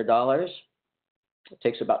 $600. It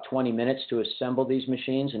takes about 20 minutes to assemble these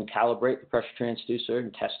machines and calibrate the pressure transducer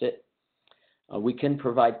and test it. We can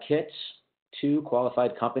provide kits to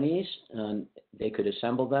qualified companies, and they could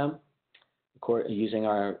assemble them using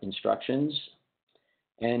our instructions.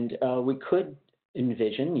 And we could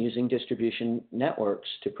envision using distribution networks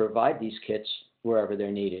to provide these kits wherever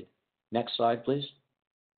they're needed. Next slide, please.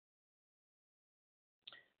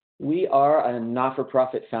 We are a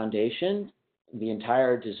not-for-profit foundation. The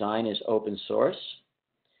entire design is open source,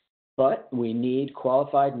 but we need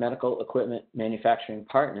qualified medical equipment manufacturing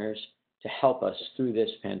partners to help us through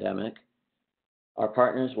this pandemic. Our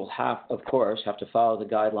partners will of course, have to follow the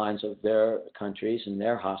guidelines of their countries and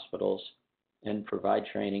their hospitals and provide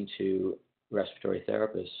training to respiratory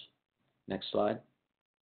therapists. Next slide.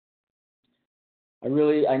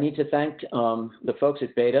 I need to thank the folks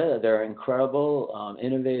at Beta. They're incredible,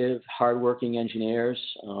 innovative, hardworking engineers.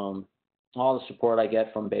 All the support I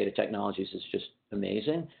get from Beta Technologies is just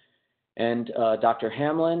amazing. And Dr.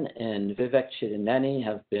 Hamlin and Vivek Chidaneni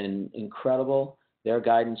have been incredible. Their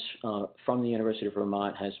guidance from the University of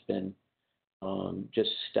Vermont has been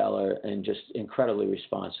just stellar and just incredibly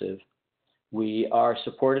responsive. We are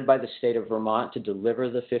supported by the state of Vermont to deliver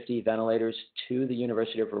the 50 ventilators to the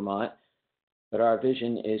University of Vermont, but our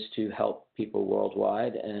vision is to help people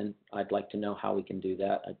worldwide, and I'd like to know how we can do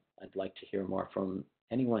that. I'd like to hear more from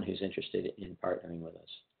anyone who's interested in partnering with us.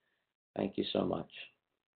 Thank you so much.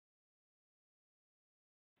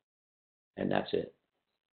 And that's it.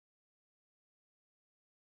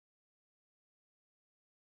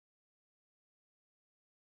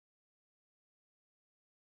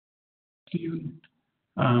 You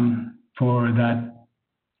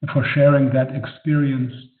for sharing that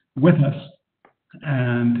experience with us,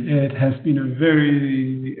 and it has been a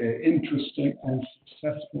very interesting and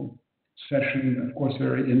successful session. Of course,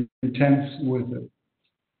 very intense with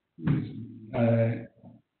a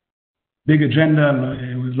big agenda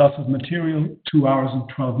with lots of material. 2 hours and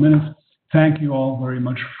 12 minutes. Thank you all very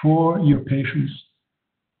much for your patience.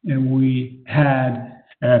 And we had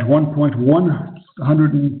at one point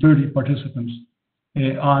 130 participants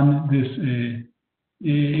on this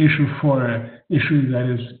issue for an issue that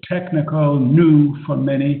is technical, new for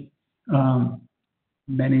many,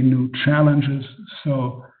 many new challenges.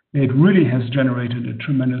 So it really has generated a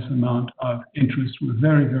tremendous amount of interest. We're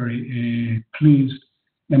very, very pleased,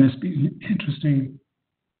 and it's been an interesting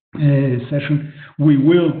session. We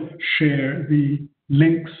will share the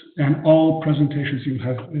links and all presentations. You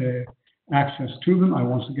have access to them. I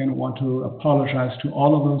once again want to apologize to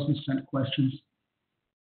all of those who sent questions,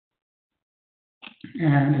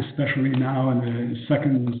 and especially now in the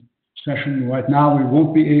second session. Right now, we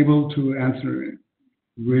won't be able to answer it.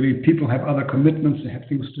 Really, people have other commitments. They have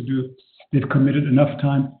things to do. They've committed enough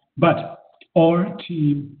time. But our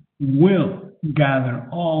team will gather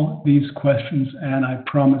all these questions, and I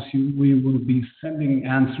promise you we will be sending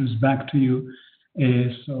answers back to you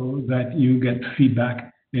so that you get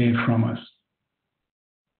feedback from us.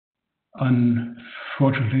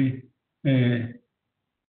 Unfortunately,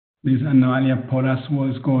 Ms. Analia Polas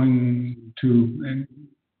was going to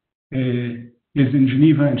is in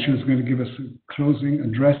Geneva, and she was going to give us a closing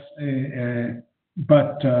address,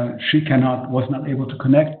 but she was not able to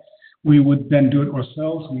connect. We would then do it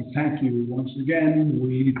ourselves. We thank you once again.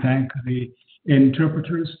 We thank the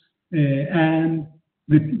interpreters and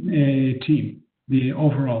the team. The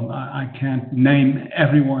overall, I can't name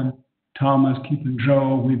everyone. Thomas, Keith, and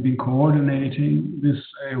Joe, we've been coordinating this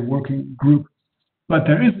working group. But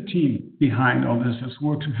there is a team behind all this that's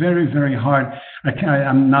worked very, very hard.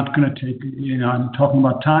 I'm not going to take, I'm talking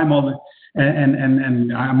about time,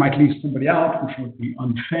 and I might leave somebody out, which would be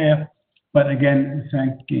unfair. But again,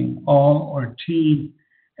 thanking all our team,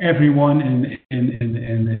 everyone in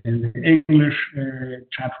the English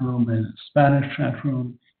chat room and Spanish chat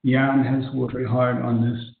room. Jan has worked very hard on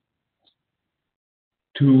this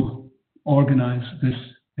to organize this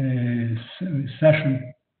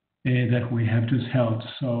session that we have just held.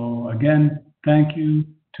 So again, thank you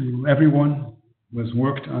to everyone who has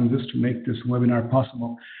worked on this to make this webinar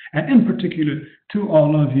possible, and in particular to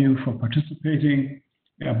all of you for participating.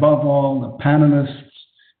 Above all, the panelists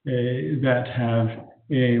that have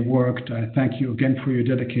worked. I thank you again for your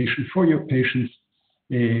dedication, for your patience,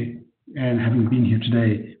 and having been here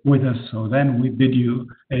today with us. So then we bid you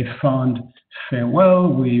a fond farewell.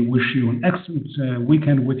 We wish you an excellent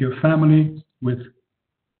weekend with your family, with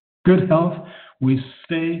good health. We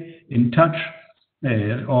stay in touch.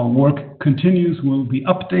 Our work continues. We'll be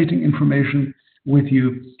updating information with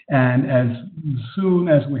you. And as soon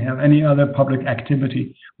as we have any other public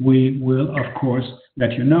activity, we will, of course,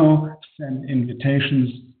 let you know, send invitations,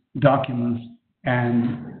 documents,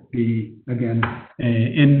 and be, again,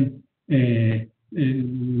 in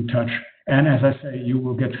touch. And as I say, you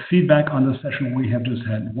will get feedback on the session we have just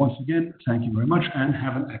had. Once again, thank you very much, and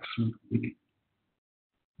have an excellent week.